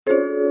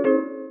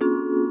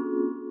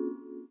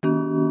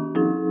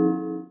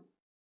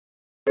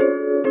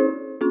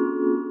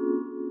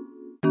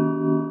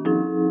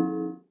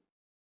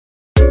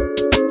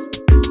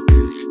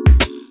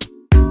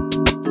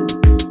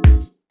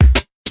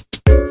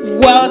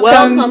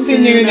Welcome to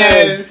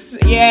Noonas.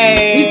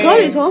 Yay. We got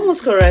it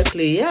almost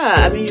correctly. Yeah,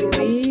 I mean, you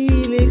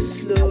really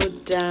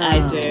slowed down.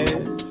 I did.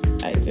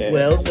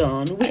 Well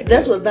done.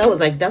 That was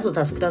like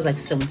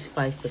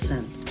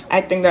 75%.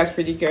 I think that's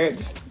pretty good.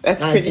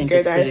 That's pretty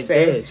good, I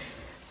say. Good.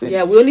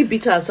 Yeah, we only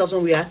beat ourselves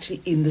when we were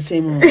actually in the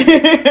same room.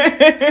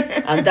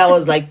 And that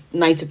was like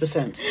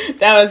 90%.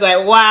 That was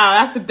like,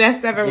 wow, that's the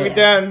best ever we've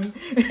done.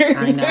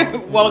 I know.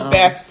 World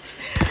best.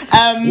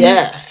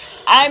 Yes.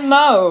 I'm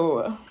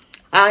Mo.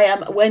 I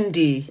am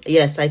Wendy.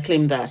 Yes, I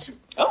claim that.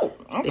 Oh,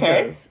 okay.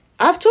 Because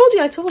I told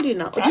you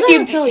now. Did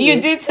I tell you?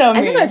 You did tell me.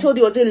 I think I told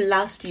you, was it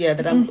last year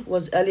that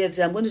was earlier this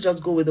year? I'm going to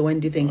just go with the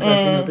Wendy thing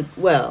because,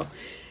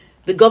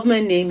 the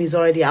government name is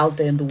already out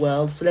there in the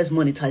world, so let's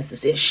monetize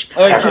this ish.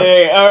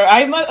 Okay,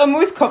 I'm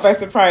always caught by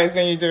surprise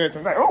when you do it.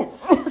 I'm like,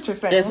 oh,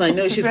 just saying. Yes, I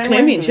know. She's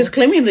claiming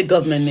the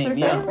government name.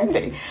 Yeah.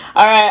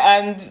 All right,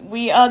 and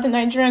we are the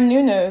Nigerian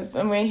Noonas,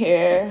 and we're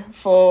here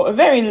for a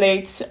very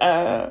late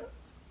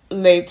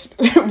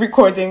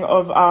recording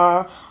of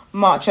our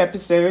March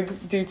episode.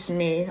 Due to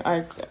me,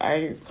 I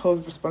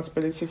hold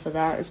responsibility for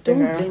that.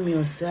 Don't blame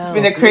yourself. It's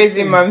been a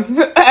crazy month.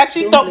 I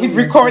actually thought we'd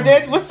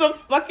recorded for some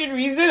fucking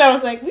reason. I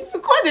was like, we've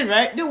recorded,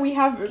 right? No, we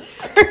haven't.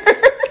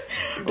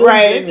 Don't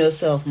blame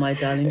yourself, my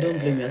darling. Don't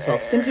blame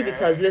yourself. Simply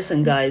because,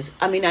 listen, guys,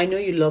 I mean, I know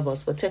you love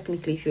us, but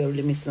technically, if you're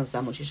really missing us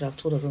that much, you should have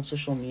told us on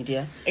social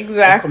media.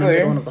 Exactly.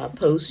 Commented on one of our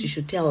posts. You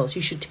should tell us.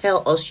 You should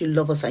tell us you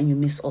love us and you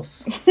miss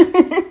us.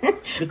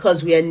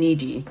 Because we are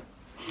needy.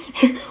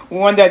 We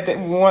want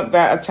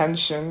that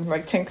attention,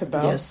 like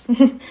Tinkerbell. Yes,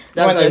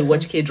 that's why we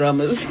watch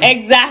K-dramas.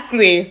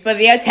 Exactly, for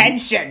the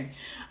attention.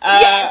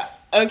 Yes.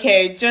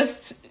 Okay,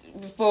 just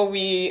before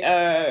we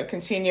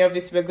continue,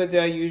 obviously we're going to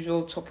do our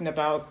usual talking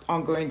about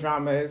ongoing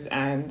dramas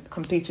and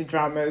completed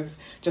dramas.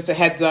 Just a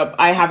heads up,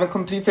 I haven't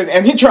completed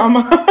any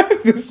drama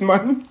this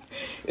month.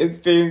 It's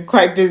been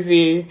quite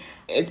busy.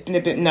 It's been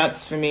a bit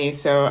nuts for me,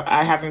 so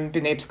I haven't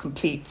been able to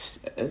complete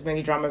as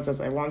many dramas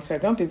as I wanted. I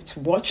don't be able to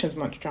watch as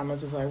much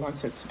dramas as I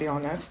wanted, to be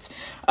honest.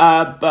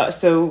 But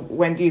so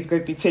Wendy is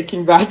going to be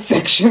taking that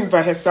section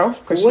by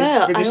herself because she's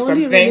finished something. I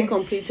only really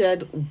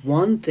completed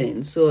one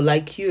thing, so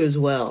like you as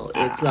well.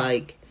 It's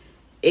like,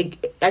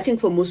 I think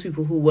for most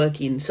people who work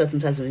in certain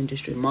types of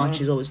industry, March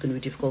is always going to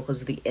be difficult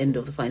because it's the end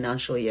of the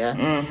financial year,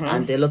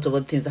 and there are lots of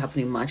other things that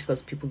happen in March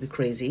because people be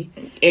crazy.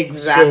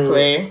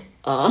 Exactly.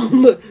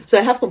 So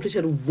I have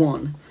completed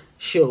one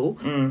show,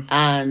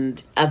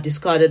 and I've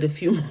discarded a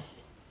few more.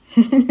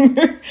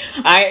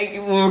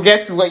 I will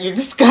get to what you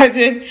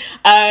discarded.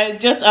 I'll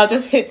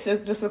just hit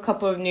just a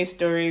couple of news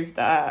stories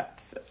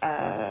that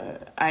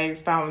I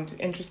found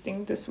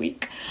interesting this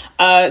week.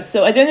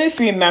 So I don't know if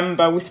you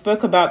remember, we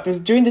spoke about this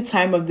during the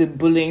time of the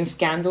bullying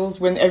scandals,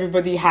 when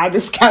everybody had a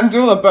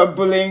scandal about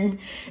bullying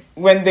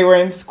when they were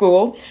in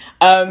school.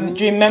 Do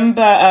you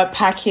remember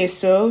Park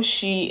Hye-soo?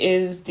 She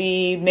is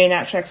the main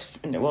actress.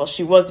 Well,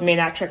 she was the main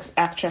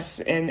actress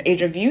in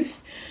Age of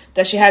Youth.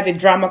 That she had a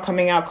drama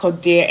coming out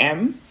called Dear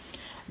M.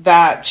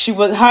 That she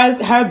was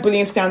her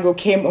bullying scandal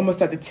came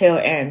almost at the tail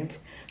end.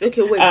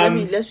 Okay, wait.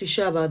 Let's be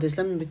sure about this.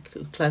 Let me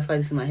clarify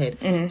this in my head.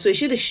 So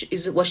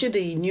was she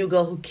the new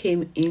girl who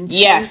came into?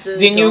 Yes,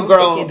 the new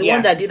girl. Okay, the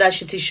one that did that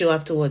shitty show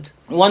afterwards.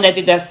 One that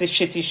did that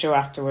shitty show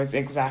afterwards,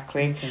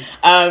 exactly. Okay.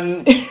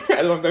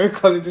 I love that we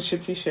call it the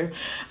shitty show.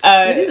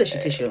 It is a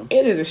shitty show.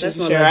 It is a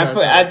shitty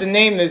show. The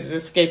name is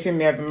escaping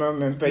me at the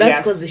moment, but that's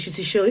because the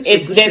shitty show.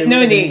 There's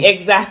no need.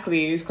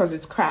 Exactly, it's because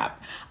it's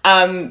crap.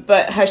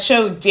 But her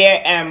show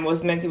Dear M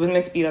was meant to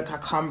be like a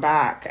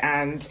comeback,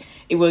 and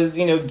it was,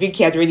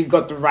 Vicky had already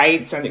got the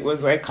rights, and it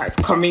was like, it's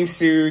coming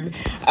soon.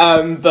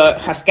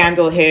 But her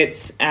scandal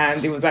hit,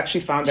 and it was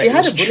actually found that she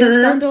had a bullying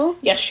scandal.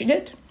 Yes, she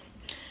did.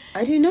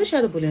 I didn't know she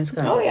had a bullying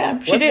scandal. Oh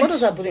yeah, she did. What was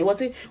that bullying? Was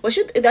she?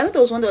 I know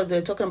there was one that they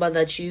were talking about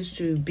that she used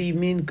to be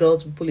mean girl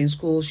to people in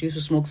school. She used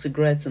to smoke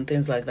cigarettes and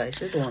things like that.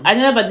 She's the one. I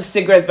don't know about the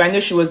cigarettes, but I know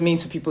she was mean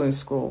to people in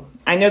school.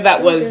 I know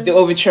that was the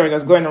overture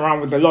that's going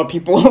around with a lot of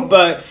people,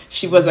 but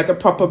she was like a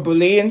proper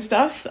bully and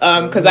stuff.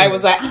 Because I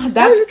was like,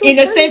 that's in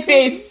the same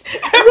face,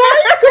 right?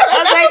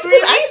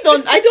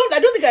 I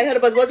don't think I heard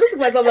about it, but I just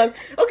think myself like,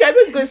 okay, I know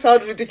it's going to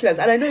sound ridiculous,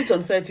 and I know it's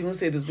unfair to even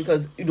say this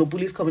because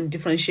bullies come in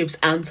different shapes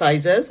and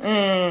sizes.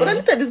 But I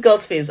looked at this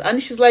girl's face,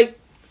 and she's like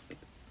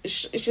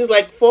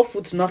 4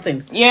 foot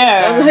nothing.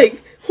 Yeah, I'm like,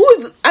 who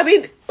is? I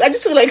mean, I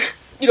just feel like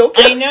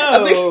I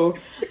know.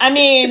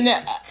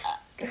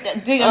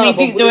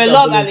 There were a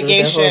lot of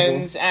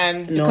allegations,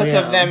 and because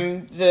of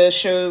them, the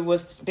show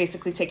was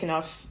basically taken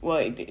off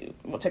air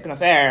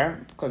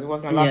because it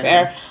wasn't allowed to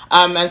air.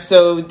 And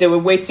so they were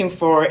waiting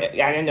for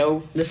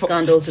the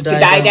scandal to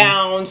die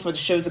down, for the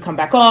show to come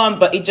back on,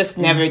 but it just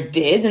never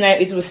did. And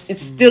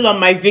it's still on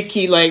my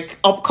Viki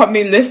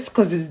upcoming list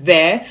because it's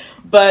there.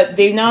 But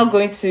they're now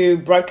going to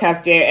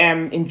broadcast Dear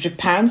M in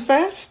Japan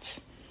first.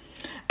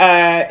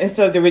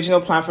 Instead of the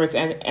original plan for it to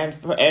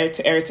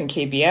air it in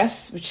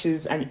KBS, which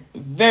is I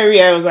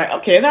was like,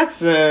 okay,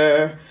 that's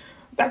an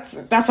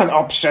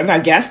option,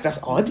 I guess. That's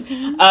odd.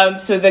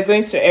 So they're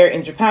going to air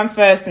in Japan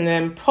first, and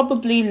then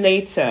probably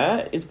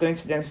later is going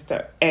to then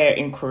start air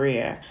in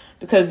Korea.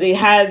 because it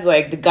has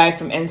like the guy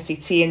from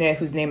NCT in it,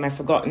 whose name I've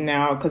forgotten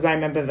now, because I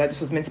remember that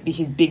this was meant to be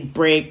his big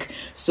break.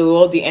 So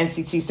all the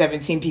NCT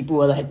 17 people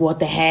were like, what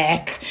the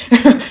heck?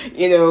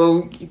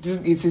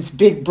 It's his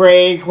big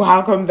break. Well,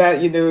 how come that,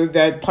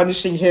 they're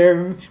punishing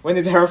him when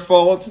it's her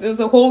fault? It was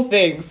a whole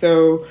thing.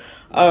 So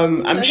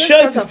I'm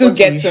sure to still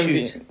get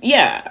something.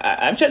 Yeah,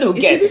 I'm sure they'll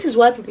get. See, this is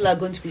why people are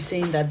going to be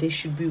saying that they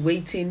should be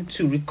waiting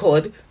to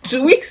record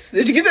 2 weeks.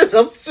 They should give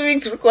themselves 2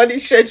 weeks recording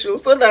schedule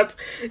so that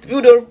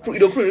people don't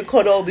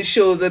pre-record all the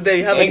shows and then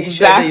you have an issue.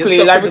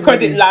 Exactly, like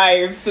record it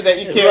live so that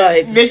you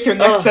can make your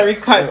necessary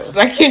cuts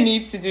like you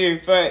need to do.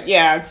 But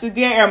yeah, so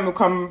DIM will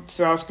come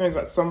to our screens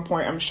at some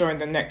point. I'm sure in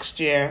the next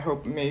year.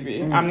 Hope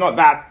maybe. I'm not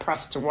that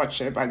pressed to watch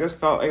it, but I just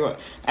felt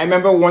I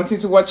remember wanting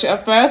to watch it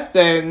at first,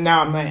 and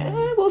now I'm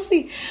like, we'll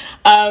see.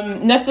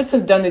 Netflix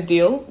has done a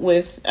deal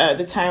with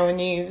the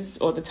Taiwanese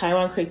or the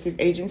Taiwan Creative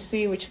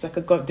Agency, which is like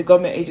the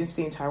government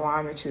agency in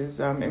Taiwan, which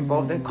is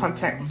involved in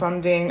content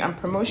funding and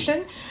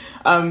promotion.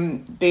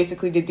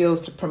 Basically, the deal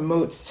is to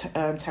promote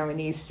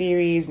Taiwanese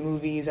series,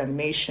 movies,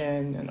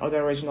 animation, and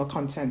other original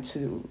content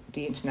to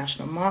the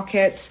international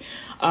market.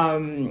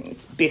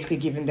 It's basically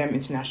giving them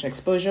international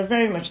exposure,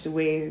 very much the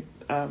way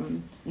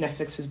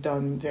Netflix has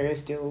done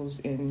various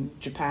deals in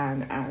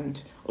Japan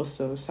and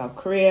also South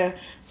Korea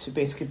to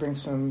basically bring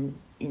some,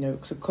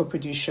 to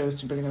co-produce shows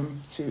to bring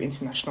them to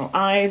international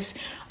eyes.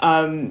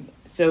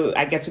 So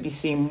I guess we'll be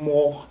seeing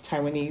more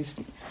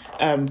Taiwanese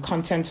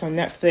content on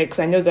Netflix.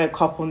 I know there are a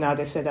couple now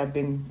that said have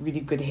been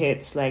really good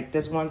hits. Like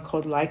there's one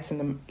called Light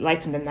in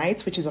the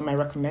Night, which is on my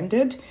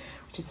recommended,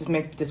 which is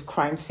meant to be this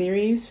crime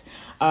series.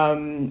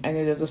 And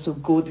then there's also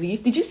Gold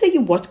Leaf. Did you say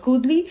you watched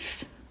Gold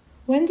Leaf,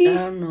 Wendy? I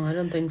don't know. I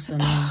don't think so.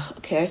 No.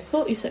 Okay, I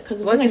thought you said,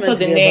 because when I saw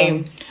the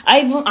name,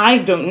 I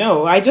don't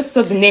know. I just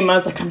saw the name. I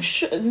was like, I'm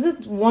sure. Is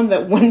it one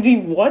that Wendy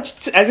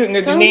watched? I don't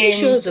know the name.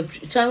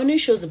 Taiwanese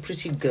shows are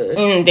pretty good.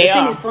 They are.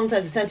 The thing is,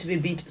 sometimes it tends to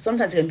be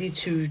sometimes it can be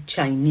too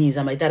Chinese,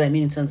 and by that I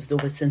mean in terms of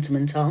over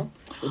sentimental.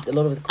 With a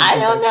lot of the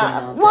content that's going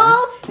out there.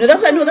 Well,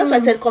 that's why I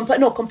said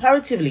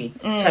comparatively,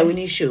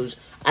 Taiwanese shows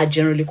are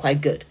generally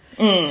quite good.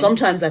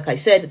 Sometimes, like I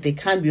said, they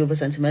can be over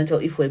sentimental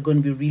if we're going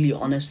to be really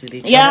honest with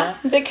each other. Yeah,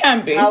 they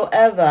can be.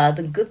 However,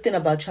 the good thing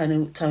about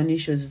Taiwanese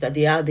shows is that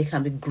they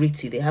can be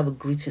gritty. They have a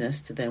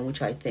grittiness to them,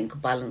 which I think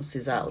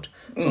balances out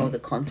some of the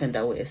content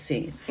that we're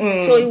seeing.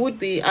 So it would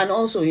be, and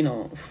also, you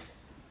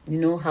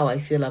know how I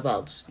feel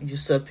about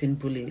usurping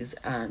bullies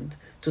and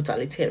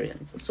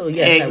totalitarians. So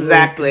yes,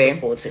 exactly. I will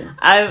be supporting.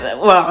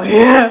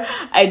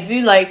 I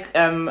do like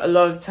a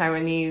lot of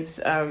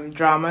Taiwanese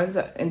dramas.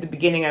 In the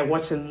beginning, I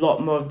watched a lot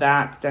more of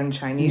that than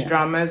Chinese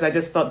dramas. I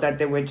just felt that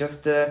they were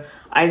just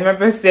I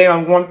remember saying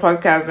on one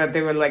podcast that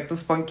they were like the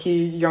funky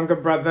younger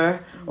brother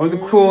or the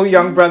cool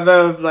young brother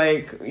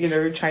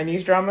of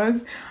Chinese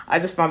dramas. I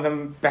just found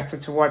them better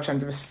to watch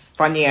and it was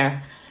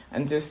funnier.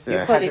 And just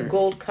you call it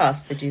Gold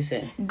Cast, did you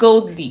say?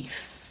 Gold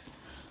Leaf.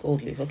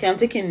 Gold Leaf. Okay, I'm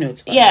taking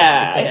notes.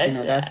 Yeah,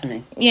 because, that's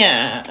me.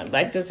 Yeah,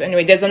 like this.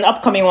 Anyway, there's an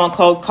upcoming one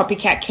called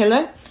Copycat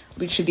Killer,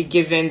 which should be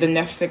given the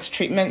Netflix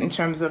treatment in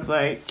terms of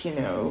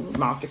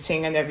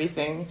marketing and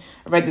everything.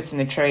 I read this in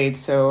the trade,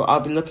 so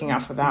I'll be looking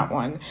out for that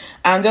one.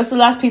 And just the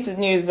last piece of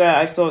news that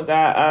I saw was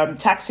that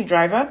Taxi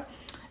Driver.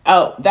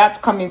 Oh, that's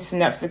coming to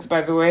Netflix,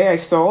 by the way, I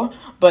saw.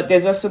 But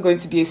there's also going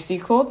to be a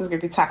sequel. There's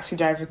going to be Taxi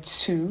Driver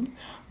 2.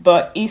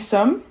 But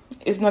Isam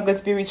is not going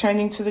to be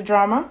returning to the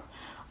drama.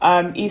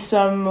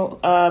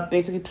 Isam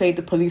basically played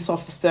the police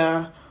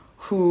officer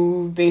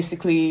who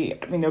basically,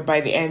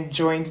 by the end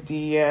joined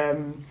the...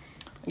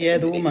 the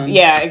woman.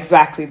 Yeah,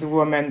 exactly, the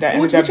woman that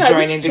ended up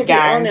joining the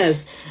gang. To be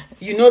honest,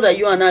 you know that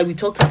you and I, we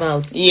talked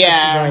about Taxi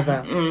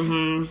Driver.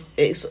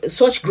 Mm-hmm.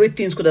 Such great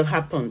things could have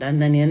happened,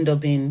 and then it ended up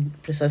being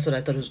precisely what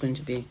I thought it was going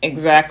to be.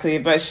 Exactly,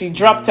 but she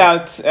dropped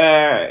out.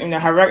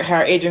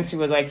 Her agency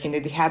was like,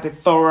 they had a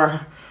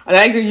thorough... I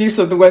like the use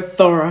of the word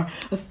thorough.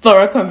 A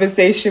thorough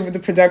conversation with the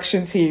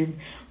production team.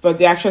 But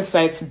they actually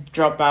decided to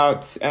drop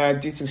out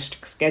due to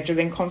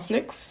scheduling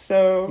conflicts.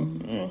 So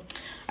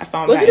I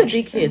found was it a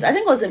big hit? I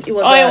think it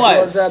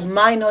was a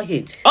minor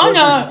hit. Oh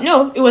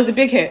no, it was a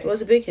big hit. It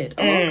was a big hit.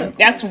 Oh, okay, cool.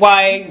 That's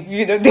why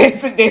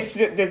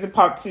there's a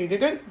part 2. They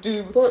don't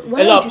do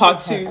a lot of part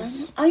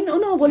 2s. I know,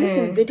 no, but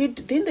listen,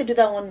 didn't they do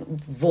that one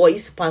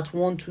Voice part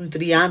 1, 2,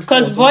 3, and 4?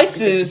 Because Voice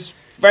is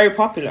very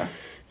popular.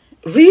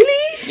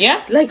 Really?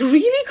 Yeah. Like,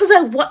 really? Because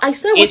I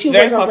started watching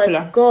Voice, I was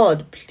like,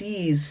 God,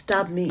 please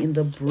stab me in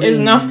the brain. It's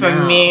not for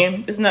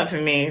me. It's not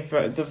for me,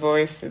 but The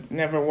Voice, it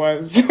never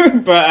was.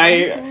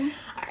 But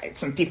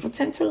some people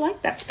tend to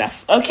like that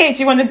stuff. Okay, do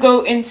you want to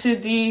go into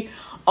the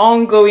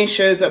ongoing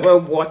shows that we're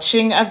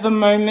watching at the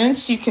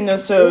moment? You can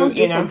also,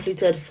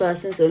 completed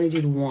first, since they only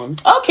did one.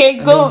 Okay,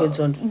 go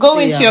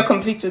into your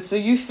completed. So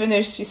you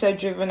finished, you said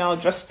Juvenile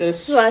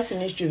Justice. So I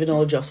finished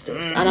Juvenile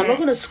Justice. And I'm not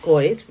going to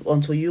score it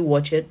until you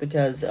watch it,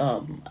 because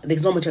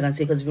there's not much I can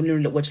say, because you've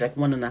only watched like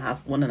one and a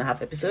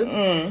half episodes.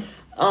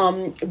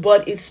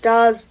 But it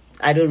stars,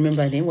 I don't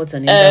remember her name. What's her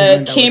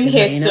name? Kim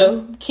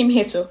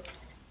Hyeso.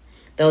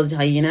 That was the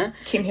hyena.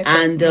 Kim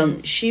Hyeso.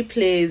 And she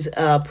plays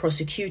a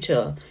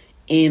prosecutor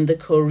in the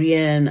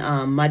Korean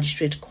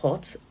magistrate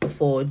court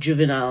for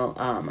juvenile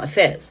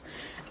affairs.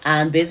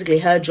 And basically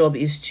her job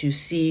is to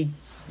see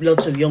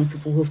lots of young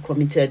people who've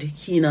committed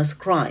heinous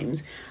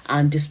crimes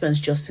and dispense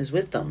justice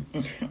with them.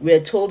 We're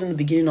told in the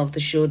beginning of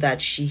the show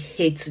that she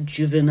hates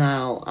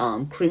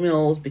juvenile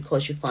criminals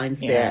because she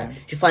finds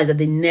that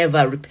they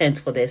never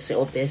repent of their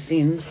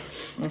sins.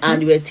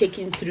 And we're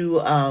taken through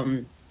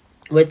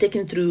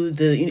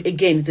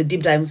it's a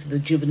deep dive into the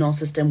juvenile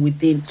system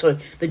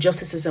the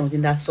justice system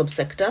within that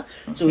subsector.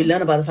 So we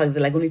learn about the fact that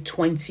there are like only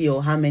 20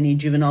 or how many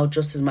juvenile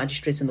justice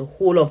magistrates in the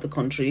whole of the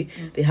country.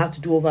 They have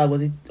to do over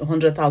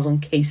 100,000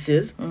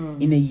 cases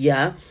in a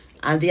year,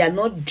 and they are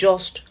not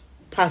just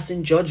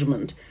passing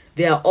judgment,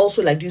 they are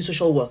also like doing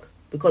social work,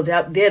 because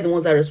they're the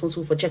ones that are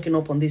responsible for checking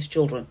up on these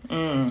children.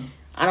 And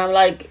I'm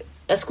like,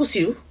 excuse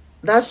you,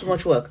 that's too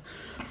much work.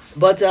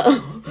 But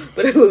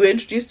anyway, we were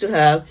introduced to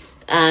her.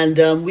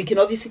 And we can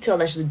obviously tell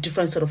that she's a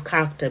different sort of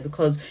character,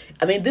 because,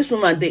 I mean, this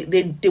woman,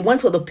 they went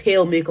for the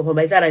pale makeup, and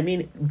by that I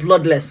mean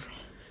bloodless.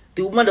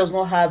 The woman does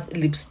not have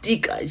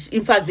lipstick.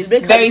 In fact, they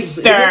make very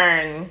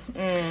stern.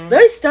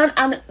 Very stern,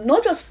 and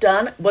not just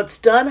stern, but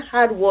stern,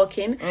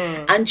 hardworking.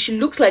 And she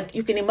looks like,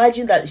 you can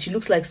imagine that she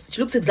looks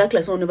exactly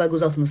like someone who never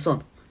goes out in the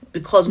sun.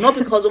 Not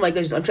because, oh my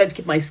gosh, I'm trying to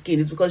keep my skin.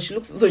 It's because she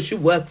looks as though she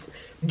works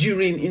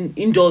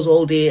indoors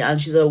all day,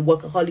 and she's a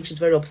workaholic. She's a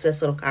very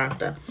obsessed sort of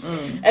character.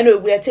 Anyway,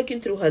 we are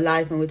taken through her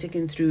life, and we're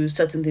taken through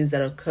certain things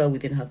that occur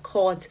within her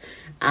court,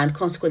 and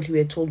consequently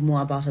we're told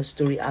more about her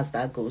story as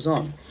that goes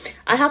on.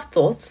 I have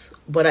thoughts,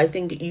 but I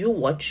think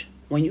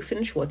when you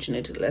finish watching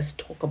it, let's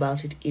talk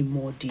about it in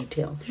more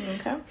detail.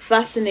 Okay.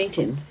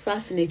 Fascinating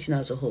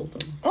as a whole,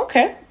 though.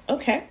 Okay.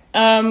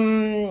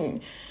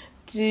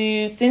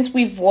 Since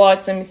we've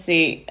watched, let me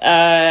see,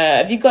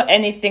 have you got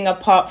anything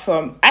apart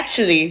from...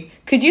 Actually,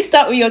 could you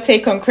start with your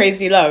take on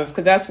Crazy Love?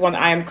 Because that's one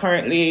I am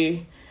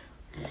currently,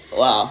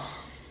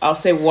 I'll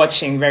say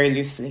watching very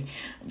loosely.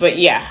 But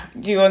yeah,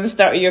 do you want to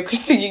start with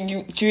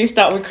do you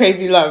start with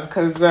Crazy Love?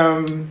 Because,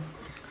 So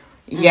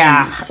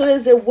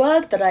there's a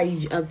word that I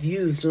have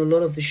used in a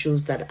lot of the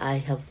shows that I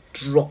have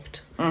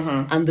dropped.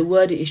 And the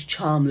word is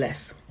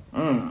charmless.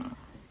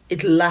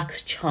 It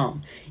lacks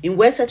charm. In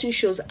where certain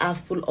shows are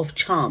full of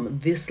charm,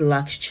 this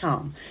lacks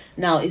charm.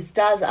 Now, it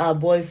stars our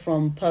boy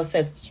from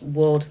Perfect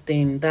World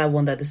thing, that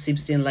one that the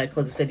Sips didn't like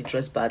because he said he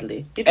dressed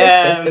badly. He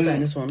dressed better in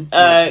this one.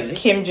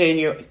 Kim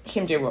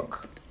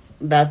Jae-wook.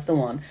 That's the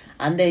one.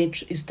 And then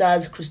it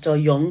stars Crystal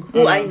Young,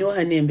 who I know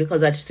her name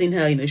because I'd seen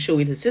her in a show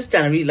with her sister,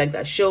 and I really like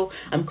that show.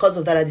 And because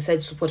of that, I decided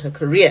to support her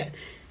career.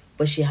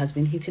 But she has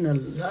been hitting a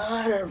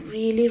lot of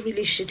really,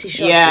 really shitty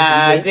shots.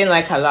 Yeah, recently. I didn't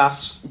like her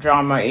last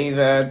drama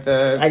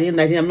either.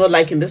 I'm not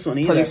liking this one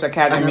either. Police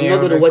Academy. And I'm not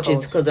going to watch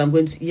it because I'm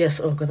going to... Yes,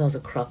 oh God, that was a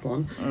crap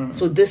one.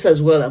 So this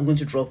as well, I'm going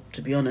to drop,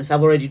 to be honest.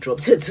 I've already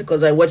dropped it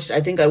because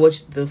I think I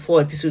watched the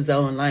 4 episodes that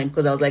were online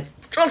because I was like,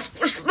 just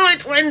push through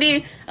it,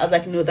 Wendy. I was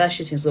like, no, that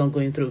shit is not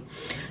going through.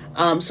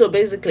 So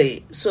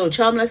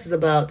Charmless is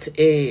about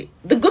the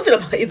good thing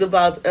about it's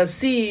about a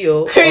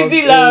CEO.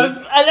 Crazy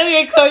Love. I let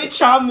me call it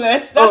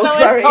Charmless. That's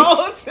what it's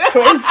called.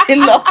 Crazy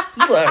Love.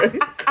 Sorry.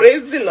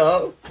 Crazy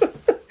Love.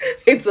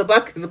 It's the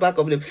back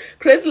of them.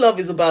 Crazy Love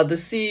is about the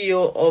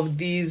CEO of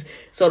these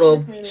sort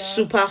of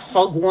super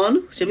hog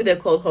one. Maybe they're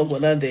called hog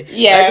one, aren't they?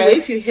 Yeah. Like the way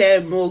if you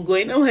hear Mo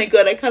going, oh my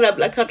God, I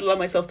can't allow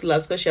myself to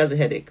laugh because she has a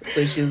headache.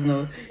 So she's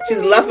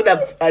laughing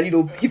at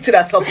hitting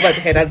herself over the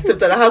head and stuff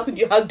like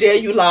that. How dare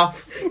you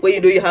laugh when you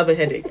know you have a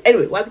headache?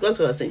 Anyway, what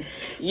was I saying?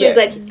 So it's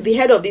like the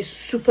head of this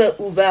super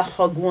uber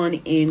hog one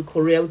in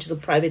Korea, which is a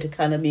private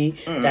academy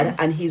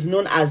and he's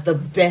known as the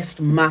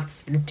best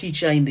maths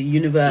teacher in the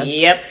universe.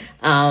 Yep.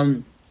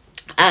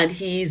 And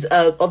he's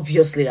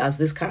obviously, as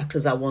these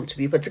characters I want to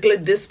be,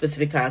 particularly this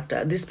specific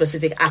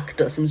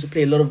actor seems to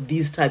play a lot of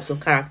these types of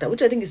character,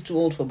 which I think is too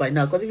old for by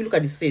now. Because if you look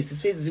at his face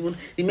is even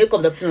the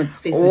makeup that puts on his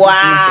face. Is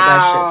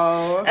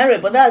wow. Anyway,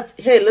 but that's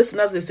that's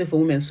what they say for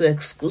women. So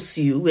excuse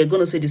you, we're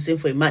gonna say the same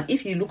for a man.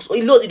 If he does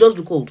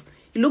look old.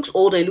 He looks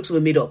older. He looks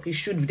made up. They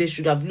should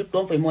have looked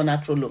on for a more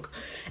natural look.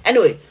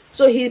 Anyway,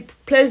 so he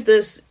plays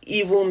this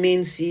evil, mean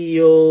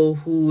CEO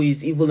who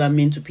is evil and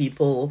mean to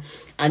people,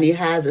 and he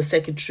has a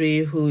secretary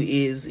who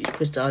is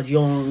Crystal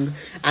Young,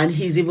 and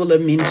he's evil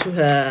and mean to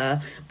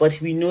her. But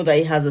we know that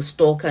he has a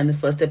stalker in the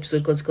first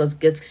episode because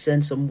gets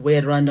sent some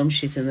weird random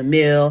shit in the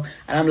mail,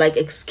 and I'm like,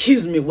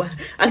 excuse me, what?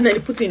 And then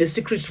he puts it in a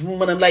secret room,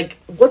 and I'm like,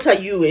 what are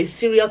you, a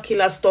serial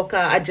killer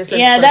stalker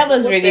adjacent? Yeah, that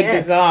was really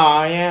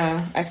bizarre.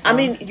 Yeah, I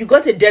mean, you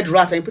got a dead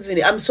rat and you put it in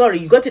it. I'm sorry,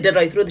 you got a dead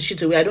rat, you throw the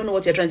shit away. I don't know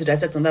what you're trying to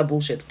dissect on that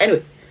bullshit.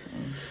 Anyway,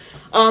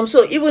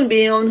 so even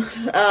beyond,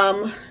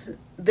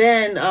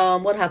 then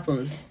what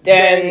happens?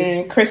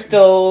 Then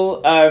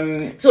Crystal.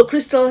 So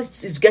Crystal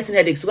is getting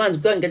headaches. So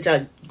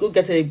go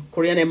get a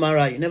Korean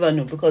MRI. You never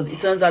know, because it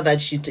turns out that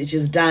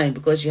she's dying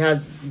because she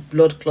has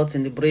blood clots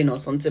in the brain or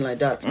something like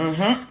that.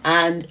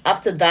 And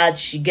after that,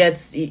 she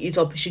gets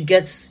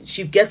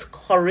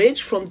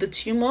courage from the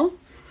tumor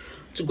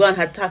to go and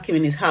attack him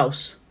in his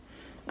house.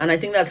 And I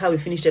think that's how we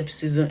finished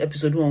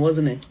episode 1,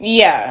 wasn't it?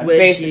 Yeah, where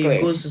basically.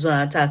 she goes to sort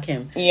of attack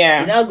him.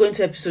 Yeah. We're now going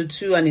to episode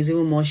 2 and it's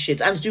even more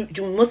shit. And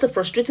the most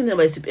frustrating thing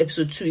about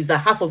episode 2 is that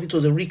half of it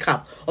was a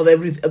recap of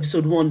every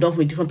episode 1 done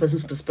from a different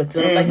person's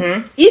perspective. I'm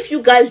like, if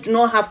you guys do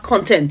not have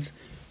content,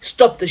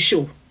 stop the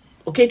show.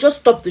 Okay, just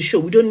stop the show.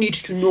 We don't need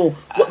to know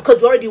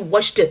because we already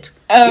watched it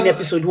in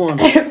episode 1.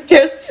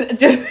 just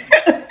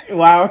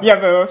wow, you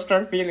have a lot of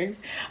strong feelings.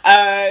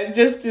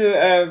 Just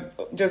to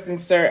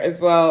insert as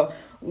well,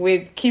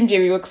 with Kim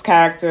Jae-wook's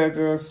character,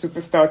 the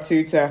superstar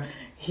tutor,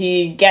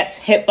 he gets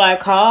hit by a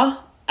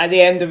car at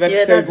the end of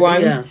episode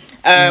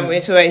 1,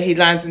 which like he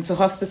lands into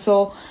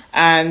hospital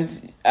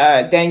and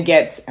then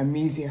gets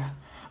amnesia.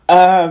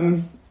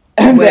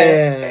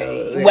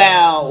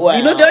 Well,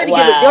 you know, they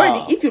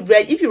already if you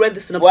read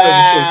the synopsis of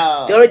the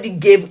show, they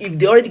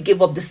already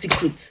gave up the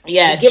secret.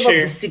 Yeah, they gave up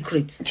the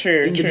secret.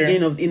 True, in the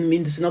beginning of in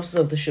the synopsis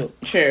of the show.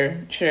 True.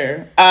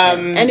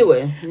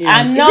 Anyway,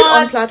 I'm is not,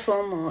 it on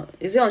platform or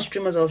is it on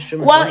streamers or off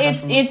streamers? Well,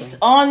 it's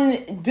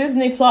on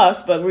Disney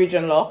Plus, but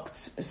region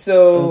locked.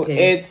 So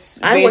it's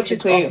basically I watched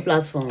it off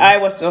platform. I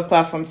watched it off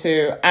platform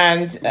too,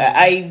 and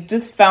I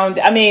just found.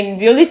 I mean,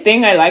 the only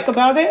thing I like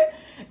about it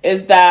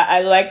is that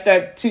I like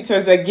that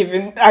tutors are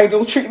given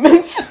idol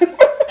treatments.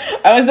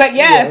 I was like,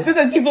 yes, these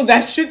are people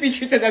that should be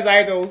treated as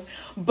idols.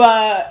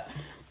 But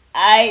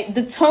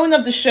the tone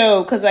of the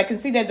show, because I can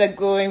see that they're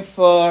going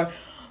for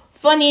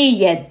funny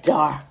yet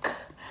dark.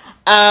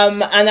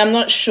 And I'm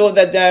not sure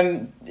that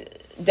they're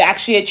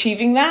actually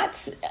achieving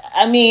that.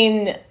 I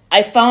mean,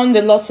 I found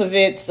a lot of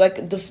it,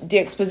 like the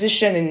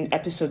exposition in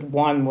episode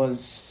 1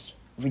 was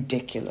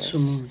ridiculous. Too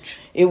much.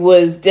 It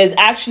was. There's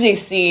actually a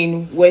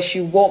scene where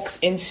she walks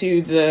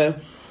into the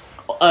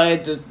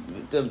Hogwarn,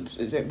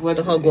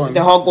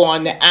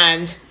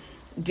 and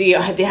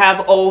they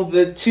have all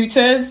the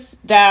tutors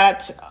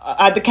that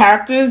are the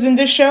characters in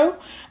the show,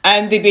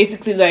 and they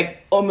basically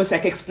like almost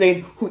like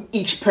explain who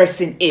each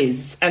person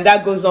is, and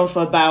that goes on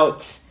for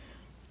about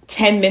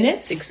 10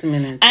 minutes, 6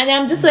 minutes, and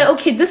I'm just like,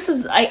 okay, this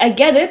is I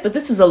get it, but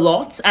this is a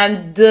lot,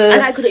 and you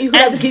could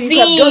have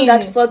done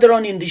that further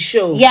on in the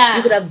show. Yeah,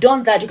 you could have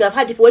done that. You could have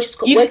had where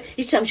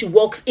each time she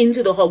walks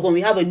into the Hogwarts,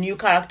 we have a new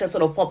character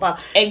sort of pop up.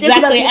 Exactly, they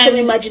could have used some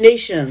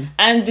imagination.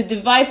 And the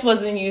device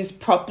wasn't used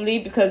properly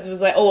because it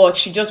was like, oh,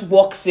 she just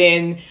walks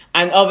in,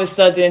 and all of a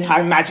sudden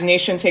her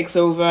imagination takes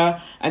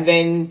over, and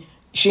then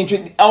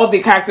all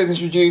the characters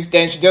introduced,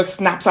 then she just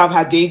snaps out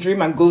her daydream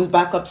and goes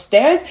back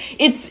upstairs.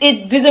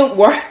 It didn't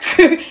work.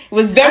 It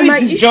was very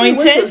disjointed. Issue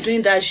when she was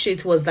doing that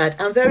shit was that,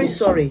 I'm very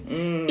sorry.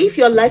 If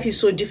your life is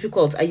so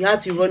difficult and you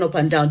have to run up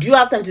and down, do you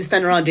have time to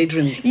stand around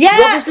daydreaming? Yeah.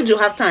 You obviously do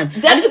have time.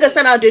 And if you can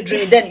stand around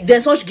daydreaming,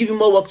 then someone should give you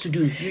more work to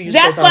do.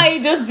 That's why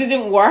it just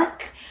didn't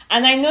work.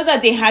 And I know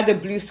that they had a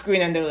blue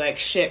screen and they were like,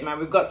 shit, man,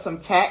 we got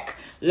some tech.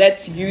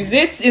 Let's use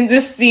it in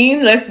this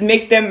scene. Let's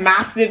make them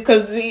massive.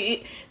 Because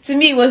to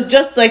me, it was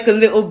just like a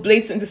little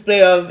blatant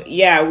display of,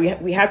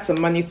 we had some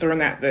money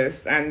thrown at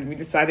this. And we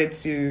decided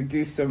to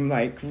do some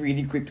like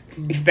really good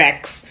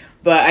effects.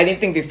 But I didn't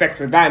think the effects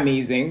were that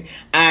amazing.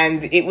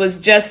 And it was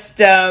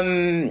just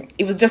a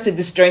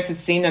disjointed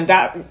scene. And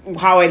that,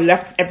 how I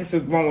left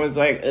episode 1 was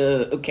like,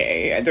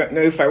 okay, I don't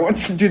know if I want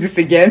to do this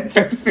again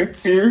for episode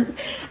 2.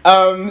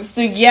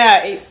 So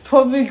yeah, it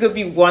probably could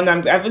be 1.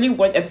 I've only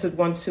watched episode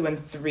 1, 2, and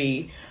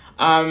 3.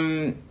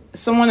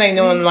 Someone I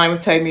know online was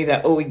telling me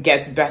that, it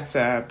gets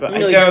better, but I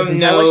don't know if it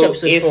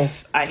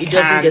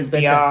doesn't get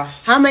better.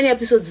 How many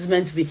episodes is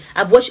meant to be?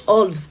 I've watched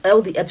all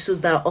the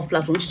episodes that are off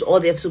platform, which is all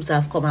the episodes that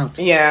have come out.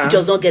 Yeah, it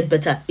does not get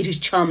better. It is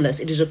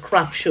charmless. It is a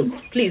crap show.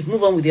 Please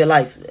move on with your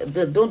life.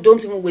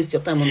 Don't even waste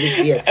your time on this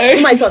BS.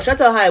 You myself, shout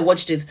out how I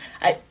watched it.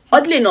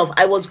 Oddly enough,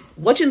 I was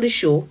watching the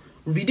show,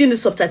 reading the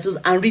subtitles,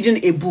 and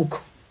reading a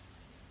book.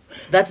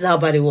 That's how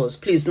bad it was.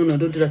 Please, no,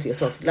 don't do that to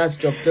yourself. That's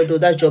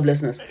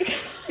joblessness.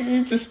 You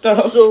need to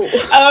stop. So,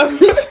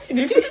 you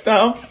need to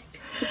stop.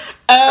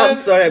 I'm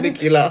sorry, I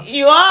make you laugh.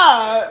 You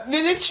are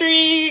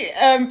military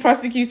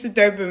prosecutor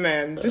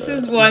Doberman. This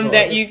is one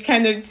that you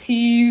kind of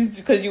teased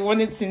because you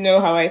wanted to know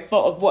how I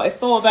thought of what I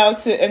thought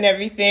about it and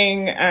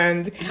everything.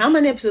 And how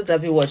many episodes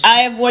have you watched? I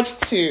have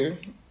watched 2.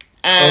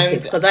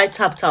 And because I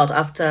tapped out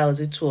after, was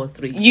it 2 or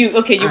 3? You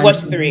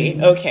watched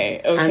 3.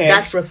 Okay. And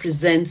that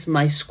represents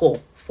my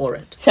score for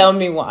it. Tell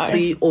me why.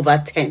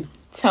 3/10.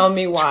 Tell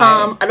me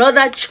why.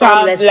 Another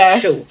charmless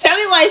show. Tell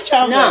me why it's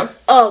charmless. No.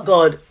 Oh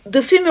God,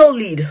 the female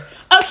lead.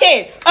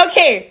 Okay.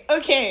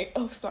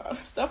 Oh, stop.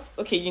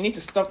 Okay, you need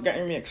to stop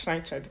getting me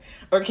excited.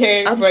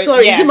 Okay, I'm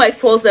sorry. Yes. Is it my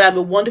fault that I'm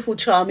a wonderful,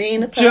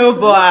 charming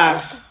person?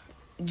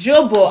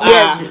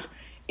 Joboa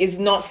is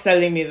not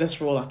selling me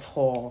this role at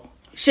all.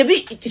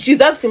 She's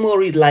that female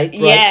lead, right?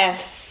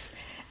 Yes.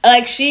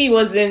 Like she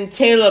was in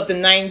Tale of the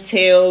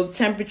Nine-Tailed,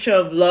 Temperature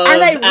of Love,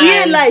 and I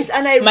realized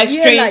My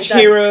Strange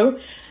Hero.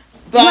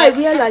 But I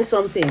realized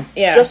something.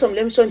 Yeah. Let me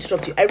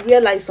interrupt you. I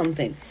realized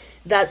something.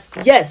 That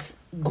yes,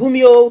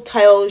 Gumio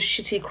tile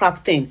shitty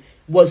crap thing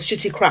was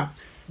shitty crap.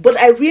 But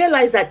I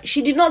realized that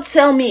she did not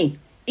sell me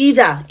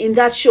either in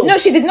that show. No,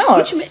 she did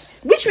not.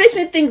 Which makes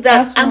me think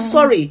that I'm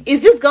sorry.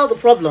 Is this girl the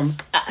problem?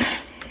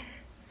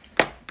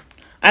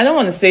 I don't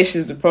want to say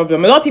she's the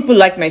problem. A lot of people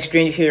like My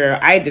Strange Hero.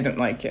 I didn't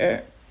like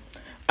it.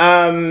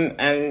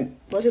 And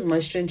what is My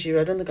Strange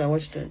Hero? I don't think I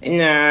watched it.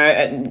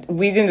 Nah,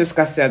 we didn't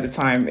discuss it at the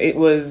time. It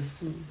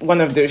was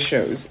one of those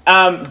shows.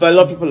 But a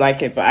lot of people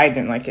like it, but I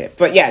didn't like it.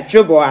 But yeah,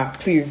 Joboa,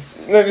 please.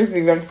 Let me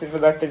see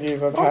what the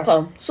views on her.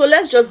 Okay, so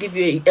let's just give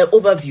you an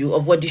overview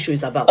of what this show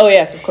is about. Oh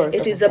yes, of course.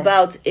 It is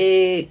about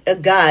a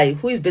guy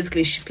who is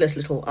basically a shiftless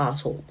little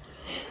asshole,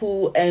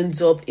 who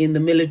ends up in the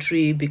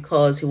military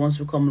because he wants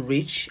to become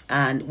rich.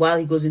 And while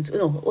he goes into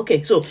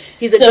so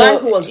he's a guy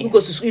who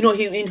goes to school.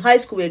 He in high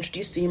school we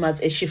introduced to him as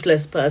a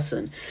shiftless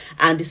person,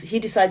 and he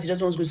decides he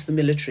doesn't want to go to the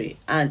military.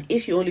 And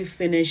if you only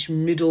finish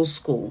middle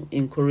school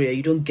in Korea,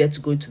 you don't get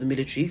to go into the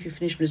military. If you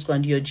finish middle school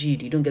and do your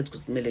GED, you don't get to go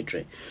to the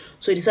military.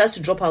 So he decides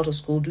to drop out of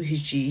school, do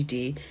his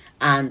GED,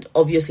 and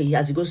obviously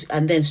as he goes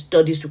and then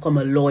studies to become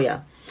a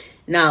lawyer.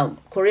 Now,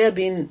 Korea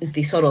being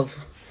the sort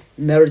of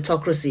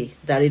meritocracy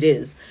that it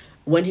is,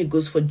 when he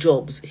goes for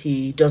jobs,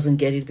 he doesn't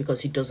get it because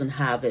he doesn't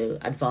have an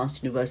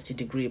advanced university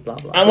degree, blah,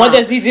 blah, And what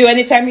does he do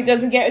anytime he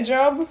doesn't get a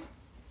job?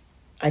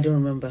 I don't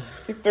remember.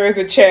 He throws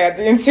a chair at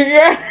the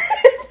interviewer.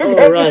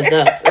 Oh, right,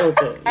 that.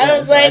 Okay. I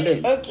was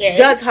okay.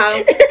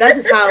 That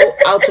is how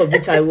out of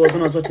it I was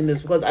when I was watching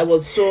this, because I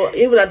was so,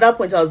 even at that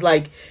point, I was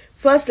like,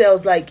 firstly, I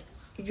was like,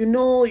 you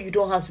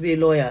don't have to be a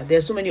lawyer.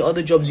 There's so many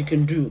other jobs you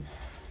can do.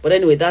 But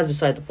anyway, that's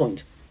beside the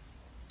point.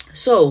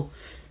 So,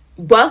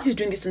 while he's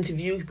doing this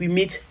interview, we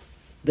meet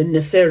the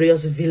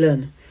nefarious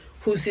villain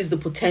who sees the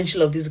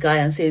potential of this guy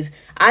and says,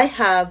 I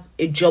have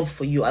a job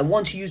for you. I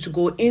want you to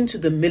go into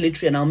the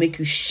military and I'll make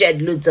you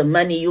shed loads of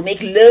money. You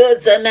make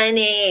loads of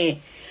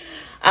money.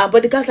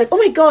 But the guy's like, oh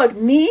my God,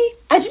 me?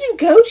 I didn't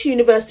go to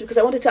university because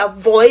I wanted to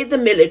avoid the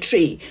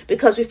military,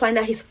 because we find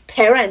out his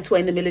parents were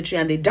in the military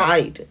and they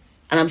died.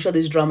 And I'm sure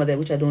there's drama there,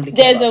 which I don't really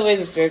care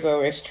about. There's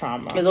always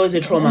trauma. There's always a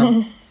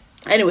trauma.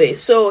 Anyway,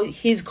 so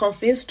he's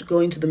convinced to go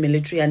into the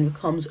military and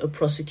becomes a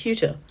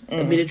prosecutor,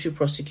 a military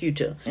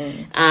prosecutor.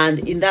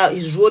 And in that,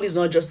 his role is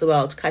not just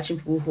about catching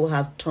people who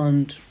have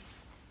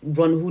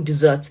who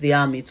desert the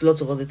army. It's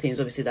lots of other things,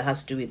 obviously, that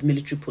has to do with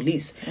military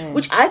police,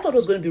 which I thought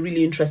was going to be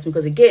really interesting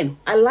because, again,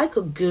 I like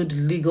a good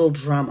legal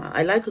drama.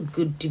 I like a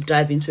good deep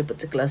dive into a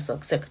particular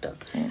sector.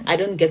 I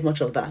don't get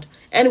much of that.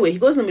 Anyway, he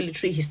goes in the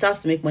military. He starts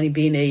to make money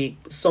being a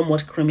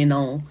somewhat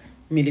criminal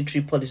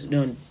military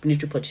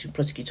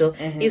prosecutor.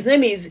 His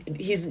name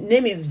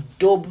is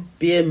Dob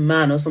Beer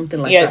Man or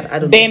something like that. I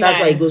don't know. That's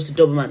why he goes to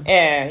Doberman.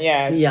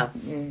 Yeah.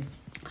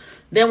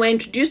 Then we're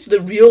introduced to the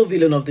real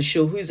villain of the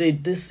show, who is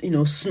this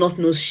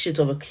snot-nosed shit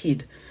of a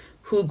kid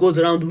who goes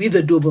around with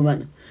a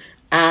Doberman.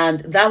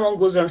 And that one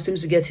goes around,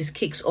 seems to get his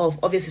kicks off.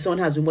 Obviously, someone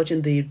has been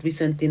watching the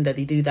recent thing that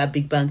they did with that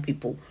Big Bang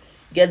people.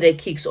 Get their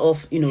kicks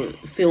off,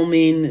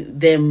 filming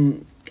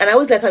them. And I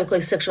always like how you call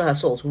it sexual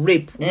assault,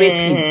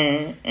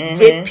 raping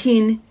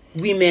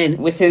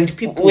women with his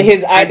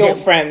idol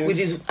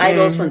friends,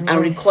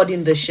 and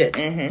recording the shit.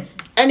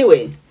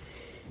 Anyway,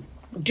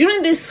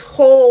 during this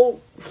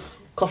whole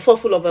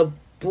kerfuffle of a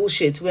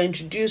bullshit, we're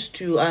introduced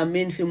to our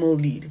main female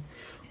lead,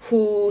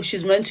 who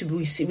she's meant to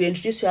be. We're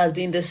introduced to her as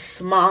being this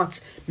smart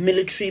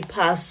military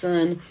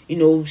person,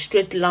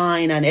 straight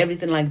line and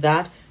everything like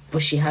that.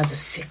 But she has a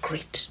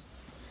secret,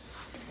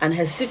 and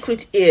her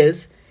secret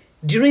is,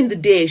 during the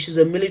day, she's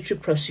a military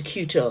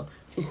prosecutor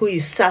who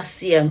is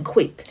sassy and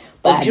quick.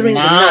 But during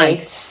the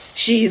night,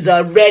 she is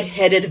a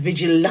red-headed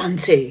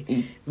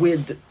vigilante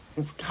with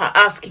her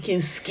ass-kicking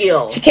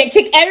skill. She can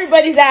kick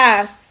everybody's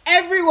ass.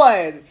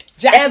 Everyone.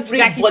 Everybody.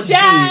 Jackie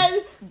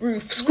Chan,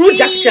 Screw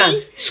Jackie Chan.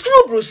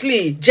 Screw Bruce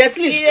Lee. Jet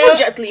Li. Screw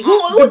Jet Li.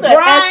 Who the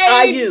heck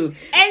are you?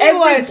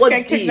 Everybody.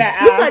 Can kick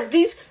that ass. Look at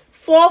these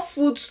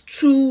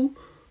 4'2",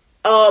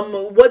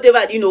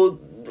 whatever,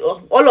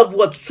 all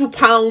of 2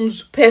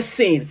 pounds per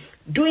scene,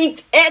 doing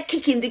air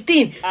kicking the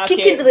thing,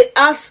 kicking the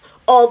ass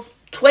of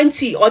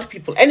 20 odd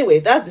people. Anyway,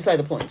 that's beside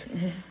the point.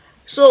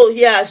 So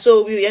we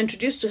were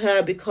introduced to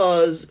her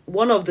because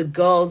one of the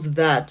girls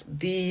that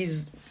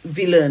these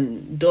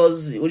villain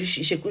does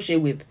shekushe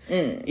with,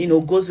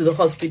 goes to the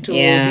hospital.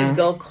 This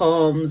girl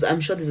comes. I'm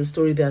sure there's a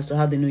story there as to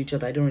how they know each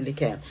other. I don't really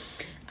care.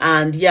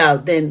 And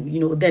then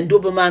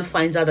Doberman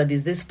finds out that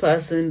there's this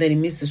person, then he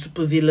meets the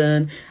super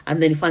villain,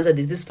 and then he finds out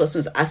there's this person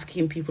who's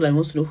asking people and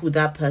wants to know who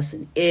that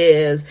person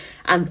is.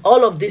 And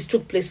all of this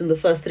took place in the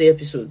first 3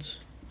 episodes.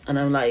 And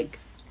I'm like,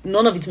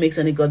 none of it makes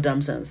any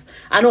goddamn sense.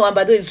 I know, and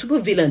by the way, the super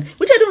villain,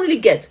 which I don't really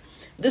get.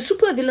 The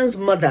super villain's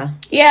mother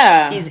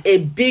is a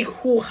big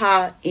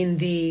hoo-ha in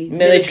the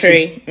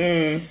military.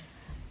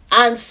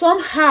 And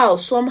somehow,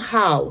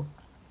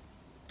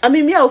 I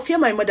mean, me, I'll fear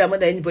my mother more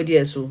than anybody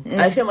else. So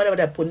I fear my mother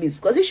more than police.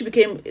 Because if she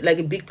became like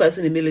a big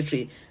person in the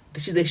military,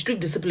 she's a strict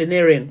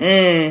disciplinarian.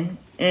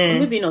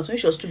 Maybe not. Maybe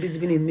she was too busy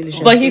being in the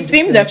military. But he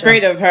seemed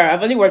afraid of her.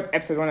 I've only watched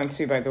episode 1 and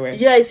 2, by the way.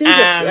 Yeah, he seems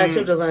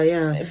afraid of her,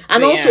 yeah.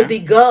 And also the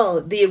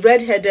girl, the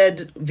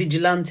red-headed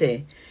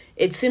vigilante,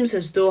 it seems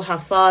as though her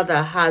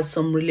father has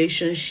some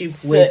relationship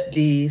with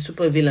the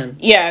supervillain.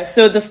 Yeah,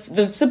 so the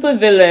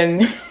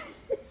supervillain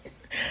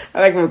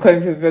I like what we're calling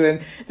the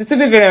villain. The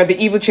super villain, the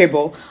evil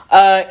Chable,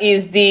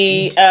 is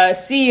the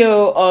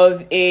CEO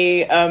of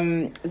the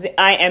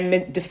I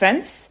Am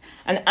Defense.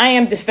 And I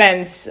Am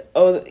Defense,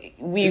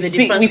 It's a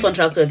defense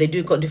contractor. They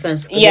do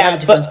defense. Yeah, they have a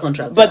defense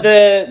contractor. But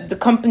the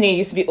company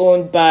used to be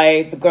owned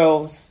by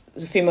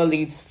the female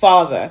lead's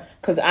father,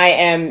 because I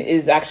Am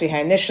is actually her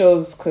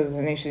initials, because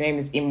her name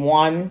is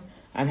Imwan,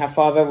 and her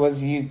father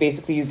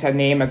basically used her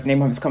name as the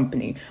name of his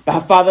company. But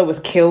her father was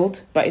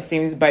killed, but it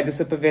seems by the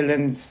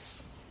supervillains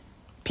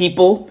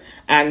people,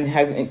 and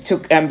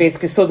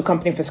basically sold the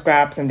company for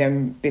scraps, and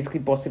then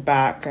basically bought it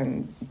back,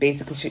 and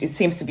basically it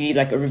seems to be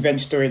like a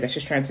revenge story that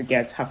she's trying to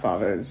get her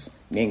father's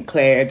name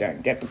cleared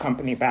and get the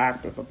company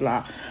back, blah blah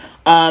blah.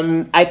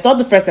 I thought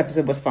the first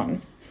episode was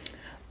fun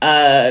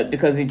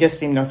because it just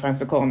seemed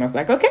nonsensical, and I was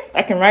like, okay,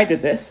 I can ride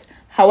with this.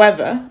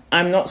 However,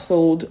 I'm not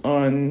sold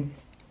on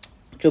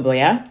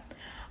Joboya.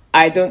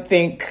 I don't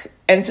think,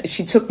 and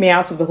she took me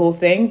out of the whole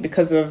thing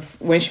because of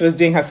when she was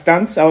doing her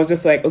stunts. I was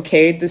just like,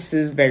 okay, this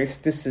is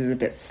a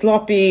bit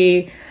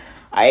sloppy.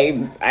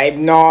 I'm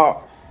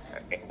not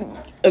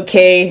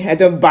okay. I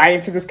don't buy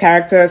into this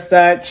character as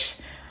such.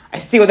 I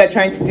see what they're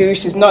trying to do.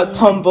 She's not a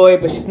tomboy,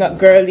 but she's not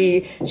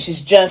girly. She's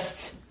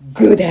just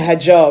good at her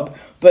job,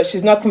 but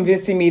she's not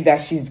convincing me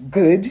that she's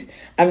good.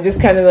 I'm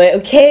just kind of like,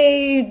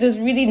 okay, there's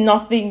really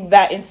nothing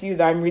that into you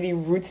that I'm really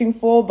rooting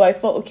for. But I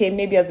thought, okay,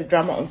 maybe as the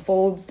drama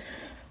unfolds,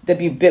 there'll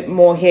be a bit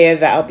more here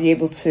that I'll be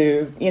able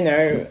to,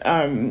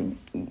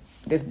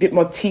 there's a bit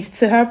more teeth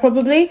to her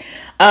probably.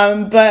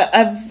 But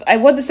I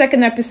watched the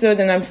second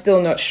episode and I'm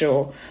still not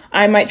sure.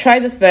 I might try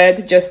the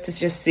third just to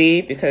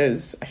see,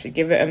 because I should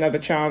give it another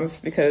chance,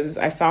 because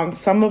I found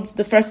some of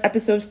the first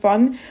episode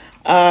fun.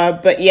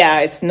 But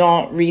yeah, it's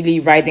not really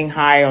riding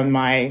high on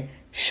my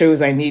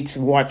shows I need to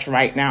watch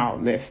right now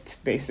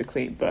list,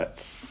 basically.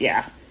 But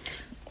yeah.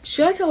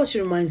 Should I tell what it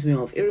reminds me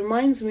of? It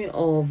reminds me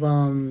of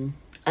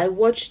I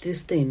watched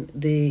this thing,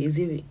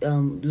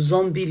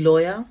 Zombie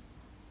Lawyer.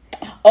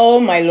 Oh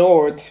my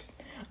lord!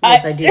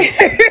 Yes, I did.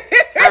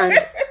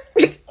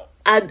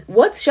 and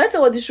what? Should I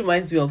tell what this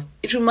reminds me of?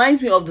 It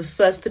reminds me of the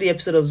first 3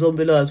 episodes of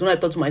Zombie Lawyers, when I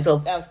thought to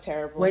myself, that was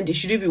terrible.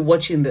 Should you be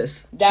watching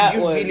this?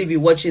 Really be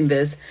watching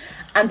this?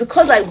 And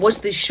because I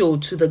watched this show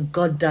to the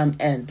goddamn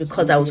end,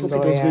 because I was hoping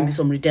there was going to be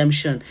some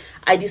redemption,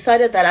 I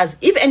decided that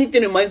if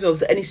anything reminds me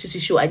of any city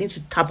show, I need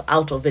to tap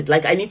out of it.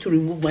 Like, I need to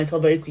remove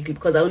myself very quickly,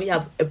 because I only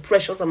have a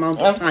precious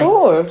amount of time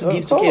to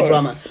give to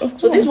K-drama. So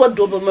this is what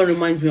Doberman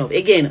reminds me of.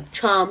 Again,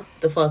 charm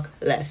the fuck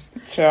less.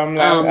 Charm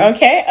less.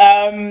 Okay.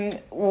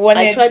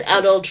 I tried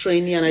adult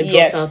training and I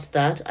dropped out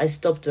that. I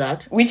stopped that.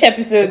 Which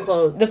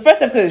episode? The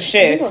first episode is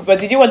shit, but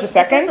did you watch the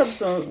second?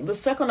 The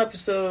second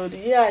episode,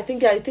 yeah, I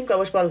think I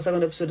watched part of the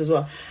second episode as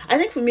well. I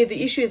think for me,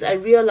 the issue is I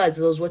realized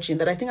as I was watching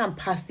that I think I'm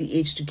past the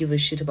age to give a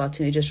shit about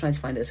teenagers trying to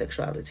find their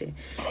sexuality,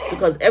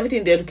 because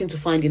everything they're looking to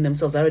find in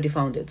themselves, I already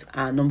found it.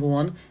 Number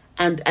one.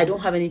 And I don't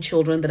have any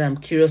children that I'm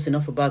curious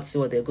enough about to see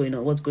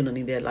what's going on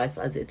in their life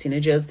as they're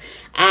teenagers.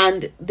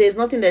 And there's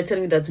nothing they're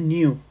telling me that's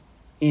new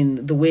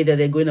in the way that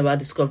they're going about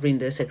discovering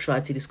their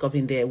sexuality,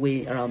 discovering their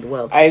way around the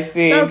world. I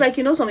see. So I was like,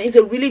 something, it's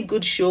a really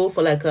good show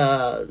for like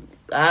a,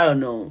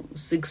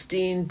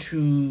 16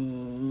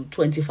 to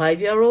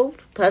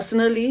 25-year-old.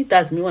 Personally,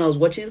 that's me when I was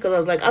watching it, because I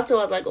was like, after I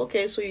was like,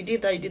 okay, so you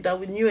did that,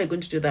 we knew you were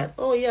going to do that.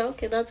 Oh yeah,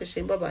 okay, that's a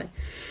shame, bye-bye.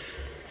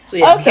 So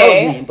yeah,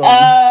 okay. That was me,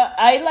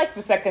 I liked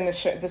the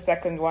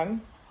second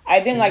one. I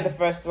didn't like the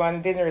first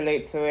one, didn't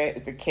relate to it.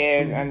 It's a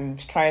kid and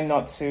trying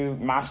not to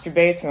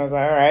masturbate, and I was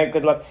like, all right,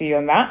 good luck to you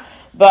on that.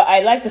 But I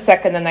liked the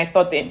second, and I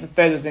thought the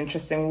third was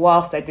interesting,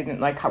 whilst I didn't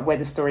like where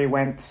the story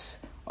went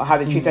or how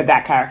they treated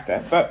that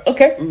character. But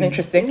okay,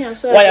 interesting. Yeah,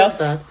 so what else?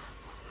 That.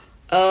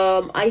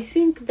 I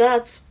think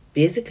that's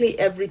basically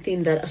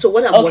everything that. So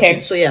what I'm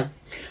watching. So yeah,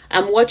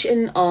 I'm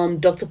watching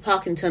Dr.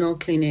 Park Internal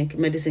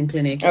Medicine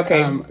Clinic.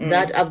 Okay.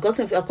 That I've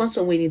gone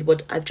some way in it,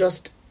 but I've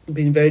just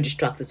been very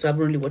distracted, so I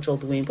haven't really watched all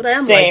the way in, but I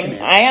am liking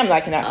it. I am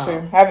liking that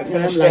too. I haven't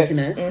finished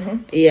it. Mm-hmm.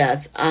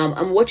 Yes.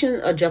 I'm watching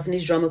a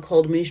Japanese drama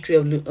called Mystery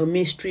of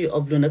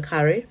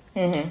Lunakari.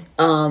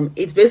 Mm-hmm.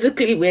 It's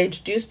basically, we're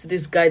introduced to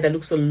this guy that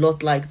looks a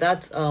lot like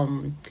that.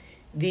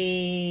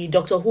 The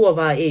Doctor Who of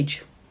our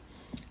age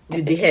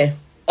with the hair.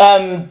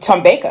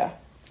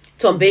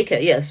 Tom Baker,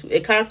 yes, a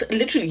character.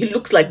 Literally, he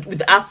looks like, with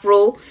the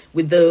afro,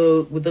 with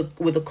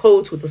the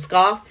coat, with the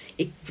scarf.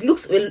 It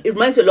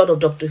reminds you a lot of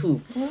Doctor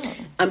Who.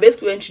 And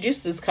basically, we're introduced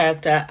to this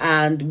character,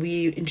 and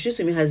we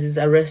introduce him as he's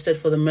arrested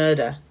for the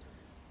murder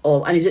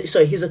he's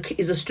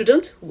a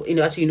student,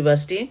 at a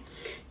university.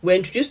 We're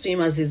introduced to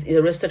him as he's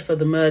arrested for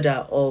the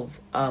murder of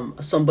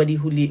somebody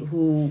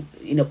who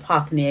in a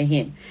park near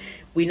him.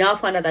 We now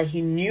find out that he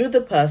knew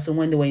the person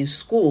when they were in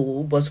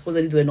school, but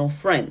supposedly they were not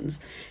friends.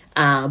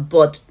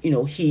 But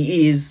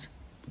he is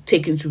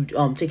taken to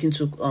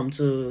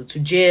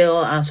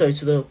jail.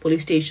 To the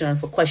police station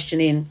for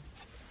questioning,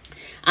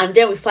 and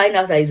then we find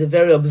out that he's a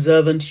very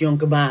observant young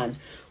man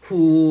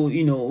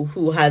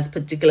who has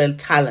particular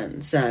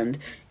talents, and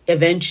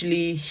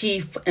eventually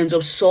he ends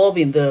up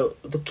solving the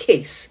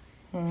case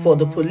for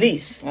the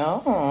police.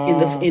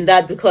 In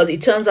that, because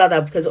it turns out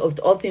that because of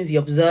all things he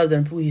observed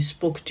and who he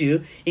spoke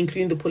to,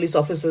 including the police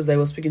officers that he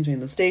was speaking to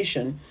in the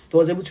station, he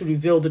was able to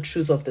reveal the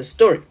truth of the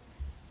story.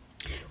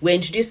 We're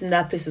introduced in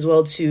that place as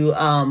well to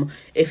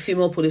a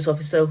female police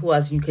officer who,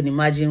 as you can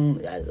imagine,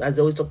 as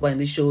I always talk about in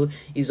the show,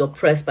 is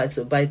oppressed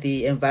by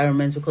the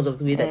environment because of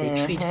the way that they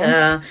treat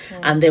her.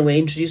 And then we're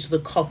introduced to the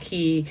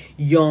cocky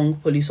young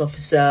police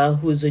officer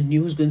who's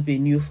going to be a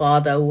new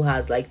father, who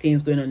has like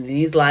things going on in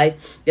his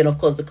life. Then of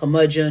course the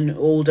curmudgeon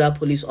older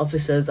police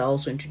officers are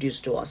also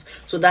introduced to us.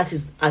 So that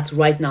is at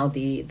right now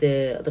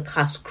the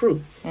cast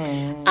crew.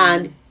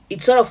 And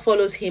it sort of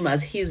follows him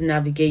as he's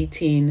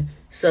navigating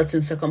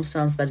certain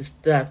circumstances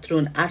that are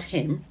thrown at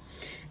him,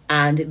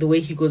 and the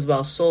way he goes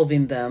about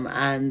solving them.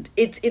 And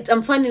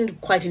I'm finding it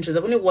quite interesting.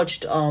 I've only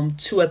watched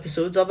 2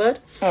 episodes of it,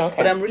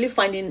 but I'm really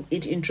finding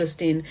it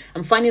interesting.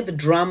 I'm finding the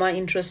drama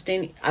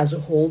interesting as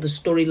a whole, the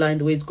storyline,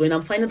 the way it's going.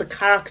 I'm finding the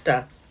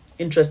character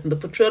interesting. The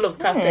portrayal of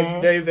the character is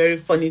very, very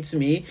funny to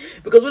me,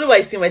 because whenever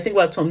I see him I think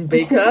about Tom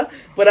Baker,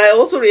 but I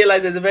also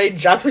realize there's a very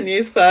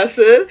Japanese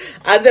person,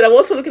 and then I'm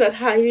also looking at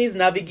how he's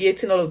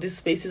navigating all of these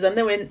spaces. And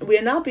then when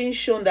we're now being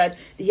shown that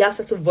he has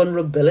certain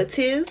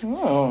vulnerabilities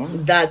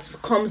that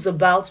comes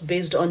about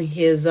based on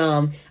his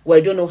well, I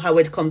don't know how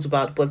it comes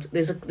about, but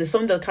there's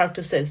something that the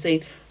character says,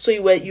 saying, so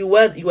you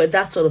were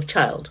that sort of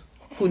child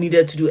who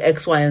needed to do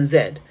X, Y, and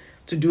Z.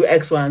 To do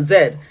X, Y, and Z.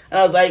 And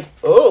I was like,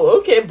 oh,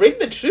 okay, bring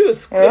the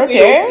truth.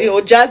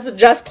 Okay.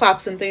 Jazz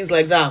claps and things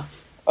like that.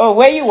 Oh,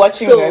 where are you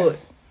watching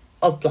this?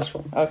 Off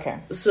platform. Okay.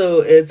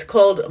 So it's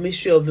called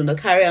Mystery of Luna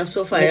Carey, and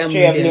so far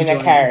Mystery of Luna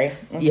Carey.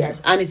 Okay.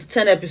 Yes, and it's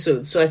 10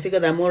 episodes. So I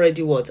figured I'm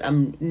already I'm like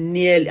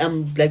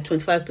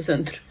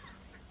 25% through.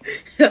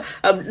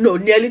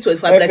 Nearly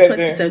 25, like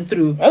 20%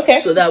 through. Okay.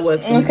 So that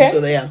works for me.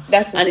 So yeah.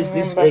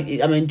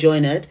 I'm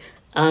enjoying it.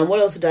 What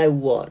else did I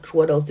watch?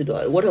 What else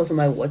am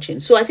I watching?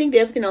 So I think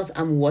everything else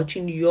I'm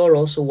watching, you're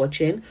also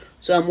watching.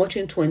 So I'm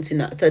watching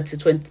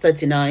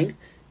 39,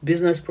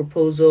 Business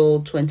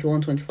Proposal,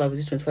 21, 25,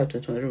 is it 25,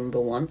 21, I don't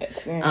remember one.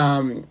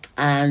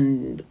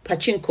 And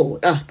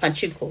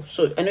Pachinko.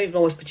 So I know you've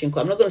not watched Pachinko.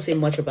 I'm not going to say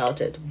much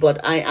about it,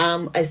 but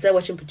I started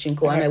watching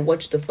Pachinko, and I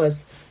watched the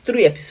first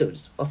 3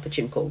 episodes of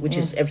Pachinko, which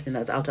is everything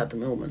that's out at the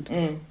moment.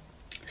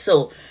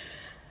 So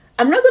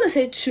I'm not going to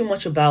say too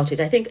much about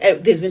it. I think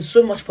there's been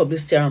so much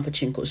publicity around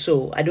Pachinko,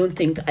 so I don't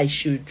think I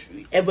should.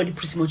 Everybody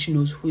pretty much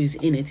knows who is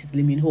in it. It's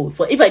Lee Min-ho.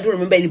 If I don't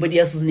remember anybody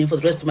else's name for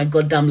the rest of my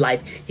goddamn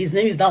life, his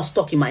name is now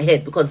stuck in my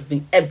head because it's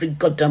been every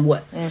goddamn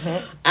word.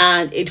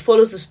 And it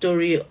follows the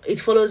story. It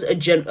follows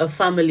a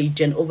family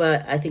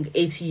over, I think,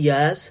 80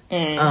 years.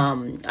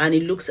 And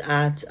it looks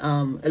at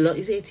a lot.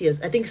 Is it 80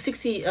 years? I think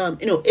 60.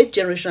 8th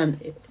generation.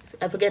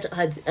 I forget.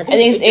 I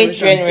think it's 8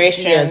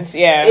 generations.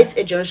 Yeah, it's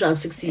 8 generation and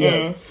 60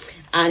 years.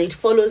 And it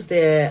follows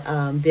their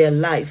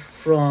life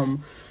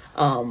from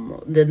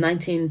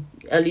the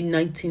early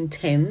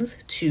 1910s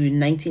to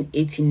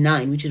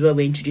 1989, which is where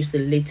we introduced the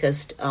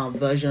latest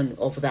version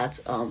of that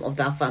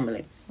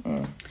family.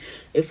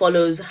 It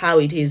follows how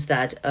it is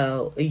that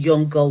a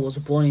young girl was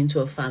born into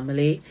a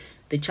family,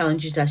 the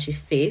challenges that she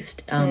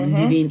faced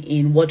living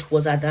in what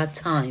was at that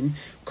time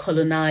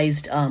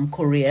colonized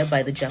Korea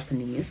by the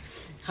Japanese,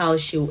 how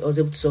she was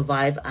able to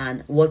survive,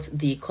 and what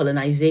the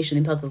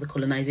impact of the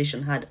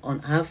colonization had on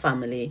her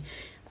family,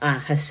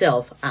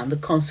 herself, and the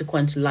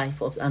consequent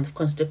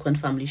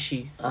family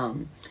she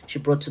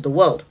brought to the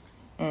world.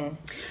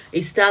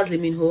 It stars Lee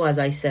Min-ho, as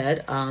I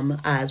said,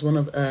 as one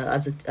of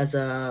as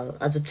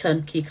a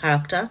turnkey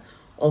character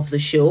of the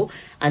show,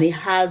 and it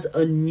has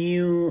a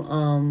new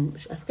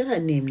I forget her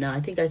name now. I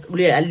think I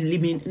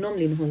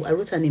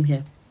wrote her name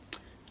here.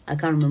 I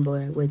can't remember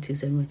where it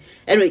is anyway.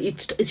 Anyway,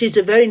 it's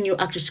a very new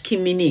actress,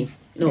 Kim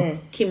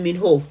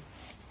Min-ho.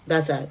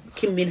 That's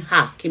Kim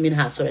Min-ha.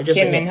 Sorry, I just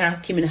said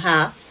that. Kim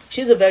Min-ha.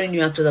 She's a very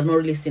new actress. I've not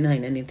really seen her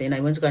in anything. I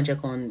went to go and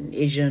check on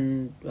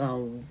Asian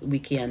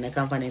Wiki, and I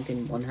can't find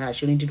anything on her.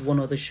 She only did one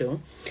other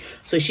show.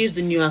 So she's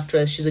the new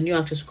actress. She's a new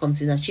actress who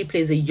comes in, and she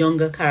plays a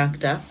younger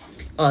character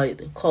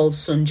called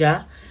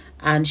Sunja.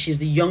 And she's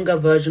the younger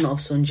version of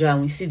Sunja,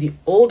 and we see the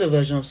older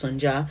version of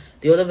Sunja.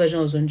 The older version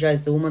of Sunja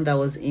is the woman that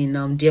was in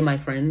Dear My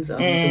Friends, the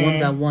one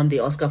that won the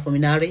Oscar for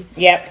Minari.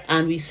 Yep.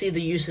 And we see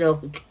the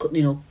usual,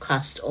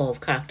 cast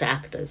of character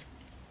actors.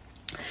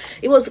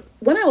 It was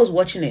when I was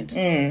watching it,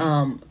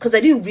 because I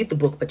didn't read the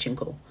book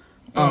Pachinko,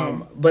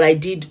 but I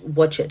did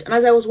watch it, and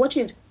as I was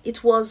watching it,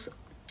 it was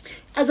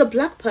as a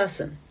black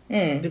person.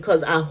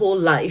 Because our whole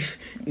life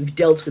we've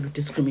dealt with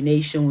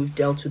discrimination, we've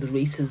dealt with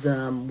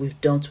racism, we've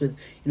dealt with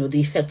the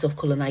effects of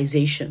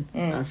colonization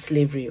and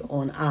slavery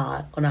on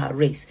our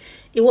race.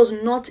 It was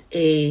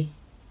a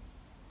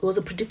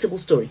predictable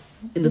story.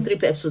 In the 3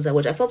 episodes I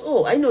watched, I felt,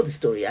 I know the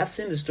story. I've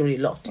seen the story a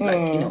lot.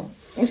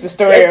 It's the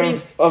story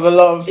of a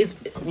lot of it's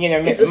the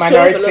minority story of a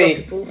lot of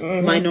people,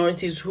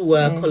 minorities who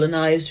were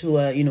colonized, who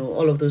were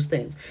all of those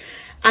things.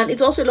 And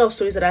it's also a lot of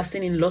stories that I've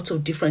seen in lots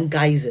of different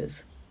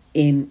guises,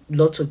 in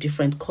lots of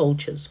different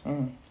cultures.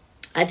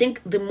 I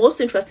think the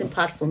most interesting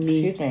part for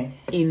me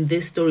in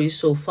this story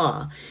so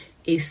far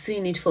is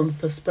seeing it from the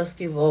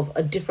perspective of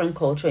a different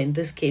culture. In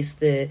this case,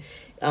 the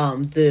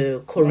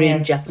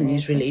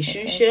Korean-Japanese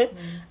relationship.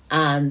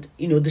 And,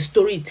 the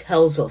story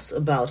tells us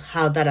about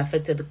how that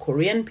affected the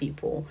Korean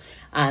people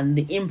and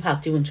the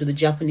impact even to the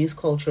Japanese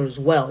culture as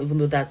well, even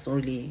though that's not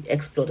really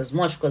explored as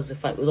much because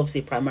it was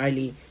obviously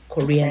primarily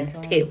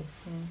Korean tale.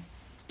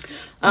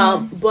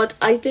 But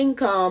I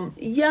think, look,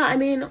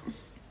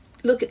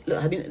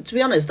 to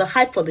be honest, the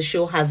hype for the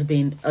show has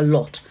been a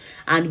lot.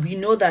 And we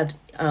know that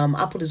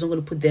Apple is not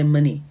going to put their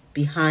money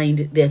behind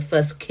their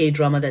first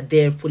K-drama that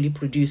they're fully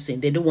producing.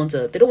 They don't want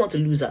to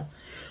lose her.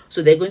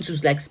 So they're going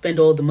to spend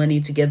all the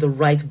money to get the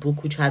right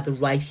book, which had the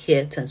right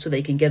hit, and so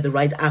they can get the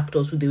right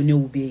actors who they know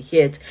will be a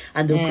hit,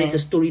 and they'll create a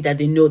story that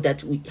they know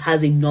that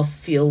has enough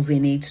feels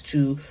in it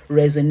to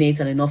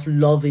resonate and enough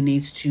love in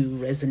it to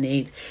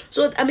resonate.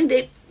 So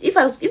if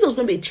it was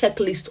going to be a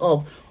checklist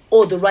of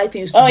the right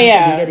things to do so they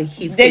get a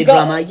hit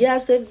K-drama.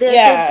 Yes, they've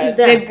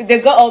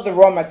got all the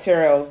raw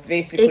materials,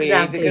 basically.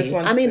 Exactly.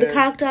 The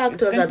character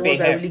actors are the ones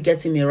that are really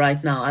getting me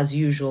right now, as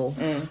usual.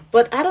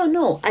 But I don't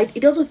know.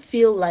 It doesn't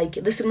feel like...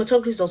 The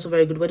cinematography is also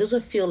very good, but it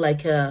doesn't feel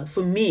like,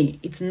 for me,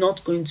 it's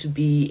not going to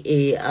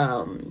be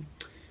an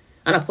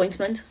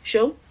appointment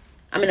show.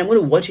 I'm going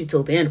to watch it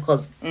till the end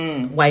because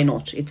why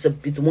not? It's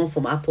one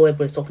from Apple.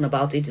 Everybody's talking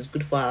about it. It's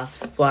good for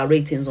our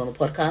ratings on the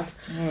podcast.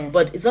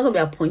 But it's not going to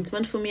be an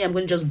appointment for me. I'm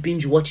going to just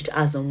binge watch it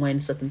as and when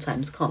certain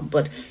times come.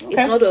 But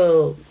it's not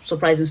a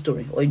surprising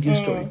story or a new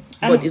story.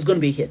 But it's going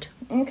to be a hit.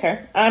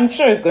 Okay. I'm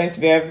sure it's going to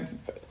be.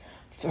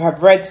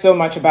 I've read so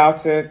much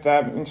about it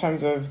in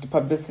terms of the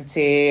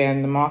publicity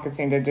and the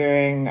marketing they're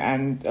doing,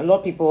 and a lot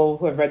of people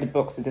who have read the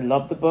books, they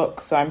love the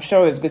book, so I'm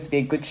sure it's going to be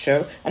a good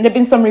show. And there have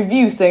been some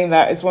reviews saying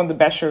that it's one of the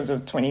best shows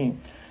of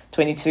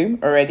 2022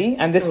 already,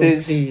 and this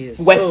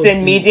is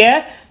Western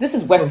media. This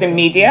is Western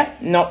media,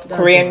 not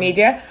Korean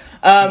media.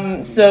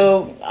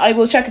 So I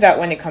will check it out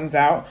when it comes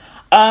out.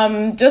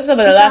 Just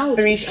over the last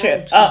three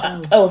shows.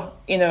 I'll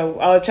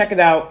check it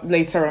out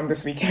later on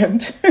this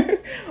weekend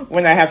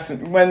when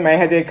my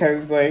headache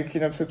has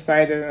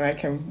subsided and I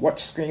can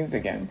watch screens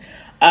again.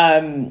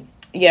 I'll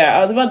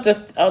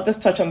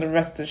just touch on the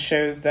rest of the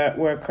shows that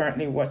we're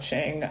currently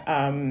watching.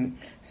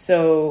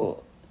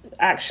 So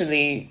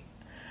actually,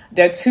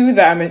 there are two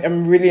that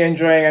I'm really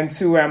enjoying and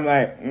two where I'm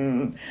like,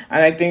 and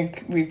I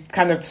think we've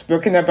kind of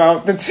spoken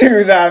about the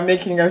two that are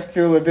making us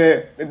feel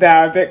that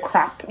are a bit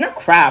not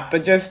crap,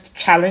 but just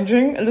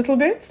challenging a little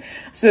bit.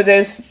 So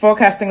there's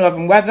Forecasting Love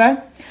and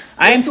Weather.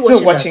 I'm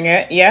still watching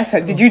it. Yes.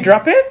 Did you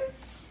drop it?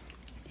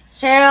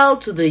 Hell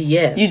to the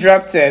yes. You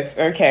dropped it.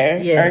 Okay.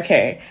 Yes.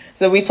 Okay.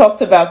 So we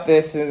talked about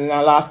this in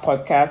our last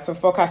podcast. So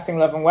Forecasting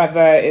Love and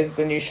Weather is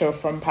the new show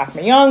from Park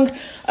Min-young,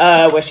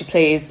 where she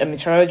plays a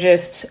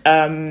meteorologist,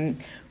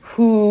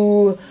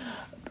 who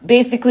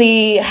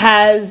basically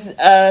has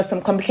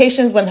some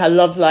complications when her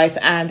love life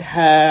and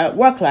her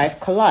work life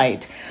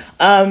collide.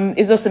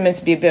 It's also meant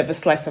to be a bit of a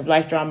slice of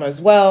life drama as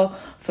well,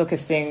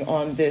 focusing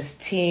on this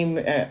team.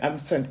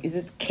 Is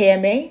it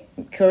KMA?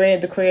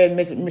 The Korean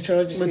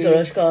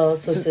Meteorological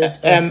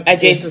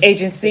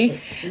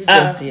Agency.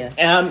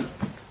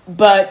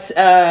 But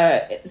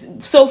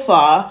so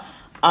far,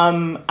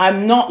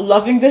 I'm not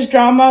loving this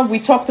drama. We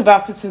talked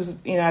about it,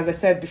 as I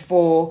said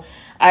before.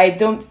 I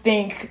don't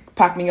think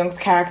Park Min-young's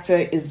character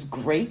is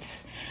great.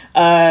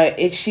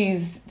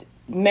 She's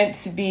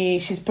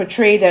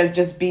portrayed as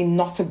just being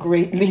not a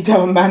great leader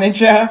or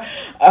manager.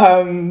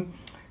 And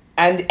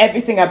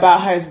everything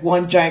about her is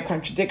one giant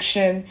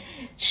contradiction.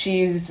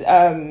 She's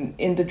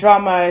in the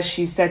drama,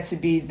 she's said to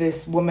be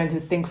this woman who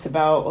thinks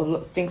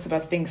about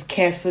things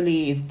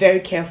carefully, is very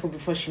careful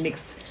before she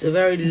makes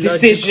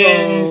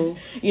decisions.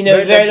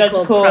 Very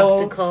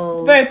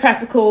logical, very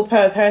practical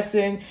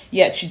person.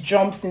 Yet she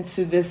jumps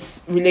into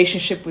this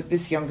relationship with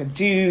this younger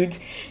dude.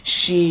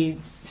 She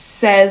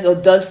says or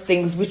does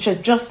things which are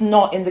just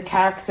not in the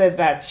character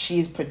that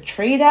she's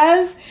portrayed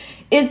as.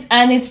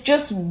 It's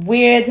just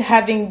weird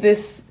having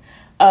this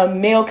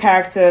male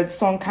character,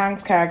 Song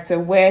Kang's character,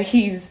 where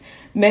he's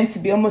meant to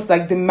be almost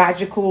like the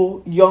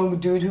magical young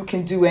dude who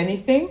can do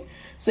anything.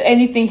 So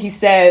anything he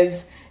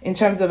says in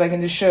terms of in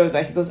the show,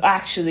 that he goes,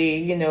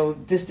 actually,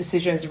 this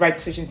decision is the right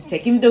decision to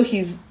take, even though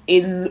he's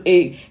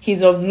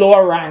of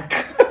lower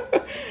rank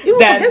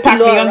than Park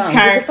Min-young's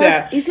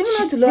character. He's even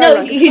not lower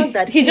rank.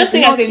 He just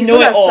saying they know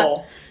it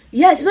all.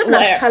 Yeah, it's not even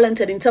as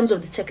talented in terms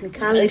of the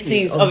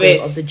technicalities of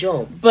the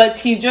job. But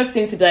he just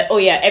seems to be like,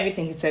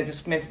 everything he says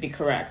is meant to be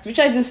correct, which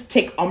I just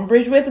take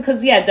umbrage with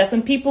because, there's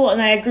some people,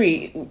 and I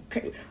agree,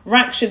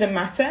 rank shouldn't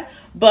matter.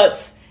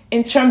 But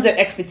in terms of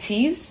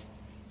expertise,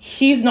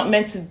 he's not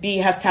meant to be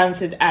as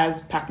talented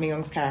as Park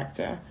Min-young's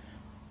character.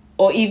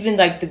 Or even,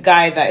 the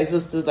guy that is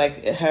also,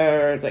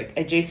 her,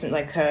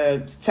 adjacent,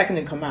 her second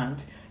in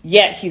command.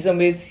 Yet he's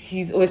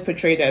always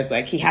portrayed as,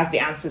 he has the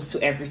answers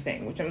to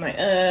everything, which I'm like,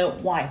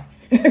 why?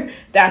 It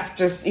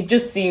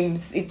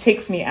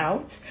takes me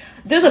out.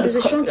 There's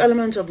a strong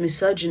element of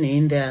misogyny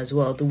in there as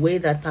well. The way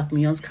that Park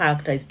Min-young's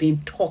character is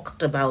being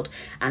talked about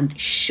and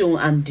shown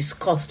and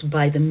discussed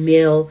by her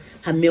male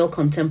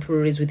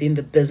contemporaries within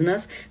the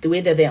business, the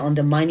way that they're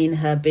undermining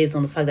her based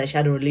on the fact that she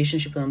had a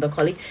relationship with another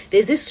colleague.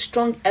 There's this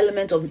strong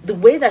element of the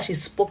way that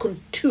she's spoken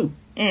to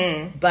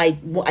by,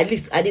 at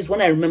least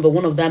when I remember,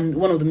 one of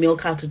the male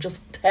characters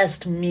just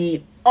pissed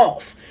me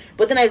off.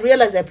 But then I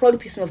realized that probably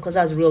pissed me off because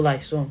that's real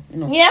life. So,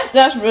 Yeah,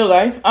 that's real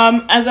life.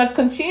 As I've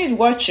continued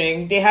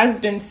watching, there has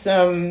been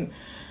some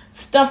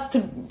stuff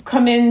to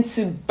come in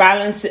to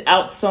balance it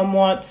out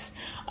somewhat.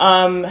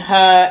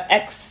 Her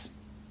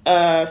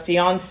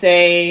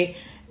ex-fiance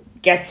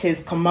gets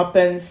his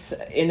comeuppance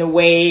in a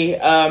way.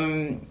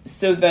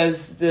 So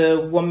there's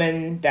the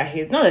woman that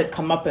he's not a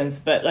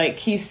comeuppance, but like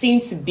he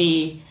seemed to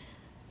be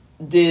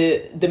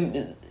the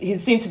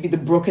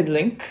broken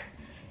link.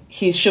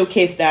 He's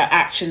showcased that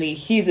actually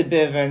he's a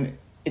bit of a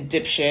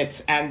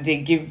dipshit, and they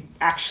give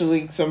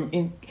actually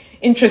some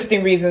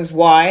interesting reasons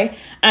why.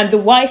 And the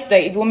wife,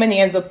 the woman he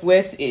ends up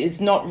with, is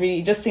not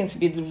really, just seems to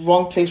be the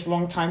wrong place,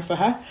 wrong time for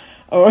her,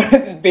 or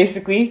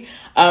basically,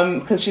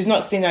 because she's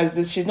not seen as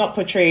this, she's not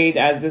portrayed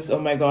as this,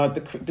 oh my god,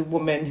 the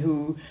woman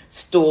who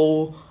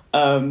stole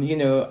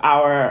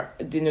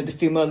the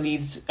female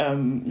lead's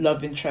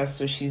love interest,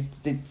 so she's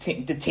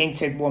the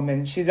tainted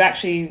woman. She's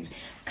actually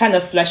kind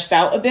of fleshed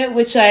out a bit,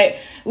 which I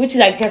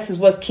guess is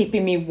what's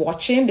keeping me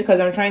watching, because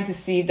I'm trying to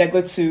see if they're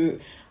going to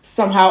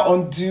somehow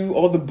undo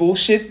all the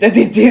bullshit that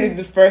they did in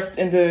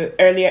the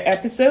earlier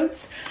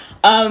episodes.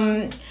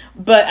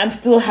 But I'm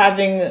still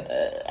having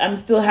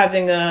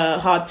a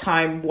hard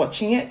time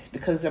watching it,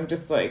 because I'm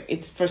just like,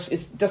 it's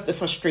just a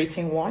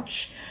frustrating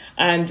watch.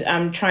 And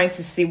I'm trying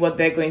to see what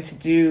they're going to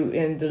do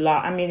in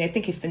I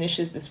think it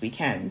finishes this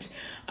weekend.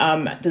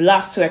 The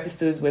last two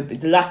episodes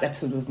the last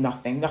episode was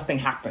nothing. Nothing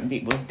happened.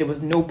 There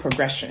was no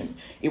progression.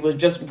 It was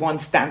just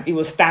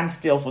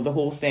standstill for the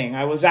whole thing.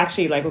 I was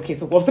actually like, okay,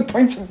 so what's the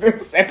point of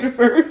this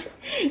episode?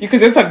 You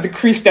could just have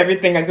decreased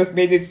everything and just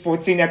made it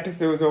 14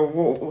 episodes,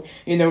 or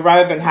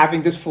rather than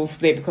having this full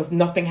slate, because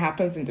nothing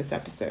happens in this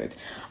episode.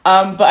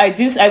 But I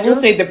will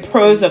say the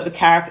pros of the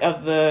character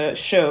of the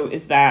show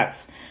is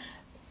that,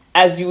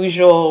 as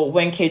usual,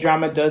 when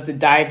K-drama does the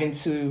dive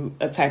into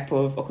a type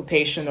of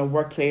occupation or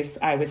workplace,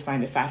 I always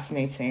find it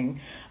fascinating.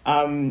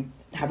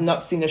 Have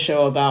not seen a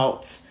show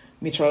about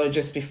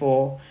meteorologists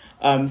before.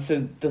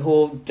 So the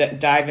whole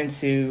dive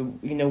into,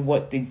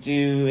 what they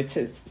do, it's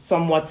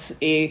somewhat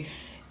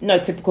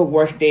not a typical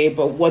work day,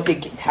 but what they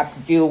have to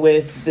deal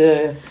with,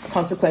 the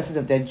consequences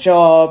of their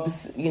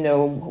jobs,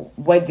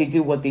 what they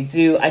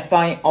do. I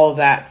find all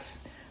that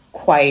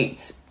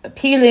quite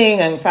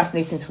appealing and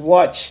fascinating to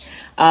watch.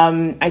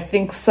 I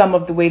think some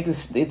of the way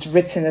it's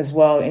written as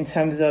well, in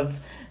terms of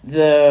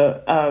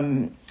the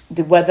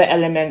weather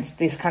elements,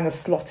 this kind of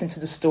slot into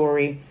the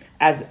story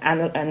as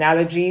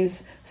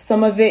analogies.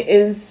 Some of it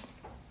is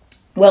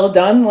well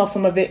done, while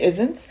some of it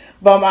isn't.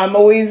 But I'm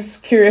always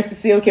curious to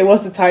see, okay,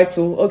 what's the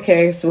title?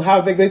 Okay, so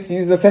how are they going to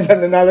use this as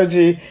an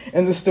analogy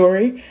in the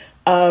story?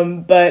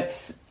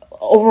 But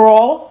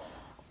overall,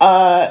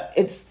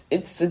 it's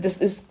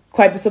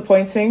quite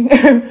disappointing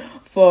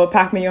for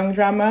Park Min-young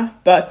drama,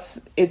 but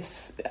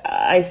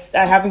I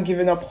haven't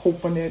given up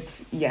hope on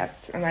it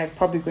yet, and I'm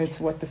probably going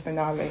to watch the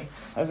finale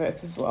of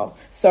it as well.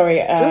 Sorry,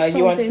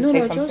 you wanted to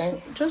say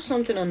something? Just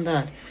something on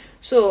that.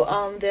 So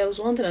there was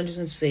one thing I just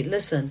want to say.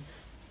 Listen,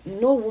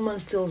 no woman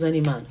steals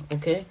any man,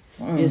 okay?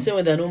 In the same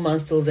way that no man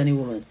steals any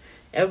woman.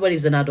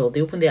 Everybody's an adult.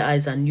 They open their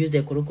eyes and use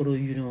their korokoro,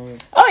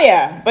 Oh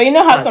yeah, but you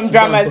know how some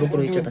dramas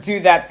do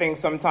that thing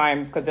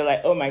sometimes, because they're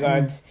like, oh my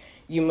god,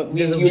 you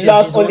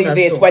love only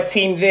this, but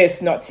team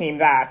this, not team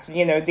that.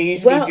 They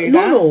usually do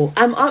that. No.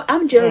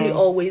 I'm generally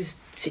always.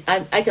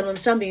 I can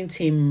understand being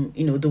team.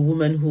 The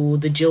woman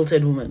the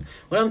jilted woman.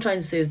 What I'm trying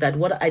to say is that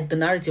the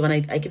narrative, and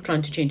I keep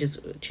trying to change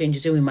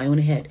it in my own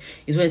head,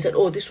 is when I said,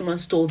 oh, this woman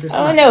stole this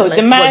man. Oh no,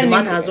 the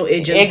man has no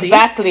agency.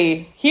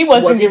 Exactly, he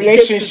was in a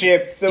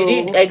relationship.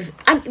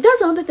 And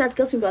that's another thing that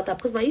gets me about that,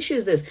 because my issue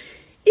is this: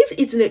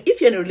 if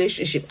you're in a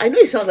relationship, I know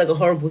it sounds like a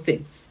horrible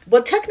thing,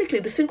 but technically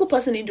the single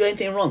person didn't do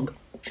anything wrong.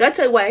 Should I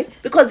tell you why?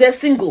 Because they're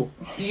single.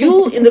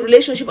 You in the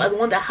relationship are the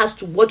one that has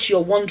to watch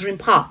your wandering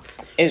paths.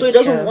 So it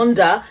doesn't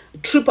wander,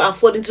 trip and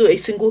fall into a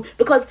single.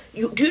 Because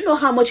do you know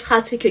how much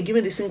heartache you're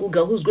giving the single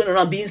girl who's going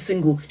around being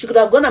single? She could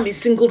have gone and been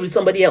single with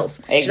somebody else.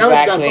 Exactly. She now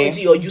has to go and come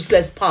into your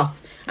useless path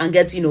and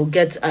get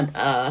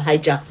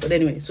hijacked. But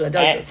anyway, so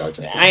that'll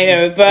just I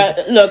know,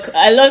 but look,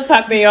 I love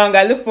Park Min-young.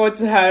 I look forward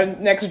to her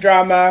next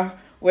drama,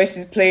 where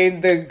she's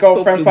playing the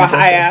girlfriend for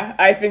hire.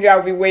 I think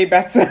that'll be way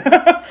better.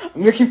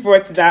 I'm looking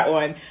forward to that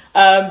one.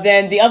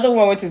 Then the other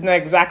one, which is not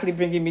exactly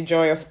bringing me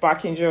joy or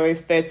sparking joy, is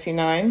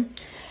 39.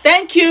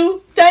 Thank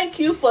you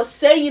for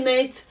saying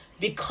it,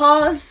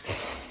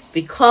 because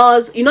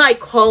I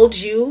called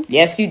you.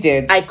 Yes, you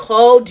did. I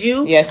called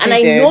you. Yes, and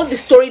you did. I know the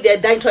story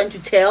they're trying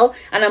to tell,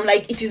 and I'm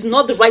like, it is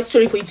not the right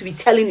story for you to be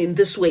telling in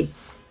this way.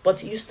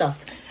 But you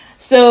start.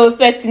 So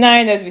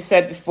 39, as we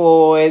said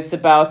before, it's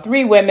about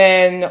 3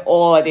 women,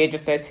 all at the age of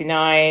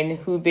 39,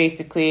 who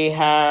basically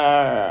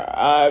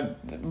are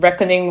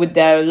reckoning with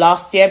their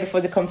last year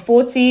before they come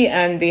 40,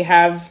 and they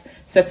have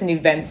certain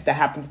events that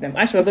happen to them.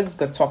 Actually, we're just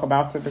going to talk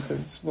about it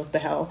because what the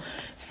hell.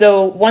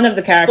 So one of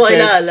the characters...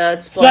 Spoiler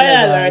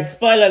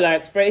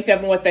alert. But if you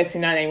haven't watched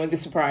 39, you won't be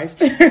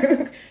surprised.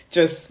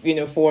 Just,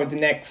 for the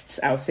next,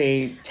 I'll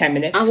say, 10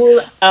 minutes.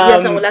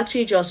 I will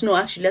actually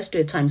let's do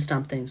a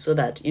timestamp thing so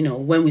that,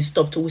 when we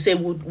stop,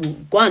 we'll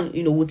go and,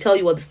 we'll tell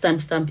you what the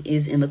timestamp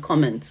is in the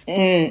comments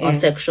or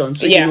section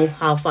so you know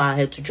how far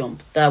ahead to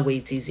jump. That way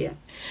it's easier.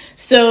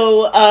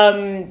 So,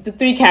 the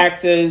 3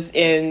 characters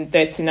in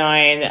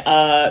 39,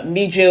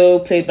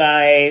 Mijo, played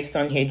by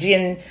Son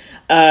Hye-jin,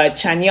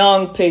 Chan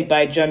Young, played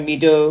by John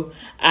Mi-do,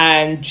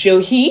 and Jo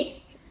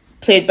Hee,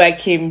 played by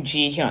Kim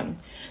Ji-hyun.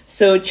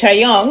 So, Cha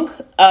Young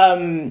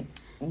finds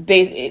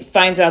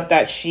out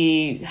that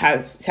she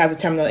has a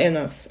terminal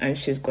illness, and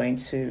she's got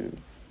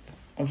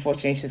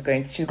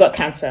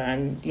cancer,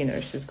 and,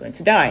 she's going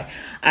to die,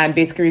 and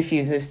basically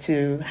refuses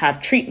to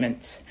have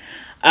treatment.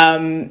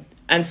 And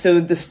so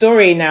the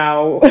story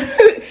now,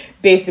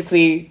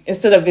 basically,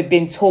 instead of it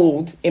being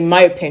told, in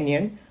my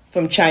opinion,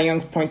 from Cha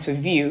Young's point of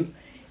view,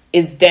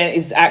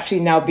 is actually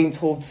now being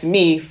told to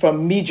me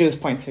from Mijo's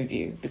point of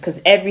view,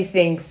 because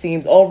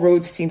all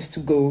roads seems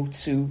to go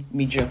to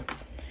Mijo,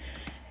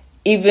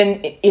 even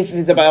if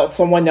it's about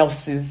someone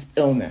else's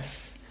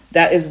illness.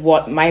 That is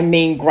what my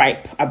main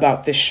gripe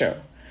about this show.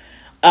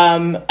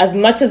 As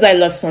much as I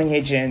love Son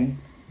Hye-jin,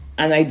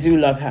 and I do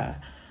love her,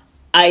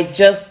 I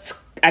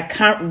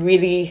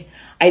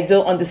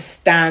don't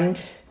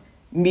understand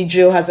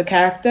Mijo as a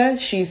character.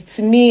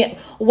 To me,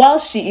 while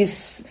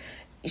she's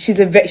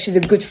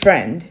a good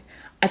friend,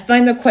 I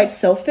find her quite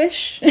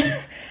selfish.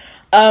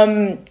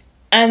 And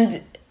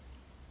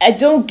I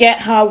don't get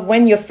how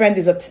when your friend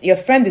has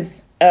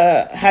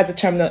a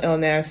terminal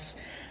illness,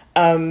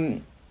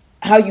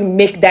 how you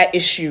make that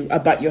issue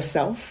about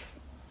yourself.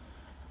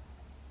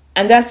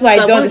 And that's why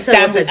I don't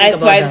understand.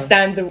 That's why I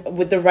stand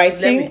with the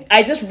writing.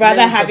 I just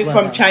rather have it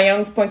from Cha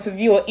Young's point of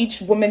view, or each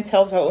woman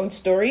tells her own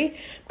story.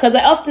 Because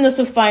I often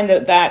also find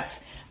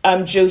that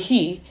Jo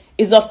Hee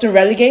is often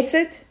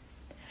relegated,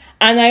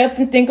 and I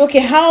often think,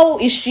 okay,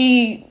 what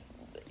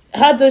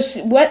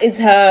is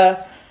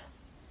her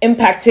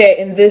impact here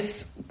in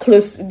this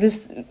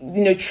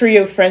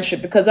trio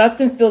friendship? Because I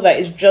often feel that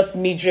it's just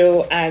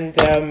Mijo and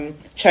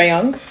Cha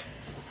Young,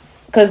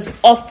 because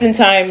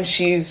oftentimes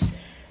she's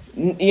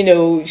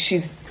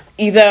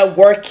either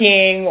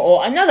working,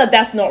 or I know that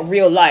that's not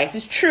real life.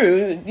 It's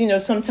true,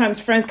 sometimes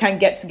friends can't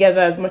get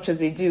together as much as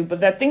they do, but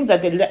there are things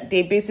that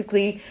they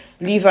basically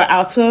leave her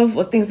out of,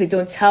 or things they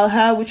don't tell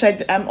her, which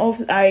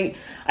I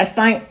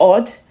find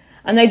odd.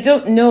 And I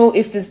don't know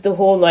if it's the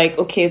whole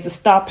it's the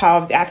star power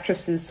of the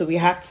actresses, so we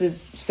have to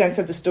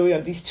center the story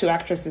on these 2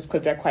 actresses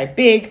because they're quite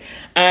big,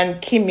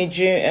 and Kim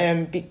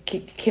Ji-hyun,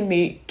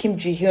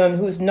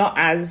 who's not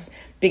as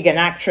big an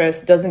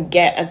actress, doesn't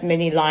get as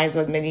many lines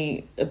or a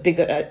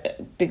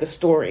bigger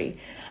story.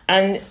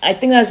 And I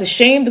think that's a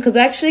shame, because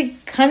actually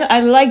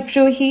I like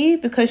Jo Hee,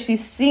 because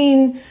she's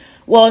seen,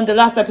 in the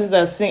last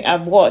episode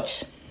I've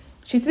watched,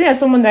 she's seen as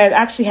someone that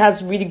actually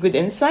has really good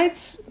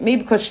insights,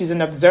 maybe because she's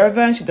an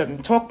observer and she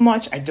doesn't talk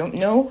much, I don't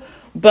know.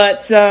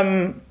 But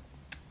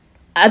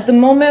at the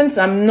moment,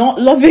 I'm not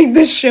loving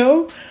the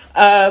show.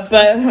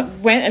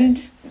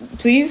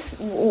 Please,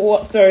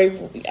 sorry,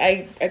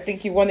 I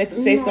think you wanted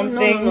to say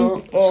something.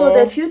 No. So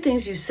there are a few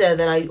things you said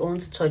that I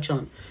want to touch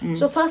on.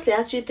 So firstly, I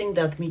actually think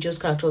that Mijo's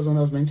character was one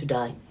that was meant to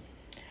die.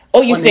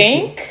 Oh, you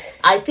think?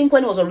 I think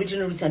when it was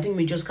originally written, I think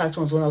Mijo's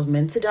character was one that was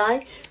meant to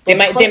die. They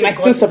might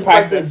still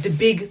surprise us.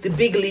 The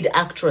big lead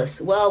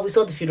actress. Well, we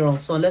saw the funeral,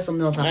 so unless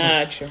something else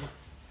happens. True.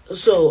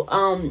 So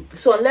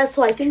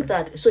I think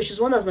that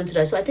she's one that's meant to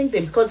die. So I think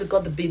because they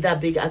got that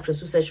big actress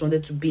who said she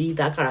wanted to be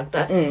that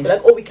character, they're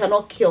like, we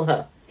cannot kill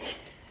her.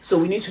 So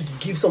we need to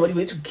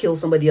kill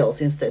somebody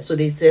else instead. So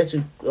they said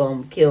to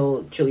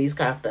kill Jo Hee's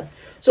character.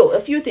 So a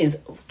few things,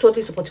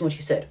 totally supporting what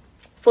you said.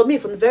 For me,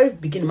 from the very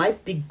beginning, my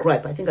big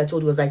gripe, I think I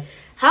told you, was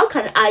how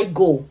can I,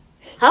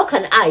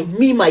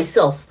 me,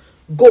 myself,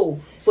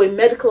 go for a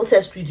medical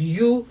test with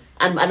you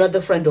and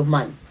another friend of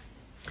mine?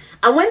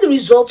 And when the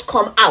results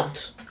come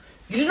out,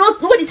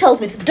 nobody tells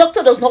me, the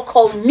doctor does not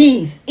call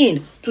me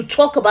in to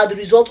talk about the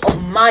result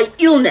of my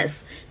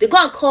illness. They go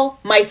and call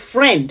my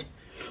friend,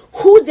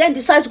 who then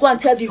decides to go and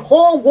tell the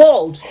whole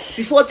world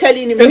before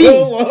telling me. The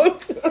whole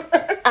world?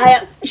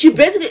 She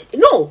basically,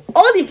 no,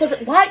 all the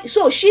important, why?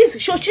 So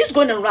she's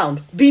going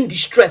around being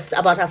distressed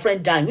about her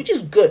friend dying, which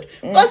is good.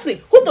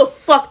 Firstly, who the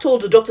fuck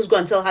told the doctors go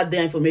and tell her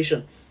their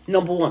information?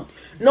 Number 1.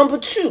 Number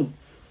 2,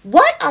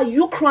 why are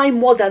you crying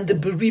more than the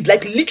bereaved?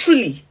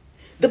 Literally,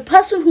 the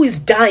person who is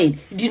dying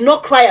did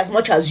not cry as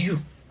much as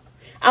you.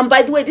 And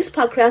by the way, this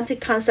pancreatic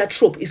cancer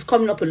trope is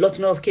coming up a lot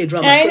in all of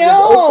K-dramas. I know. It's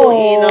also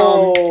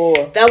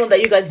in that one that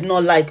you guys did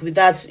not like with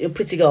that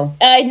pretty girl.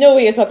 I know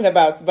what you're talking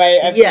about, but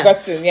I've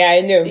forgotten. Yeah,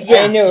 I know.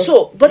 Yeah. I know.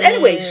 So, but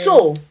anyway,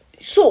 so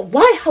So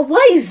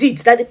why is it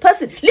that the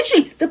person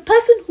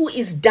who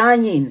is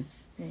dying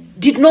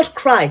did not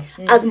cry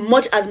as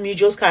much as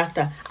Mijo's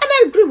character? And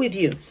I agree with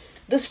you.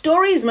 The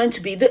story is meant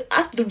to be the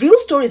real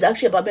story is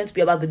actually meant to be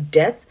about the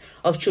death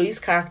of Choi's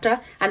character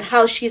and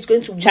how she's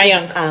going to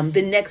Chayoung.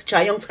 The next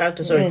Chayoung's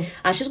character,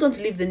 and she's going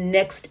to live the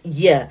next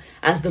year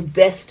as the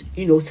best,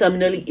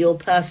 terminally ill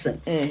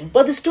person.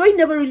 But the story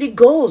never really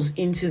goes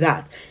into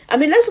that. I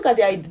mean, let's look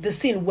at the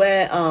scene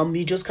where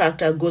Mijo's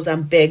character goes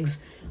and begs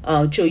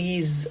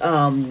Choi's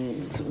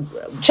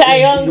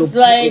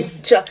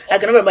Chayoung's I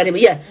can remember my name,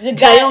 but yeah,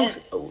 Chayoung's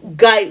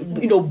guy,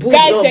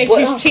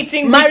 she's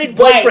cheating married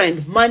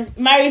boyfriend,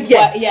 married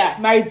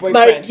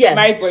boyfriend.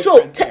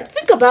 So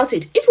think about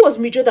it. If it was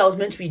Mijo that was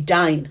meant to be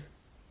dying,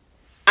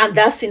 and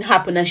that scene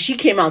happened, and she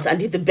came out and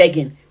did the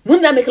begging,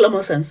 wouldn't that make a lot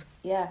more sense?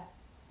 Yeah,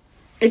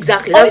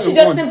 exactly. Or she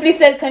just simply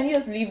said, "Can you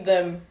just leave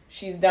them?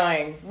 She's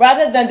dying,"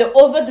 rather than the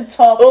over the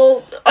top.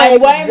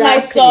 I'm wearing my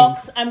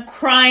socks. I'm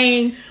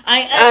crying.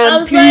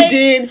 I'm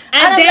pleading,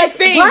 and then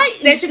faints.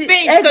 Then she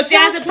faints because she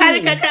has a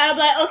panic attack. I'm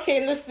like,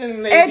 okay,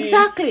 listen, lady.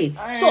 Exactly.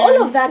 So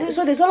all of that.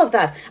 So there's all of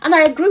that, and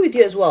I agree with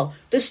you as well.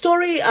 The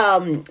story,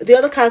 the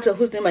other character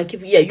whose name I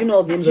keep, you know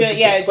all the names of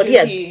people, but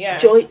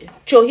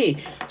Johi.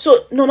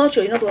 So no, not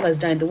Johi, not the one that's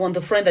dying.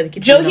 The friend that they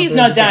keep. Johi's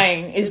not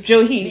dying. It's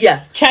Johi.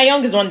 Yeah.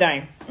 Chayoung is one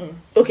dying.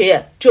 Okay,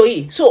 yeah,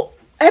 Johi. So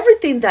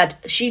everything that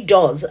she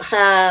does,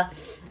 the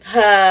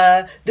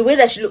way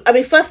that she looks. I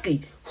mean,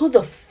 firstly, who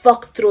the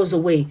fuck throws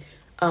away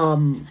a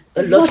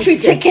lottery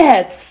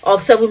tickets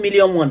of 7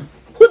 million won?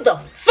 Who the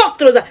fuck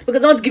throws that?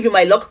 Because I want to give you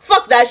my luck.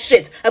 Fuck that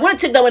shit. I'm going to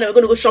take that when we're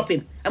going to go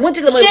shopping. I'm going to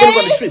take that when we're going to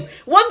go on a trip.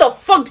 What the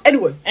fuck?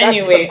 Anyway.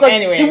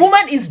 The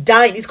woman is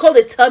dying. It's called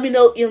a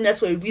terminal illness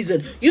for a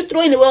reason. You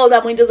throwing away all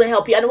that money doesn't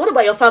help you. And what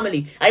about your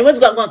family? And you want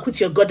to go and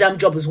quit your goddamn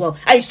job as well.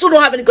 And you still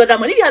don't have any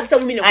goddamn money. If you had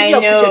 7 million, I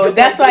know.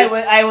 That's why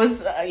I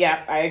was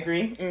I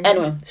agree.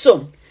 Anyway,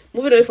 so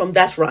moving away from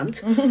that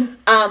rant.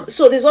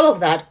 So there's all of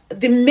that.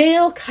 The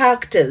male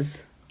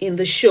characters in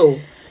the show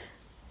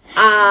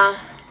are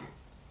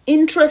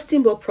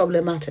interesting but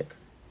problematic.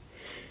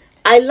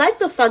 I like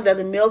the fact that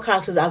the male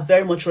characters are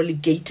very much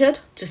relegated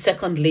to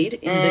second lead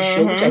in the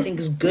show, which I think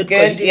is good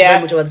because it is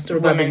very much about the story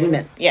about the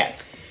women.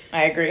 Yes,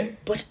 I agree.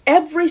 But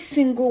every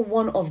single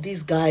one of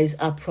these guys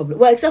are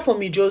well, except for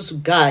Mijo's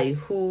guy,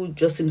 who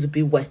just seems a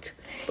bit wet.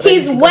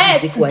 He's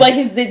wet, but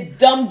he's the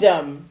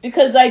dum-dum.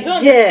 Because I don't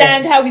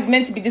understand how he's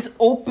meant to be this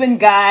open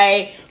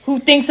guy who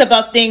thinks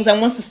about things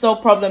and wants to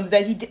solve problems,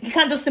 that he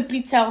can't just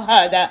simply tell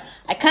her that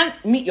I can't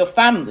meet your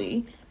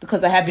family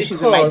because I have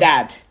issues with my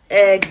dad.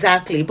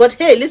 Exactly. But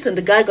hey, listen,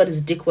 the guy got his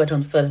dick wet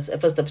on first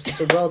episode,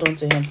 so well done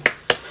to him.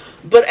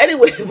 But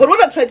anyway,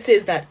 what I'm trying to say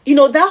is that,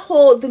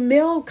 the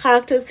male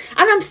characters,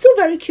 and I'm still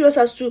very curious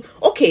as to,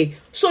 okay,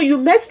 so you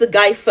met the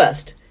guy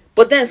first,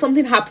 but then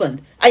something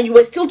happened, and you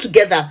were still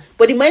together,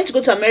 but he managed to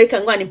go to America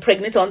and go and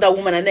impregnate another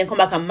woman and then come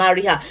back and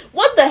marry her.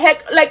 What the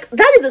heck? Like,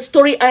 that is a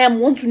story I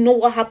want to know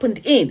what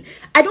happened in.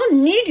 I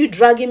don't need you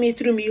dragging me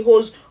through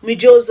Mijo's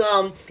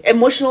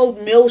emotional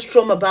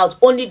maelstrom about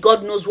only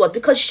God knows what,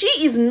 because she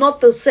is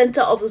not the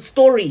center of the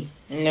story.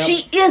 Nope.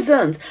 She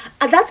isn't.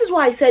 And that is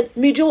why I said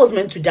Mijo was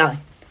meant to die.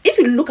 If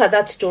you look at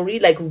that story,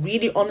 like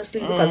really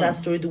honestly look at that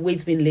story, the way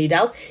it's been laid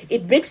out,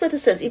 it makes better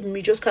sense if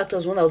Mijo's character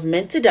was one that was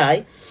meant to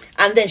die,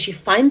 and then she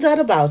finds out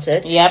about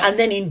it, and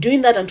then in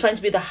doing that and trying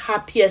to be the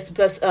happiest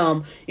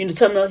person,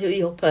 terminal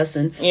ill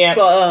person,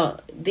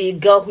 the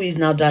girl who is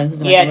now dying, who's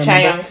not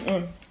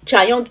Chayoung.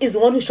 Chayoung is the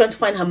one who's trying to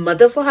find her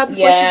mother for her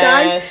before she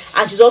dies,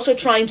 and she's also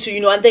trying to,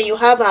 and then you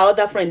have her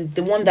other friend,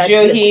 the one that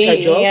quit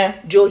her job,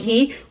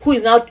 Johi, who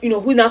is now,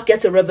 who now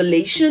gets a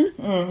revelation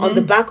on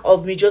the back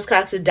of Mijo's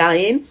character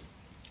dying.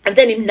 And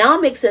then it now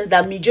makes sense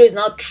that Mijo is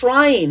now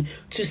trying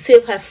to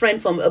save her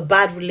friend from a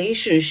bad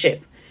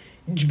relationship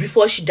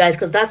before she dies,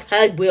 because that's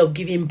her way of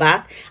giving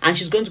back, and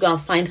she's going to go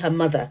and find her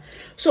mother.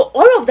 So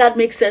all of that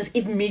makes sense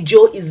if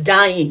Mijo is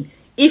dying,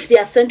 if they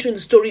are centering the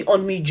story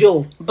on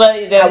Mijo.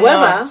 But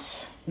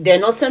they're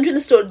not centering the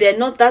story.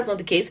 That's not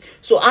the case.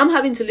 So I'm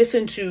having to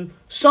listen to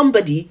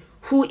somebody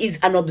who is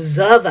an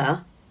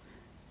observer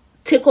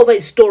take over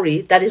a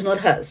story that is not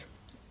hers.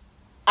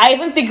 I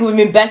even think it would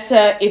be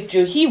better if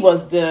Johi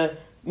was the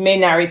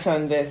main narrator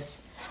on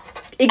this.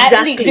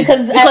 Exactly,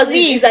 because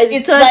it's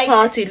a third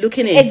party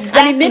looking in. Exactly.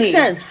 And it makes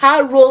sense.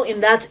 Her role in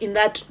that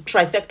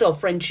trifecta of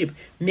friendship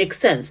makes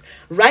sense.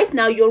 Right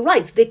now, you're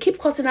right. They keep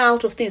cutting her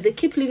out of things. They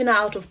keep leaving her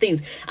out of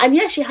things. And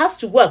yes, she has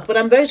to work, but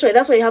I'm very sorry.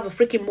 That's why you have a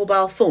freaking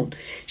mobile phone.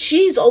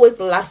 She's always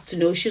the last to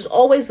know. She's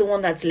always the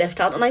one that's left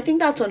out. And I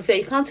think that's unfair.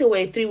 You can't say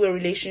we're a three-way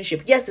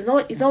relationship. Yes, it's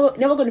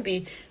never going to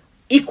be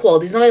equal.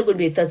 There's not going to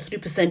be a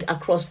 33%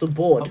 across the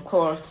board, of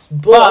course,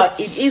 but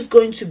it is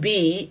going to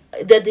be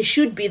that there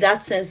should be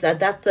that sense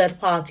that third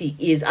party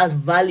is as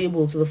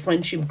valuable to the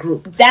friendship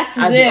group as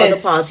the other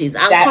parties,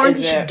 and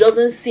currently she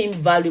doesn't seem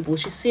valuable.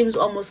 She seems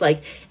almost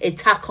like a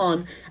tack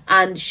on,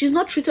 and she's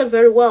not treated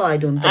very well. I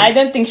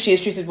don't think she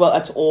is treated well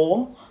at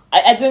all.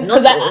 I don't,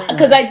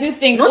 because I do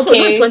think not for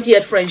a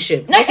 20-year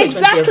friendship. No,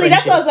 exactly.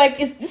 That's why I was like,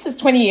 this is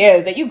 20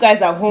 years that you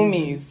guys are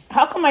homies.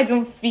 How come I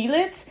don't feel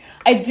it?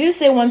 I do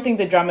say one thing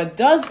the drama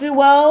does do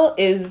well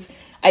is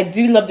I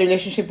do love the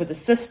relationship with the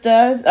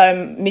sisters,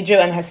 Mijo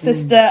and her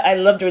sister. I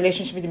love the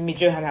relationship with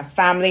Mijo and her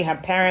family, her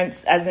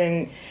parents, as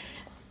in,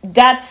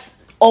 that's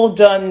all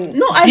done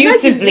No, I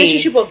beautifully. like the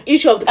relationship of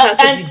each of the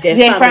characters with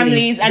their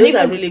families. And Those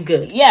even, are really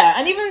good. Yeah,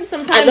 and even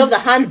sometimes... I love the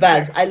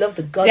handbags. I love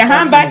the goddamn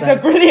handbags. Are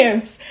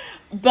brilliant.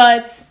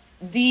 But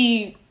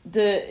the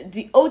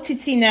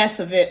OTT-ness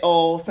of it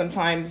all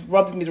sometimes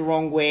rubs me the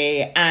wrong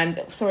way. And,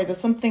 sorry, there's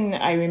something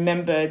that I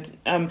remembered.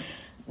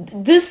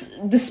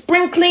 The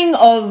sprinkling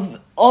of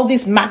all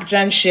this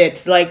MacJan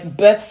shit, like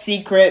birth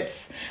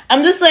secrets.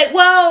 I'm just like,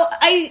 well,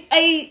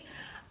 I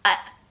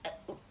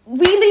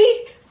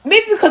really...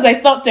 Maybe because I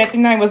thought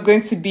 39 was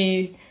going to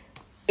be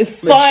a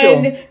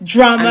fun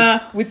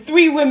drama with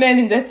 3 women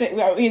in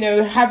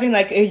the having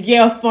like a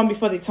year of fun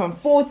before they turn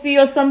 40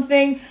 or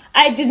something.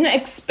 I did not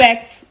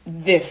expect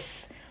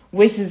this,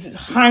 which is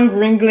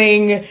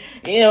hand-wringling,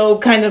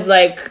 kind of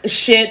like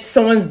shit.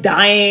 Someone's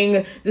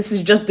dying. This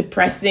is just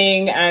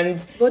depressing, and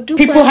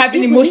people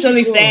having emotional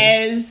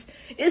affairs.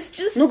 It's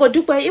just but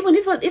Dubai, even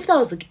if that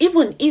was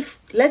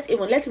let's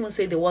even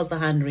say there was the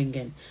hand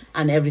wringing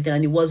and everything,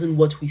 and it wasn't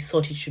what we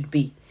thought it should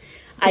be.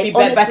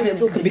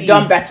 Could be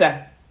done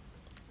better.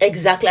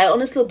 Exactly. I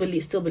honestly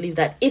still believe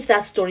that if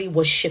that story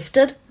was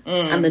shifted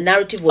and the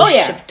narrative was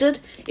shifted,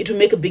 it would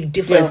make a big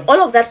difference. Yeah. All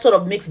of that sort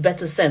of makes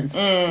better sense.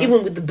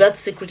 Even with the birth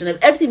secret and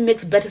everything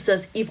makes better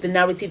sense if the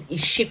narrative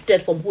is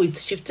shifted from who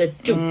it's shifted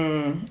to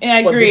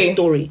I for agree. this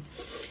story.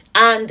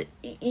 And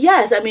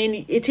yes, I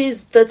mean,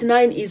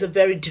 39 is a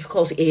very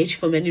difficult age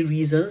for many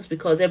reasons,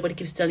 because everybody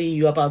keeps telling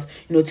you about,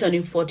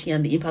 turning 40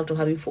 and the impact of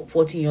having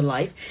 40 in your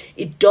life.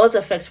 It does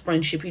affect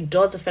friendship. It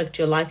does affect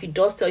your life. It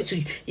does tell you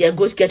to,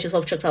 go get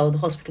yourself checked out of the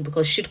hospital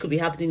because shit could be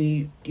happening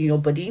in your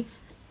body.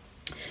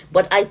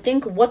 But I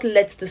think what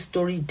lets the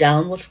story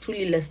down, what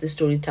truly lets the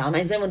story down,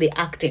 is not even the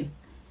acting.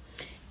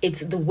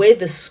 It's the way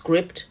the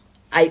script,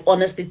 I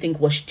honestly think,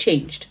 was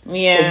changed from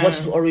what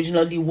it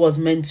originally was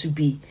meant to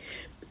be.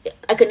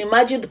 I can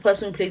imagine the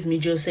person who plays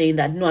Mijo saying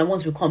that, no, I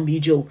want to become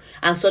Mijo.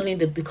 And suddenly,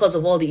 because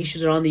of all the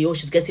issues around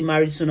she's getting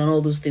married soon and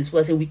all those things,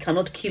 we're saying we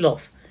cannot kill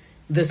off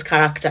this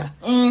character.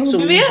 So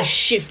we need to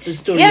shift the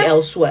story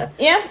elsewhere.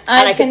 Yeah.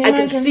 And I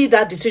can see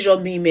that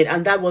decision being made.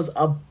 And that was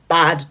a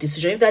bad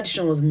decision. If that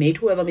decision was made,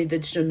 whoever made the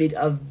decision made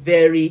a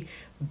very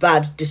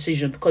bad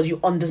decision, because you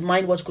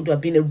undermine what could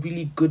have been a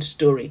really good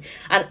story.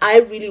 And I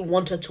really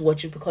wanted to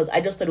watch it because I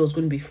just thought it was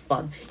going to be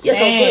fun. Yes,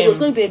 it was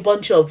going to be a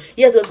bunch of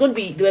there were going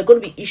to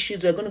be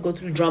issues, they were going to go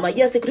through drama.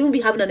 Yes, they could even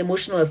be having an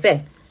emotional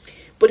affair,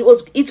 but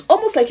it's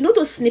almost like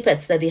those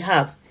snippets that they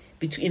have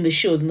in the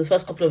shows in the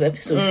first couple of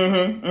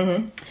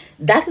episodes.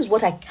 That is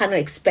what I kind of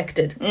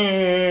expected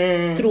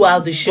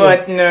throughout the show,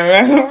 but no,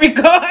 that's what we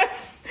got.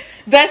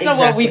 That's not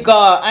what we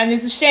got, and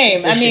it's a shame.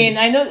 I mean,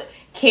 I know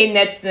K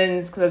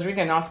Netsons, because I was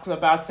reading an article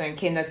about saying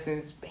K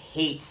Netsons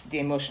hates the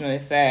emotional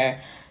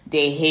affair.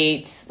 They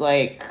hate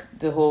like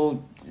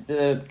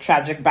the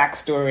tragic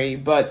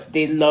backstory, but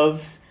they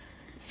love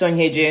Son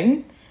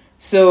Hye-jin.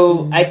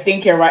 So I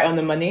think you're right on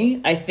the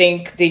money. I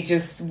think they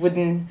just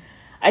wouldn't.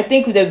 I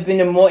think it would have been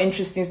a more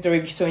interesting story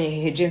if Son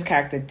Hye-jin's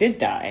character did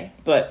die,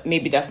 but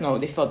maybe that's not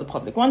what they felt the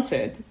public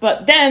wanted.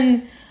 But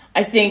then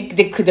I think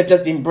they could have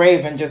just been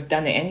brave and just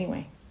done it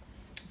anyway.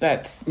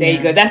 But there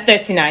you go. That's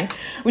 39,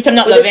 which I'm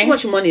not loving. There's too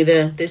much money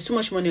there. There's too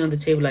much money on the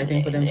table, I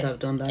think, for them to have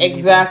done that.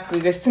 Exactly.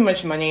 There's too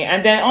much money.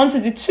 And then on to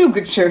the 2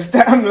 good shows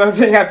that I'm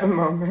loving at the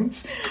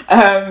moment.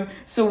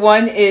 So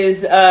one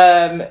is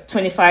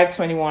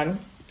 25-21.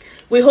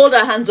 We hold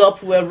our hands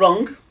up. We're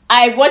wrong.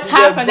 I watched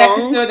half an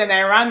episode and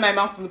I ran my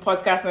mouth from the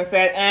podcast and I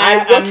said,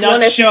 I'm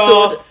not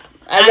sure.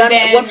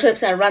 I watched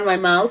episode and ran my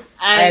mouth.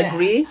 I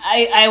agree.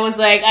 I was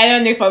like, I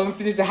don't know if I will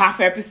finish the half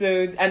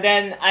episode. And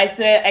then I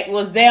said, it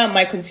was there on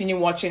my continue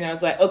watching. I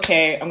was like,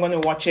 okay, I'm going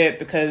to watch it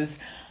because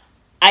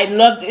I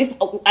loved it.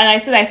 And I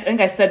think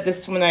I said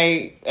this when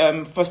I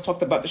first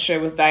talked about the show,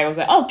 was that I was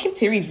like, oh, Kim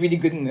Tae-ri is really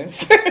good in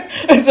this. So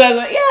I was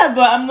like, yeah,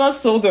 but I'm not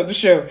sold on the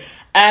show.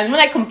 And when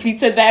I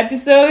completed the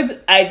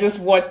episode, I just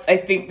watched, I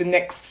think, the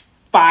next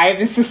 5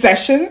 in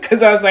succession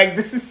because I was like,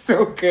 this is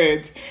so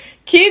good.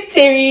 Kim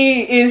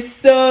Tae-ri is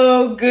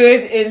so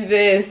good in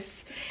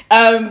this.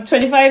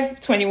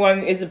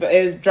 25-21 is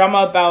a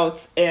drama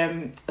about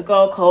a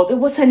girl called,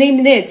 what's her name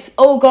in it?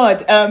 Oh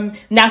God,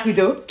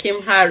 Nahido.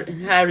 Kim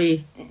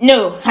Harry.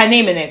 No, her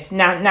name in it,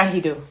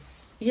 Nahido.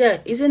 Yeah,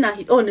 is it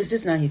Nahido? Oh, this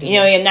is Nahido.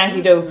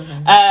 Nahido.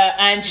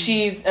 And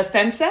she's a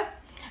fencer.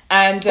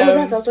 And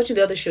I was watching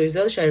the other show. It's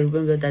the other show I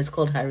remember that's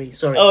called Harry.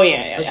 Sorry. Oh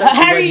yeah.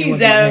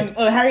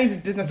 Harry's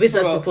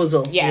business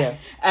proposal. Yeah.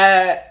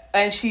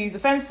 And she's a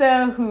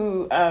fencer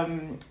who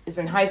is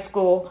in high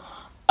school.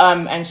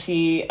 And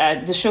she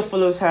the show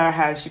follows her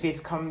how she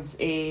becomes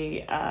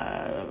an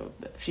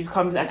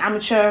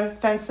amateur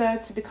fencer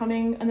to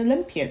becoming an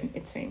Olympian,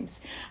 it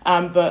seems.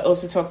 But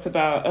also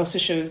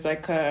shows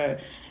like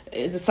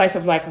it's a slice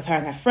of life with her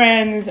and her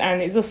friends,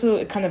 and it's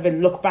also kind of a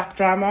look back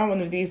drama, one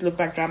of these look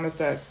back dramas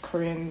that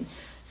Korean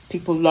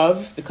people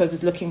love, because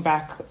it's looking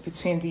back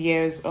between the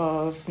years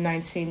of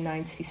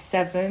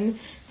 1997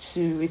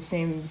 to, it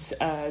seems,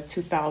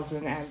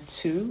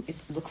 2002. It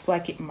looks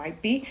like it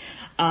might be.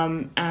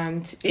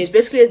 And it's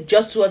basically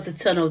just towards the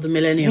turn of the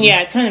millennium.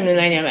 Yeah, turn of the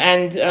millennium.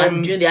 And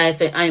during the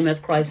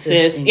IMF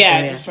crisis.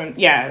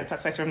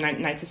 That's why from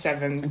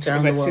 97 to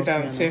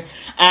 2002.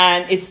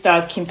 And it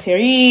stars Kim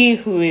Tae-ri,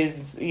 who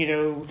is,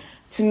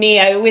 to me,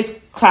 I always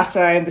class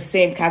her in the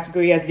same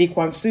category as Lee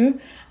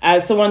Kwon-soo,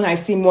 as someone I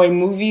see more in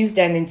movies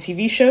than in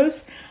TV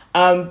shows.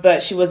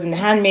 But she was in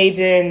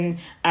Handmaiden,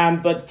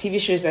 but the TV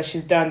shows that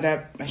she's done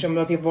that I'm sure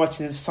more people watch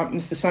is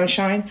Mr.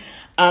 Sunshine.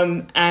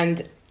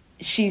 And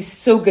she's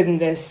so good in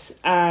this.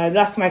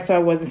 Last time I saw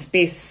her was in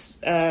Space,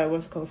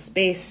 what's it called?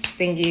 Space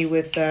thingy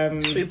with...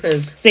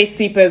 Space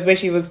Sweepers, where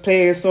she was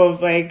playing a sort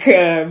of like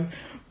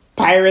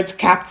pirate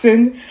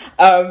captain.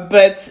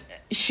 But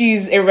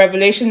she's a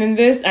revelation in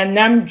this. And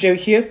Nam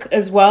Jo-hyuk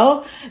as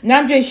well.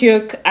 Nam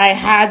Jo-hyuk, I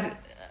had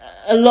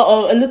a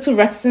little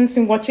reticence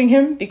in watching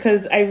him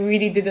because I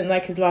really didn't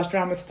like his last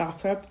drama,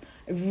 Startup.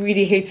 I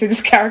really hated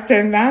his character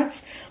in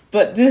that.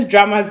 But this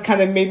drama has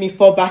kind of made me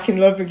fall back in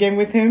love again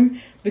with him,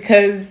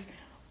 because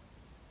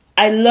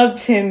I loved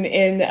him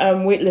in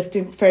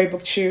Weightlifting Fairy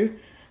Book 2.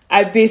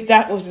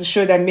 That was the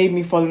show that made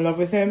me fall in love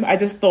with him. I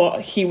just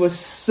thought he was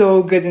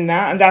so good in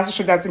that. And that's the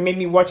show that made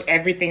me watch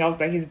everything else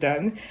that he's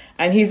done.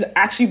 And he's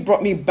actually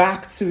brought me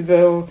back to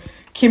the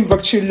Kim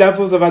Bok-chu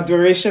levels of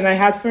adoration I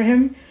had for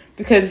him.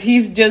 Because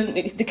he's just,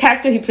 the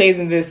character he plays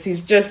in this,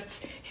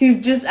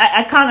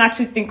 I can't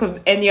actually think of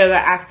any other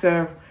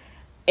actor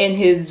in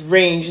his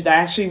range that I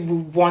actually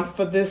would want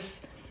for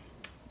this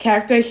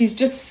character. He's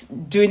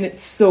just doing it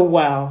so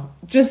well.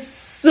 Just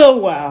so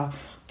well.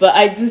 But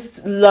I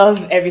just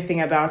love everything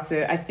about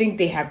it. I think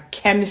they have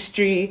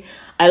chemistry.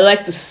 I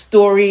like the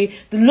story.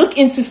 The look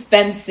into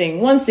fencing.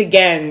 Once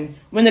again,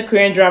 when the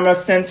Korean drama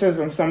centers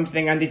on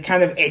something and they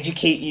kind of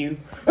educate you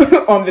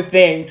on the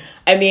thing.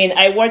 I mean,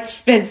 I watched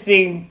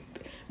fencing.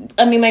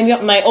 I mean,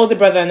 my older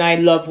brother and I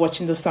love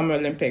watching the Summer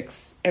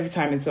Olympics every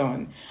time it's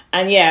on.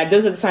 And yeah,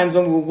 those are the times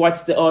when we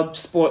watch the odd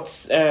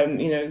sports,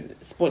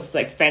 sports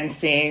like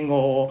fencing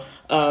or,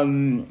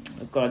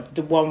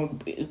 the one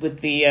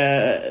with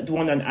the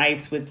one on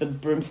ice with the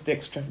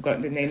broomsticks, I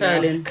forgot the name.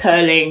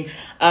 Curling.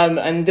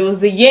 And there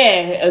was a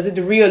year,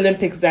 the Rio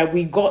Olympics, that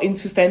we got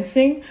into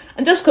fencing.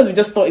 And just because we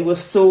just thought it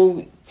was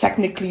so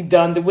technically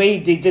done, the way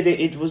they did it,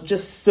 it was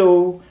just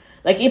so...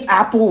 Like, if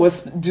Apple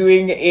was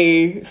doing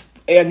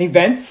an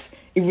event,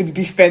 it would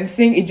be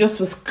fencing. It just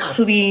was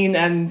clean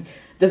and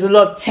there's a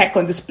lot of tech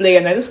on display.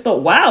 And I just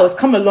thought, wow, it's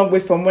come a long way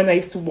from when I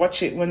used to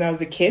watch it when I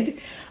was a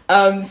kid.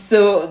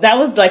 So that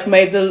was like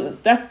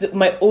that's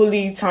my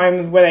only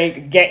time when I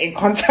get in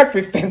contact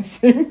with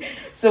fencing.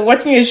 So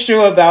watching a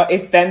show about a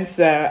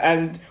fencer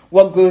and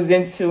what goes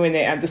into it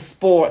and the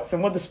sports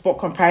and what the sport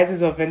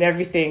comprises of and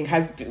everything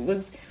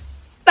was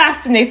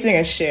fascinating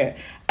as shit.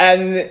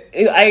 And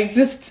I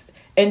just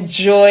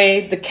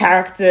enjoy the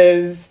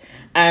characters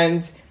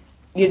and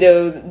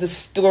the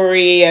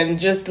story and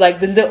just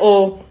like the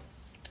little,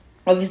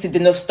 obviously the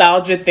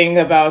nostalgia thing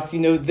about the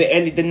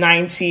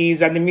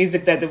 90s and the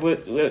music that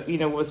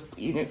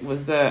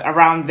was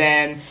around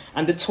then,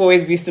 and the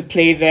toys we used to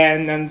play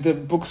then and the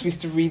books we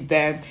used to read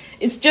then.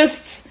 It's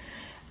just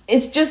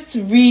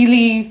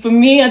really, for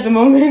me at the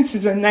moment,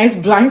 it's a nice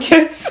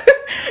blanket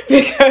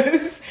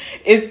because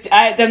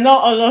there are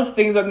not a lot of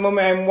things at the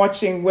moment I'm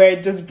watching where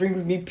it just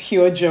brings me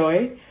pure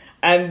joy.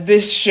 And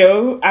this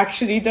show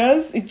actually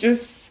does. It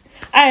just,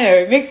 I don't know,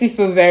 it makes me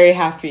feel very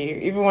happy.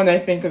 Even when I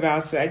think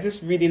about it, I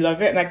just really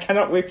love it. And I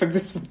cannot wait for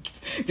this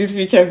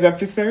weekend's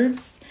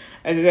episodes.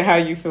 I don't know how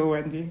you feel,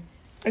 Wendy.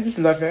 I just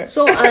love it.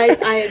 So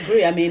I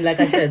agree. I mean,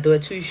 like I said, there were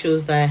two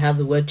shows that I have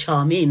the word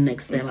charming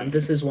next to them, and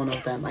this is one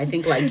of them. I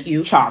think, like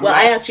you, Charmless.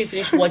 I actually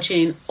finished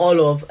watching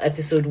all of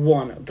episode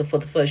 1 for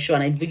the first show,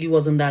 and I really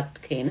wasn't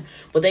that keen.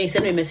 But then he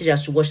sent me a message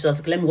as to watch, so I was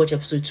like, let me watch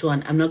episode 2,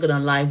 and I'm not gonna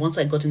lie, once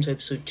I got into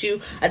episode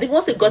 2, I think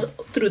once they got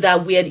through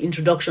that weird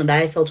introduction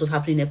that I felt was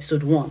happening in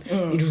episode 1,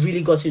 it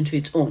really got into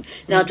its own.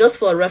 Now, just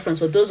for a reference,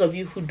 for those of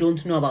you who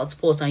don't know about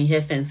sports and you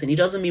hear fencing, it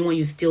doesn't mean when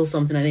you steal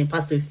something and then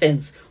pass to a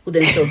fence, who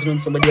then sells it on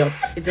somebody else.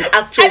 It's an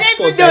actual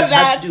sport that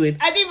has to do it.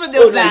 I didn't even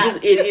know that.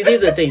 It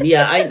is a thing.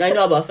 Yeah, I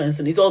know about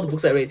fencing. It's all the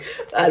books I read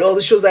and all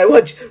the shows I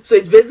watch. So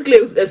it's basically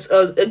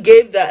a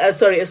game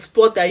a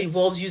sport that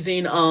involves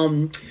using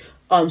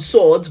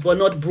swords, but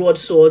not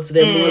broadswords.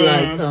 They're more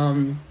like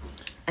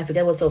I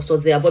forget what sort of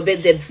swords they are, but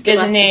there's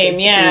a name.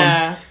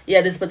 Yeah,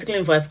 there's particular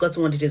info. I've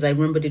forgotten what it is. I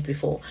remembered it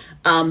before.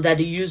 That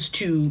they used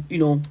to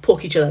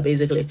poke each other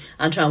basically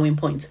and try and win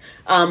points.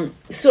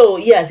 So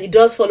yes, it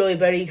does follow a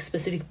very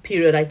specific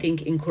period, I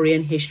think, in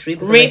Korean history.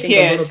 Because I think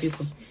a lot of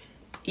people.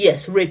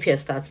 Yes,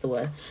 rapiers, that's the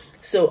word.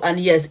 So, and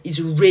yes, it's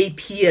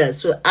rapiers.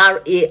 So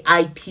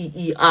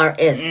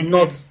RAIPERS,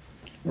 not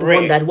the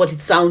one that what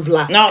it sounds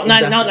like. No,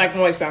 exactly. Not like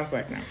what it sounds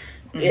like now.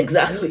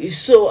 Exactly.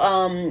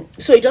 So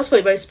so it just for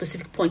a very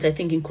specific point, I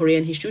think, in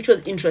Korean history, which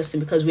was interesting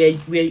because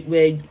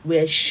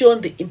we're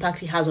shown the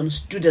impact it has on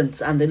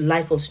students and the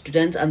life of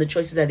students and the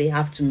choices that they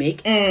have to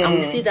make, and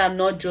we see that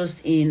not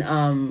just in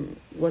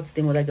what's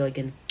the name of that girl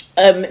again?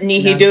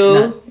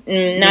 Nahido.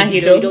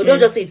 Nahido. We don't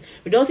just see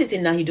it. We don't see it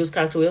in Nahido's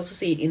character. We also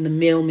see it in the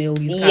male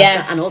lead's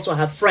character, and also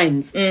her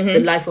friends, the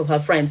life of her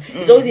friends.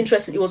 It's always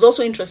interesting. It was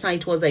also interesting how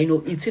it was that,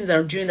 it seems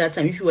that during that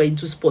time, if you were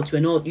into sports, you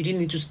didn't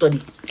need to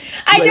study.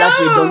 You were allowed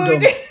to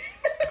be dumb.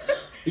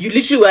 You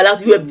literally were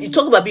allowed. You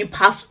talk about being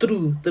passed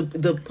through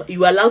you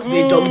were allowed to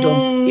be a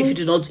dum if you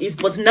did not.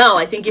 But now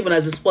I think even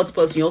as a sports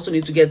person, you also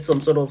need to get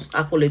some sort of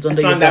accolades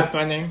under your belt.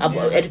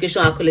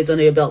 Educational accolades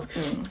under your belt.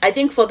 I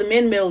think for the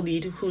main male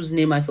lead, whose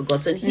name I've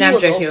forgotten, he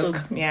was also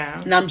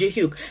Nam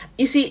Jae-hyuk.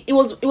 You see, it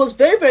was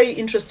very, very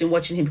interesting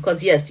watching him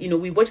because yes,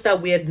 we watched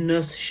that weird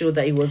nurse show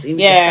that he was in.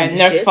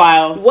 Nurse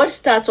Files. We watched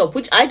Startup,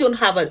 which I don't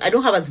have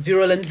as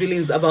virulent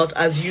feelings about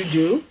as you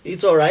do.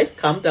 It's all right.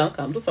 Calm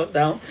the fuck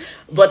down.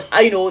 But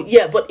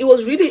but it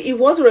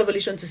was a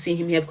revelation to see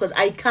him here because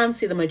I can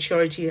see his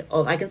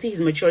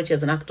maturity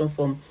as an actor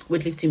from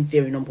Weightlifting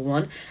Theory, number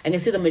one. I can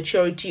see the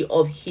maturity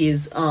of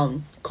his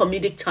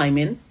comedic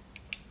timing.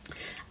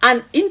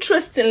 And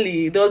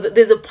interestingly,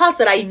 there's a part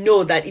that I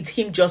know that it's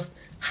him just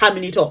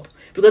hamming it up.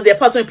 Because there are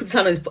parts when he puts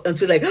his hand on his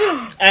face like,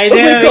 oh my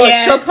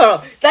God, shock her.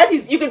 That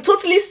is, you can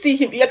totally see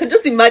him. I can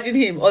just imagine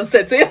him on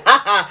set saying,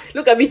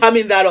 look at me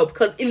hamming that up.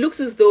 Because it looks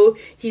as though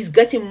he's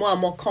getting more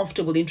and more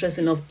comfortable,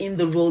 interesting enough in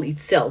the role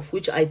itself,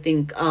 which I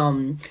think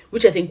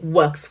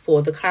works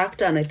for the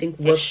character and I think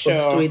works for the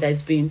story that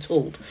is being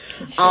told.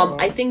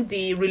 I think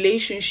the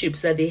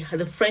relationships that they had,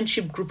 the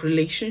friendship group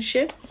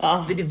relationship,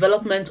 the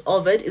development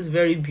of it is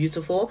very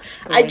beautiful.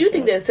 I do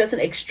think there are certain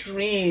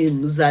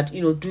extremes that,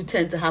 do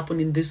tend to happen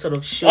in this sort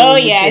of show.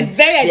 It's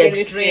very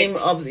idealistic. The extreme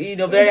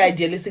of very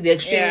idealistic, the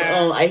extreme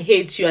I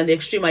hate you and the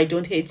extreme I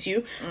don't hate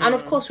you. And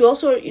of course we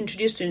also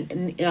introduced to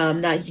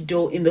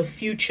Nahido in the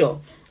future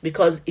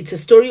because it's a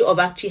story of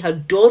actually her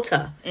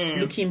daughter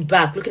looking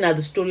at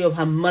the story of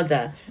her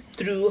mother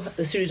through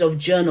a series of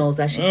journals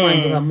that she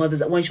finds of her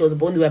mother's when she was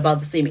born. They were about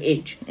the same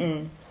age.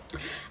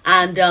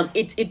 And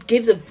it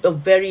gives a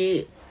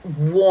very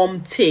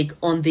warm take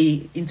on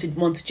the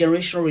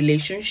multi-generational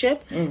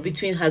relationship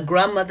between her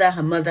grandmother,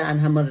 her mother, and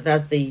her mother.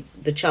 That's the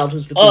child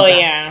who's looking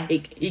back.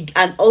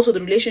 And also the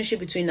relationship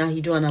between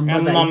Nahido and her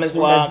mother is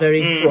one that's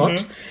very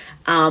fraught.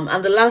 And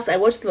I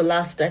watched the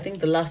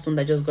last one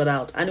that just got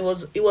out, and it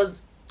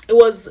was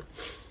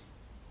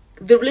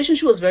the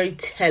relationship was very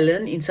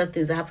telling in certain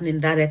things that happened in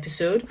that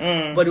episode,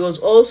 but it was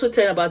also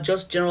telling about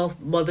just general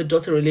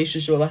mother-daughter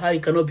relationship, about how you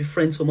cannot be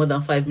friends for more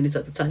than 5 minutes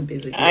at a time,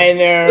 basically. I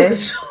know.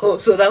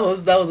 So that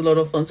was a lot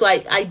of fun. So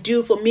I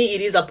do, for me,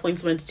 it is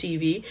appointment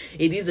TV.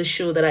 It is a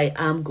show that I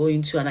am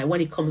going to, and when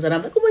it comes out,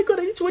 I'm like, oh my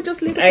God, I need to watch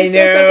just later. I know. So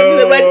I can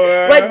be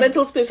the right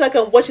mental space, so I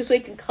can watch it, so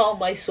it can calm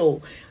my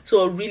soul.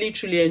 So really,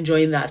 truly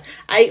enjoying that.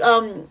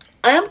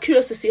 I am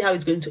curious to see how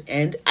it's going to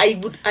end. I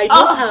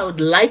know how I would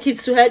like it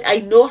to end. I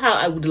know how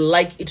I would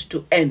like it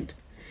to end.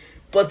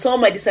 But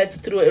someone might decide to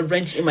throw a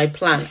wrench in my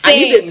plan. Same.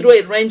 And if they throw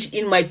a wrench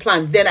in my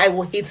plan, then I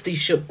will hate this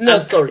show. Look,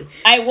 I'm sorry.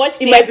 I watched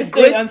the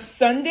episode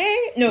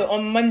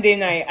on Monday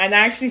night, and I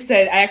actually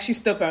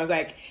stopped and I was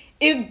like,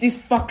 if these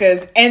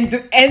fuckers end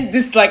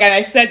this, and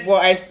I said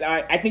what I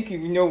think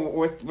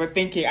what we're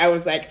thinking. I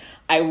was like,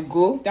 I will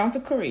go down to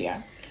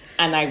Korea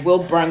and I will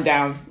burn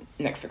down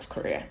Netflix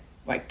Korea.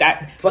 Like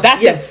that.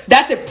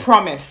 That's a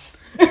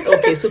promise.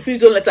 Okay, so please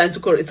don't let her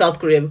into South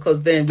Korea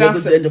because then we're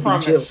going to end up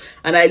in jail.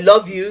 And I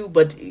love you,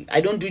 but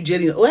I don't do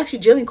jail actually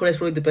jail in Korea is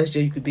probably the best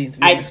jail you could be in.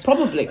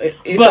 Probably.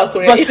 South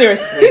Korea. But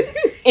seriously,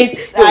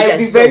 I'd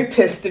be very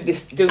pissed if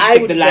they don't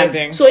stick the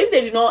landing. So if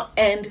they do not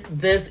end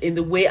this in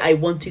the way I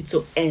want it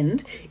to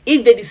end,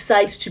 if they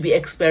decide to be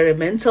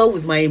experimental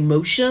with my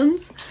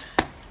emotions,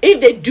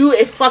 if they do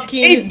a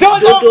fucking if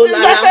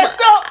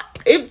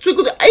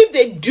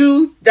they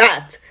do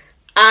that,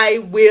 I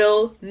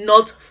will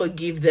not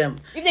forgive them.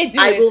 If they do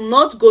I will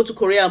not go to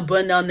Korea and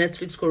burn down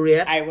Netflix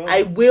Korea.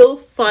 I will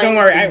find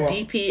the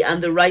DP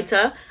and the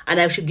writer, and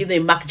I should give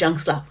them a Mac Jang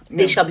slap.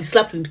 They shall be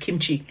slapped with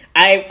kimchi.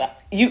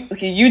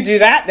 You do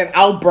that, then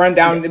I'll burn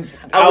down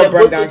we're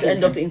both going to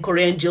end up in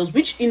Korean jails,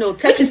 which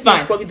technically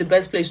is probably the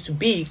best place to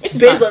be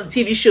based on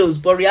TV shows,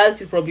 but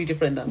reality is probably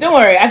different than that. Don't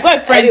worry, I've got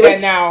a friend there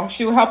now.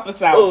 She will help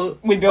us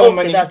out with bill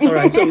money. That's all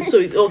right.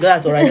 So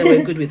that's all right. Then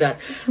we're good with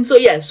that. So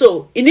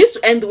it needs to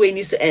end the way it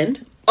needs to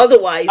end.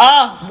 Otherwise,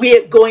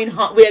 we're going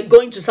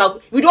to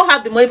South. We don't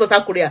have the money for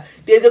South Korea.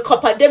 There's a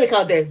pandemic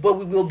out there, but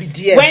we will be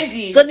there.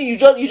 Wendy, suddenly you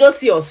just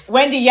see us.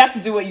 Wendy, you have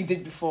to do what you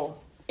did before.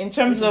 In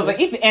terms of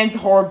if it ends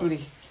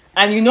horribly,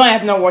 and I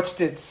have not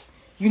watched it,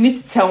 you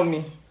need to tell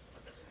me.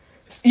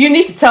 You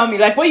need to tell me,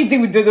 like what you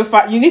did with Dodo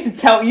Fat. You need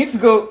to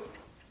go.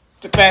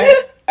 Japan,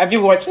 have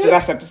you watched the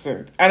last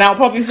episode? And I'll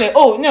probably say,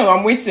 oh no,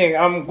 I'm waiting.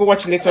 Go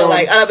watch it later.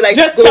 And I'll be like,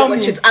 just go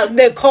watch it, and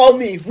then call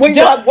me when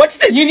you have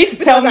watched it. You need to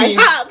tell me.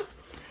 I have.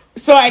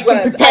 So I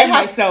can prepare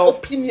myself.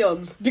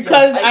 Opinions.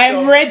 Because I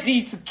am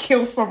ready to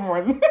kill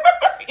someone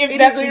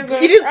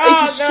It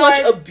is such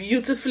a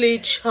beautifully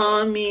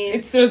charming,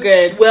 it's so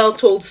good, well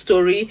told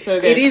story. So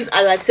good. It is,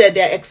 as I've said,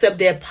 except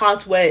there are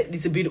parts where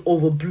it's a bit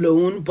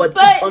overblown, but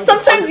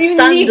sometimes you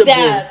need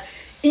that.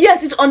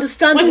 Yes, it's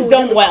understandable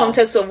within the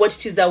context of what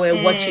it is that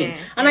we're watching.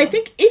 And I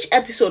think each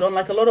episode,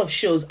 unlike a lot of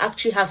shows,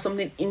 actually has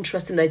something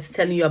interesting that it's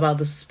telling you about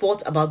the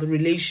sport, about the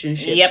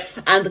relationship. Yep.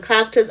 And the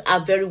characters are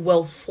very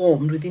well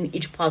formed within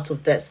each part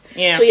of this.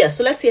 Yeah.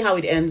 So let's see how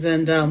it ends.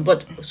 And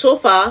but so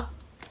far,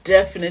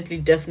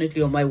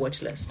 definitely on my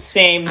watch list.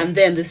 Same. And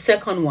then the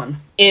second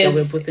one that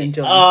we're both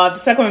enjoying. The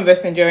second one we're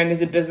both enjoying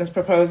is A Business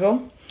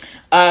Proposal.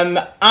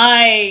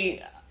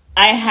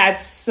 I had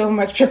so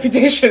much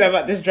trepidation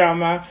about this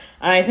drama,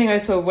 and I think I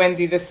told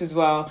Wendy this as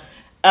well.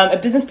 A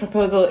Business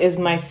Proposal is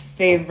my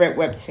favorite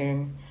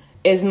webtoon.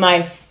 When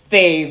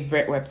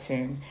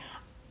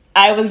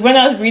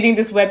I was reading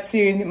this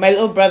webtoon, my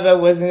little brother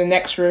was in the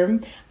next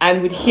room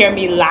and would hear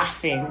me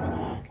laughing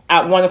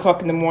at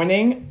 1:00 in the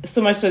morning,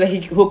 so much so that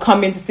he will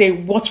come in to say,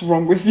 "What's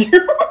wrong with you?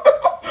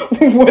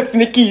 What's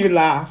making you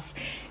laugh?"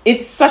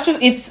 It's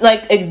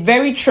like a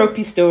very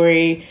tropey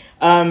story.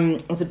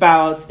 It's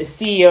about a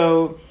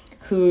CEO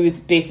who's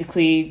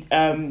basically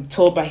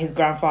told by his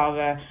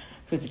grandfather,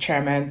 who's the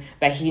chairman,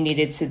 that he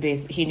needed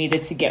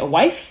to get a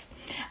wife.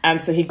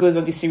 So he goes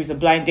on this series of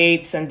blind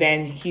dates, and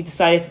then he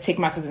decided to take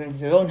matters into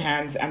his own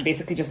hands and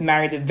basically just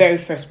marry the very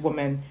first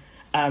woman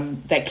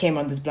that came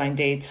on this blind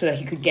date so that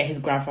he could get his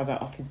grandfather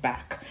off his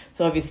back.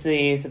 So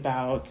obviously it's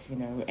about,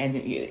 and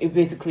it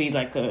basically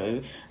like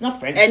not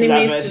friends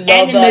enemies to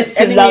lovers,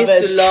 enemies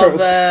to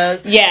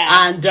lovers.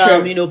 Yeah. And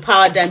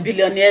power down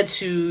billionaire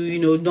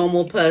to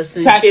normal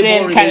person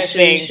table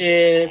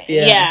relationship.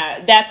 Yeah,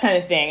 that kind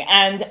of thing.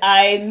 And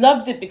I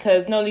loved it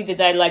because not only did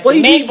I like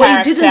the main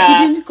character,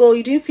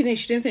 you didn't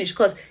finish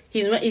because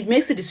he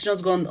makes the decision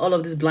to go on all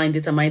of these blind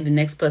dates and mind the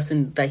next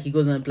person that he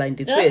goes on a blind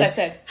date with. That's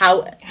what I said.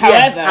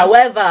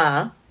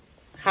 However,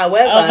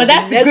 but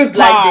that's the good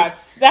part.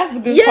 That's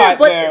the good part.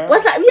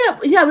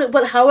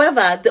 But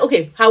however,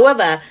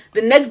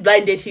 the next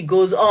blind date he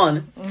goes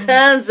on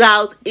turns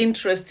out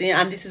interesting,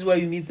 and this is where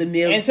you meet the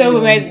male. And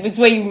so it's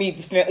where you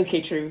meet the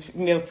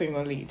male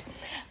female lead.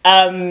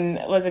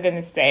 What was I going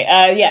to say?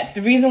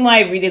 The reason why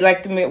I really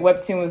liked the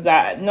webtoon was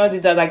that not only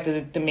did I like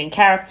the main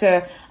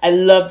character, I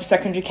loved the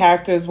secondary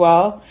character as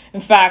well. In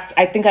fact,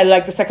 I think I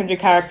like the secondary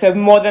character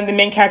more than the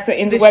main character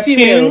in the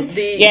webtoon.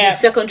 The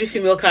secondary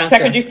female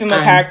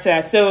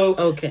character. So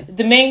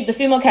the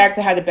female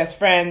character had a best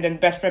friend, and the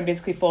best friend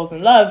basically falls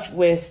in love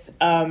with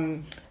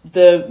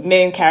the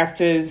main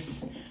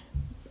character's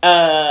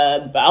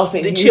I'll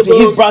say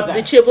his brother.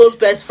 The Chibo's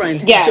best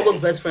friend. Yeah. The Chibo's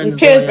best friend.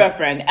 Best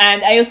friend.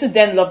 And I also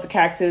then love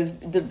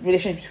the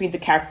relationship between the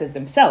characters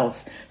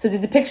themselves. So the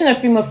depiction of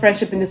female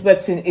friendship in this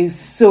webtoon is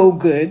so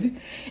good.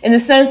 In the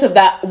sense of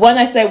that, when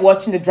I started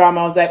watching the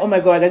drama, I was like, oh my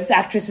god, this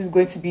actress are they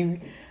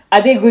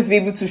going to be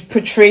able to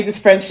portray this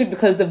friendship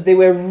because they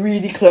were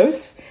really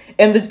close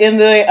in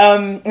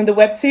the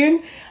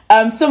webtoon.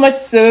 So much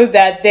so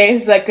that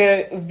there's like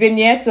a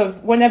vignette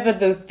of whenever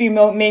the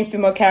main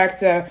female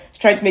character is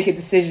trying to make a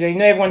decision.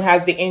 Everyone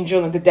has the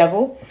angel and the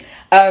devil.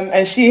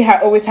 And she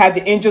always had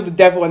the angel, the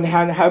devil, and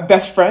her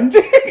best friend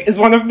is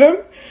one of them.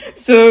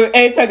 So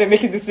anytime they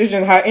make a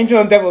decision, her angel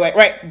and devil like,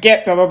 right,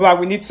 get blah blah blah.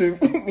 We need to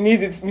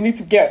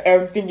get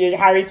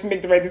Harry to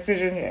make the right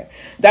decision here.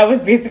 That was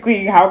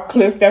basically how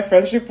close their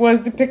friendship was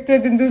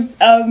depicted in this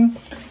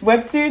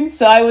webtoon.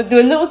 So I would do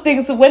a little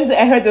thing. So when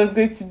I heard there was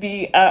going to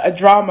be a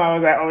drama, I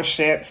was like, oh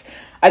shit.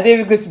 I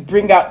didn't even go to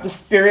bring out the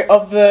spirit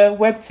of the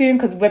webtoon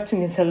because the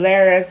webtoon is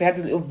hilarious. They had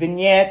the little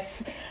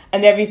vignettes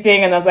and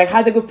everything, and I was like,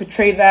 how they gonna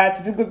portray that?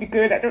 Is it gonna be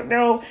good? I don't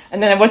know.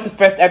 And then I watched the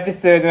first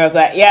episode and I was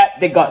like, yeah,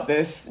 they got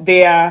this.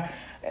 They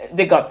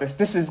got this.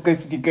 This is going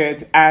to be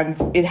good, and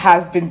it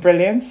has been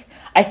brilliant.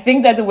 I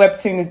think that the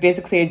webtoon is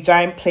basically a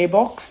giant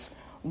playbox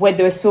where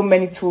there are so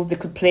many tools they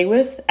could play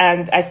with,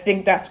 and I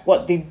think that's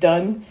what they've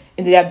done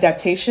in the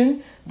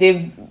adaptation.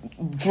 They've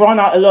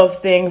drawn out a lot of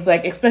things,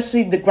 like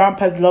especially the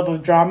grandpa's love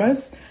of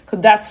dramas,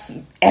 because that's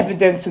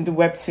evidence in the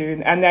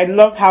webtoon, and I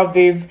love how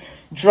they've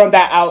drawn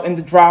that out in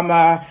the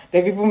drama.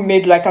 They've even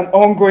made like an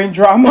ongoing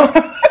drama,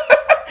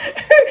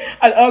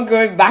 an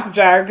ongoing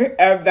backdrag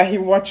that he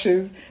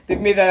watches.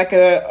 They've made that like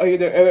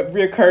a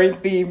recurring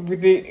theme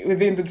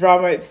within the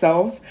drama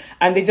itself,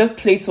 and they just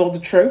play to all the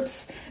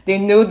tropes. They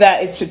know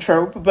that it's a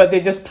trope, but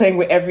they're just playing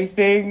with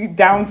everything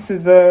down to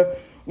the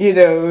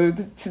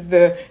to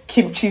the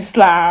kimchi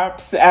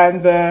slaps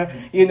and the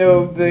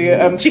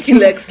chicken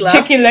leg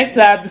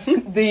slaps,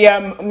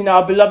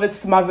 our beloved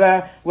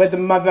smother, where the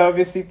mother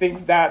obviously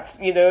thinks that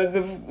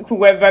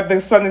whoever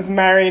the son is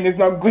marrying is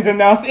not good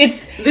enough.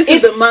 This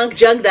is the mank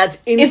junk that's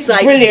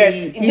inside the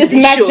show. This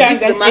is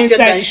the mank junk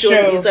that's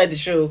shown inside the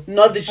show,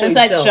 not the show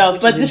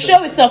itself. But the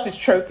show itself is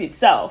tropey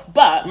itself,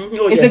 but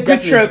it's a good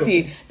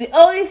tropey. The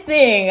only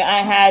thing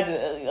I had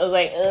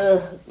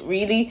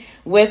really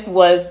with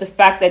was the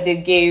fact that they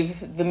gave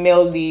the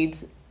male lead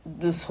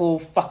this whole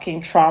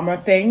fucking trauma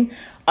thing.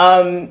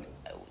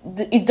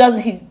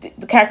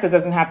 the character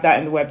doesn't have that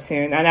in the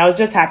webtoon, and I was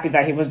just happy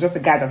that he was just a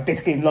guy that was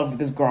basically in love with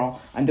this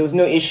girl, and there was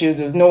no issues,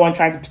 there was no one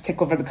trying to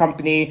take over the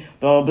company,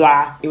 blah blah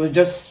blah. It was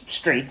just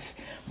straight.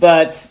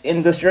 But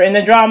in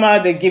the drama,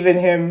 they're giving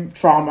him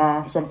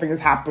trauma. Something has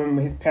happened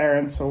with his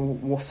parents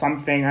or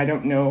something. I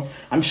don't know.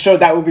 I'm sure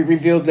that will be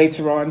revealed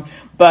later on.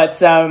 But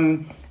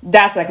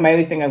that's like my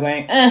only thing. I'm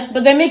going,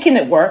 but they're making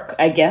it work,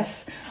 I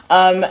guess.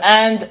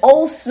 And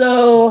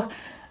also,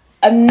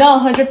 I'm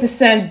not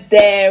 100%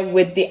 there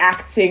with the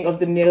acting of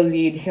the male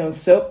lead, Hyun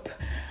Suk.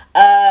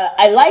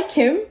 I like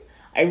him.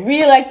 I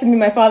really liked him in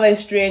My Father is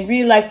Strange.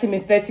 Really liked him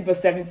in 30 for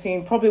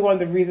 17. Probably one of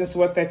the reasons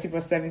for 30 for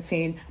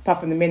 17,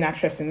 apart from the main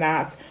actress in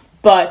that.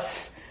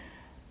 But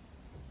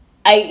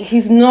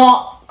he's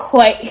not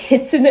quite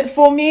hitting it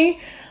for me.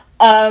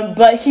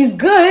 But he's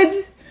good.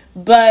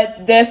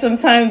 But there's some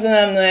times when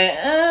I'm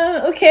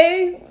like,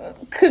 okay,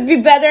 could be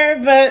better.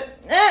 But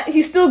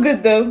he's still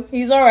good though.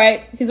 He's all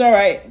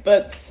right.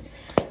 But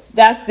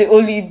that's the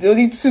only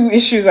two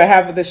issues I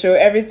have with the show.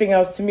 Everything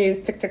else to me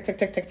is tick, tick, tick,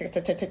 tick, tick, tick,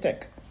 tick, tick, tick,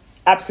 tick.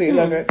 Absolutely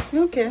love it.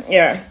 Okay.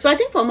 Yeah. So I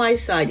think for my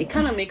side, it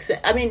kind of makes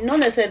it. I mean, not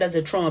necessarily that's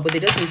a trauma, but they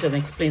just need to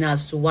explain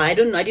as to why. I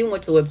don't know. I didn't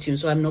watch the webtoon,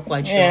 so I'm not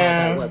quite sure how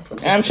that works.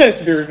 I'm sure it's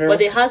to be revealed. But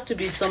there has to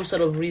be some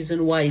sort of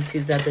reason why it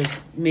is that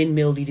the main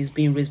male lead is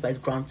being raised by his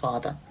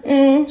grandfather.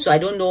 So I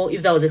don't know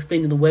if that was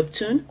explained in the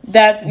webtoon.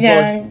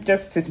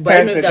 Just his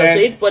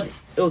parents.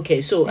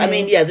 Okay, so I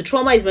mean, the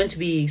trauma is meant to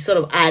be sort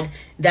of add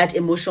that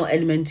emotional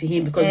element to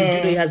him because we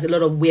do know he has a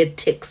lot of weird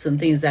tics and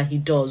things that he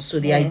does. So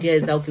the idea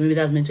is that okay, maybe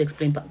that's meant to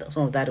explain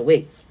some of that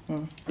away.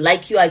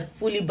 Like you, I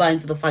fully buy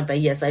into the fact that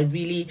yes, I'm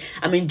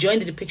enjoying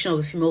the depiction of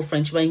the female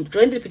friendship. I'm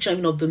enjoying the depiction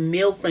even of the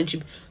male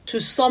friendship to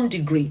some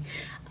degree.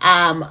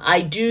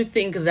 I do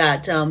think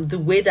that the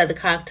way that the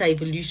character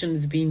evolution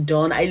is being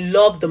done, I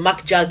love the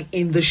Mac Jag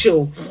in the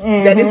show.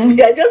 That is,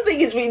 I just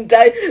think it's been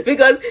done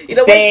because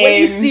when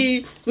you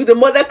see with the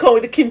mother come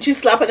with the kimchi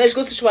slap and then she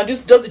goes to Shima and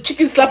just does the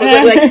chicken slap as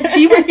well, like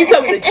she even hits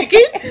her with the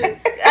chicken.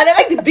 And I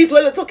like the bit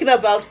when they're talking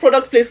about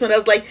product placement. I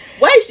was like,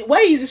 why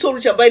is he so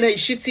rich and buying a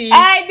shitty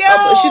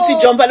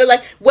shitty jumper? And they're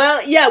like,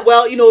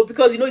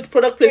 because it's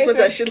product placement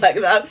and shit like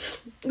that.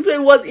 So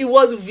it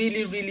was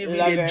really, really,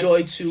 really a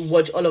joy to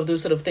watch all of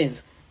those sort of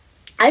things.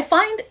 I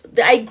find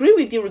that I agree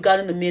with you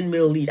regarding the main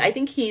male lead. I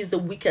think he is the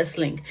weakest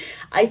link.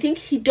 I think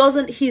he's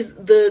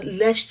the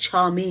less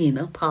charming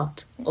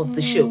part of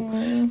the show.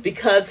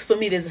 Because for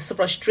me, there's a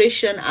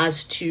frustration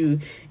as to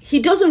he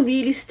doesn't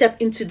really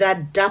step into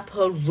that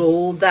dapper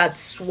role, that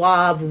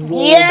suave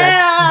role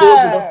that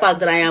goes with the fact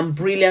that I am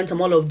brilliant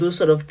and all of those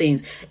sort of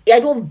things. I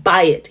don't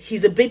buy it. He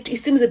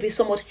seems a bit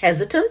somewhat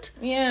hesitant.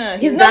 Yeah,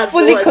 he's not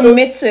fully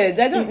committed.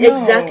 I don't know.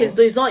 Exactly.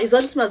 So it's not just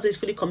as though he's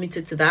fully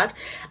committed to that.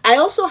 I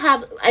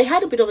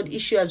had a bit of an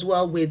issue as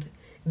well with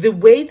the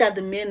way that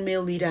the main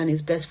male leader and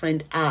his best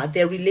friend are.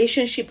 Their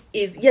relationship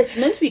is, yes,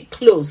 meant to be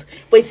close,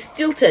 but it's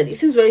stilted. It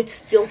seems very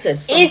stilted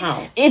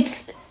somehow.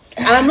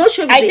 And I'm not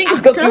sure if it's the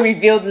actor. It's got to be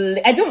revealed.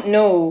 I don't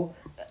know.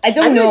 I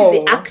don't know if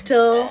it's the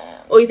actor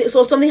or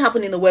so something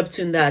happened in the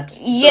webtoon that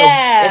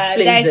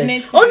explains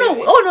it. Oh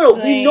no.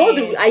 We know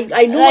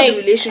I know what the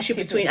relationship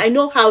between. I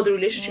know how the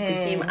relationship with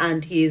him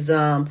and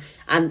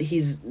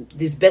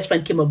his best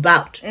friend came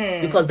about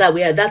because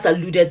that's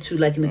alluded to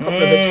like in a couple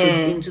of episodes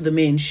into the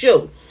main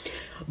show.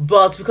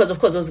 But because of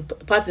course there was a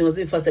part in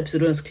the first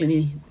episode when I was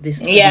cleaning this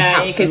house,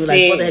 you can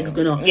see what the heck is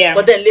going on. Yeah.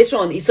 But then later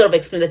on it's sort of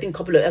explained, I think a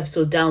couple of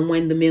episodes down,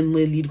 when the main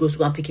lead goes to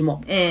go and pick him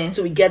up.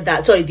 So we get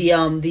that. Sorry,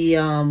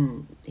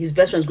 his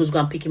best friend goes to go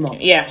and pick him up.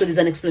 Yeah. So there's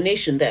an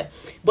explanation there.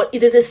 But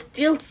there's a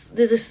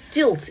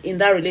stilt in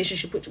that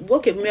relationship, which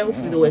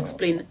hopefully they'll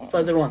explain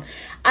further on.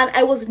 And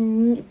I was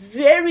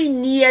very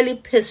nearly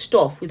pissed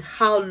off with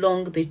how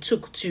long they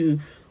took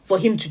for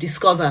him to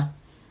discover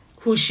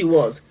who she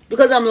was,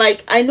 because I'm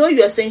like, I know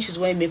you are saying she's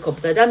wearing makeup,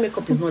 but that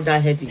makeup is not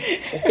that heavy.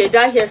 Okay,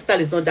 that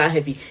hairstyle is not that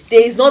heavy. There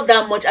is not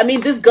that much. I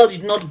mean, this girl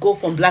did not go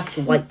from black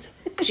to white.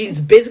 She's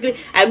basically,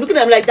 I'm looking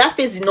at her like, that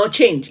face did not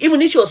change.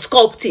 Even if she was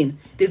sculpting,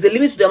 there's a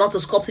limit to the amount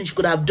of sculpting she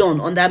could have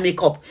done on that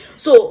makeup.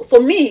 So for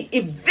me,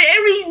 it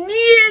very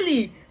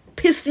nearly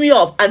pissed me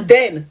off, and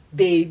then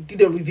they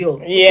did a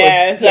reveal.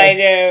 Yes, I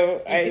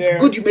know. It's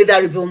good you made that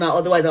reveal now,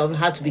 otherwise I would have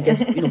had to be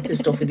getting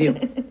pissed off with you.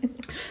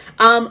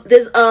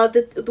 There's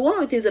one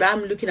of the things that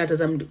I'm looking at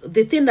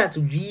the thing that's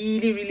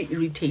really, really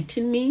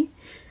irritating me,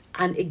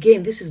 and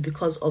again, this is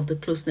because of the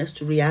closeness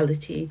to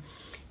reality,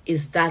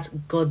 is that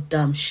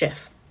goddamn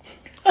chef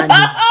and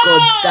his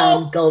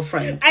goddamn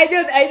girlfriend. I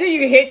know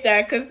you hate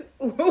that, because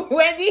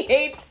when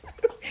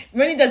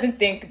he doesn't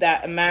think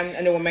that a man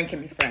and a woman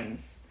can be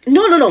friends.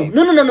 No.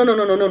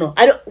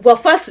 I don't. Well,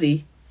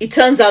 firstly, it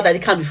turns out that they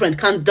can't be friends,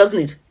 doesn't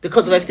it?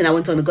 Because of everything I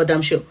went on the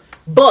goddamn show.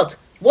 But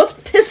what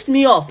pissed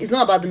me off is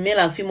not about the male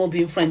and female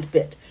being friend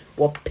bit.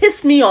 What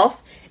pissed me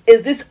off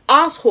is this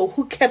asshole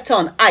who kept her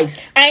on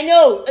ice. I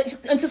know,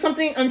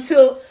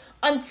 until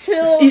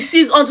he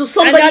sees until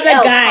somebody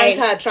else finds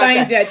her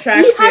attractive.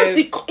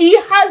 He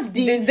has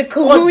the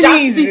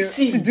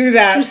audacity to do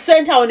that, to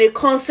send her on a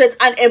concert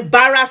and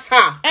embarrass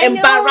her,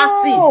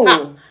 embarrassing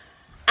her.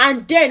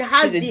 and then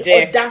has He's a the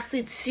dick.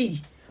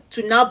 audacity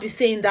to now be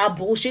saying that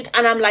bullshit.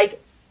 And I'm like,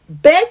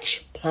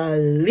 bitch,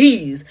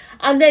 please.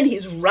 And then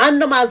his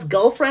random ass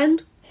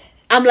girlfriend,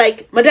 I'm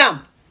like,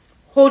 madam,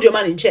 hold your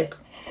man in check.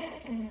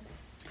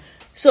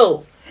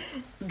 So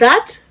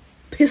that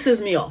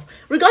pisses me off.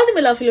 Regarding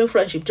male and female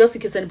friendship, just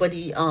in case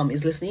anybody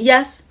is listening,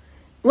 yes,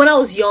 when I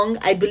was young,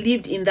 I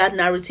believed in that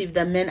narrative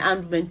that men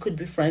and women could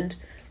be friends.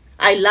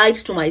 I lied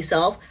to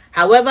myself.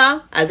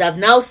 However, as I've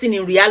now seen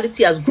in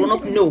reality as grown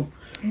up, no,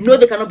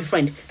 they cannot be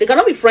friends. They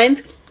cannot be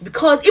friends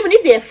because even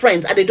if they are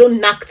friends and they don't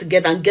knock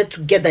together and get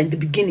together in the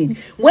beginning,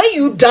 when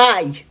you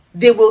die,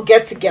 they will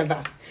get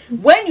together.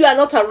 When you are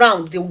not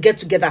around, they will get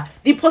together.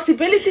 The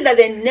possibility that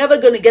they're never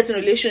going to get in a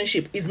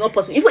relationship is not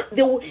possible. Even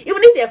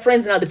if they're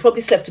friends now, they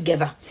probably slept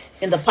together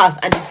in the past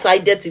and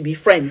decided to be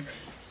friends.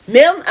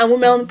 Men and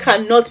women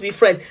cannot be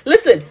friends.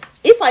 Listen,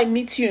 if I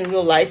meet you in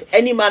real life,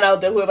 any man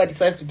out there, whoever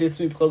decides to date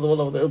me because of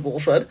all of the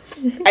bullshit,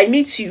 I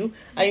meet you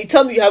and you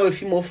tell me you have a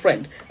female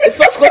friend. The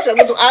first question I'm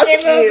going to ask you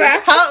is,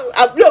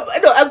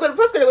 the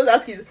first question I'm going to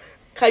ask is,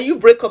 can you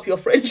break up your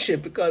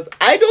friendship? Because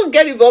I don't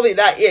get involved in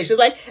that here. She's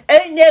like,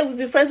 hey, yeah, we'll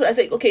be friends. I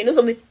say, okay, you know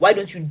something? Why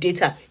don't you date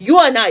her? You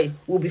and I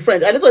will be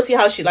friends. And let us see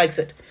how she likes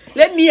it.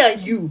 Let me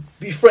and you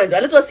be friends.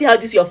 And let us see how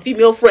this your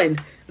female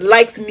friend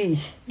likes me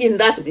in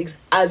that mix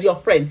as your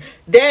friend.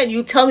 Then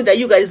you tell me that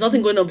you guys, there's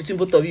nothing going on between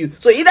both of you.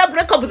 So either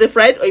break up with a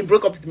friend or you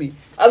break up with me.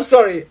 I'm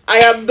sorry. I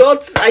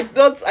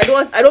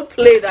don't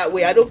play that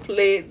way. I don't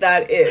play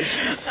that ish.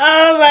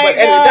 Oh my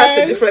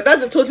god. Anyway,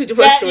 that's a totally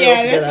different story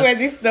altogether. That's where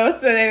this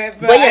started.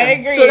 But yeah, I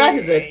agree. so that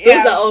is it.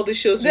 Those are all the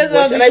shows we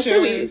watched. And I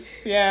say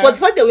for the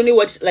fact that we only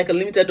watched like a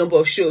limited number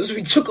of shows,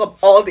 we took up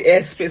all the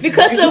airspace.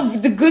 Because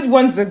of the good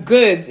ones are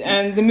good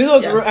and the middle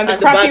of the road and the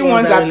crappy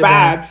ones are really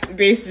bad,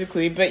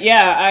 basically. But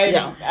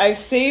I've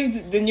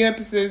saved the new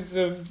episodes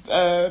of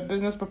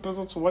Business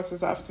Proposal to watch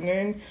this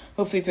afternoon,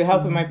 hopefully to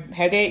help with my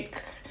headache,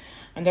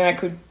 and then I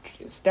could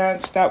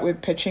start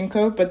with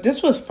Pachinko. But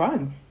this was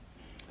fun.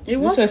 It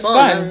was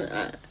fun.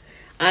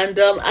 And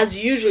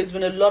as usual, it's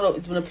been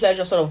a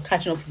pleasure sort of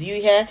catching up with you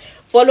here.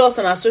 Follow us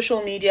on our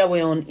social media.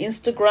 We're on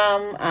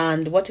Instagram,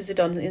 and what is it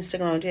on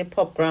Instagram?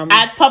 Popgram.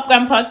 At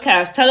Popgram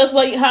Podcast. Tell us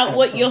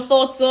what your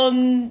thoughts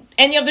on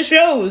any of the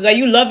shows. Are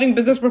you loving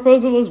Business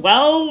Proposal as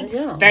well?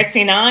 Yeah.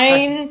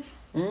 39.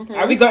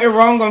 Have we got it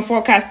wrong on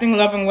forecasting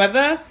love and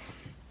weather?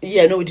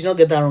 Yeah, no, we did not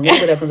get that wrong.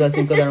 Everybody that comes out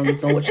saying got that wrong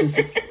is not watching.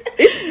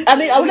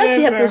 I would like to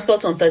hear people's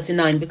thoughts on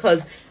 39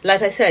 because,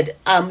 like I said,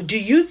 do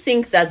you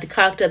think that the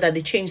character that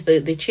they changed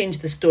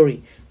the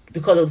story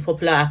because of the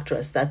popular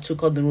actress that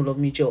took on the role of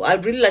Mijo?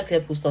 I'd really like to hear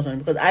people's thoughts on it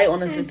because I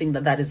honestly think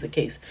that is the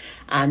case.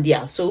 And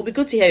yeah, so it'll be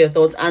good to hear your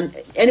thoughts. And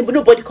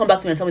nobody come back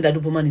to me and tell me that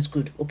Duperman is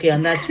good, okay?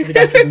 And that's stupid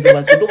actress in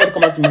Duperman. So nobody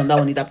come back to me on that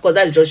one either because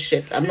that's just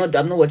shit. I'm not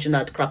watching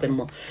that crap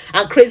anymore.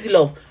 And Crazy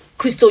Love,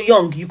 Crystal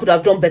Young, you could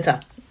have done better.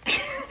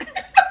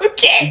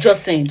 Okay.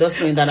 Just throwing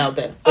that out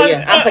there. But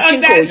yeah, and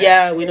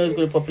Pachinko, we know it's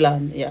going to be popular.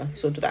 And yeah,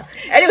 so do that.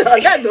 Anyway, on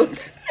that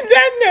note.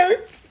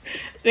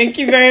 Thank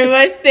you very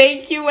much.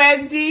 Thank you,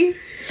 Wendy.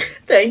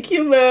 Thank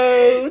you,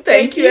 Mo.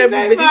 Thank you,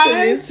 everybody, for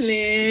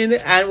listening.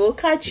 And we'll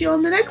catch you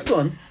on the next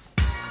one.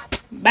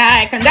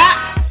 Bye,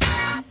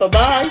 Kanda.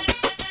 Bye-bye.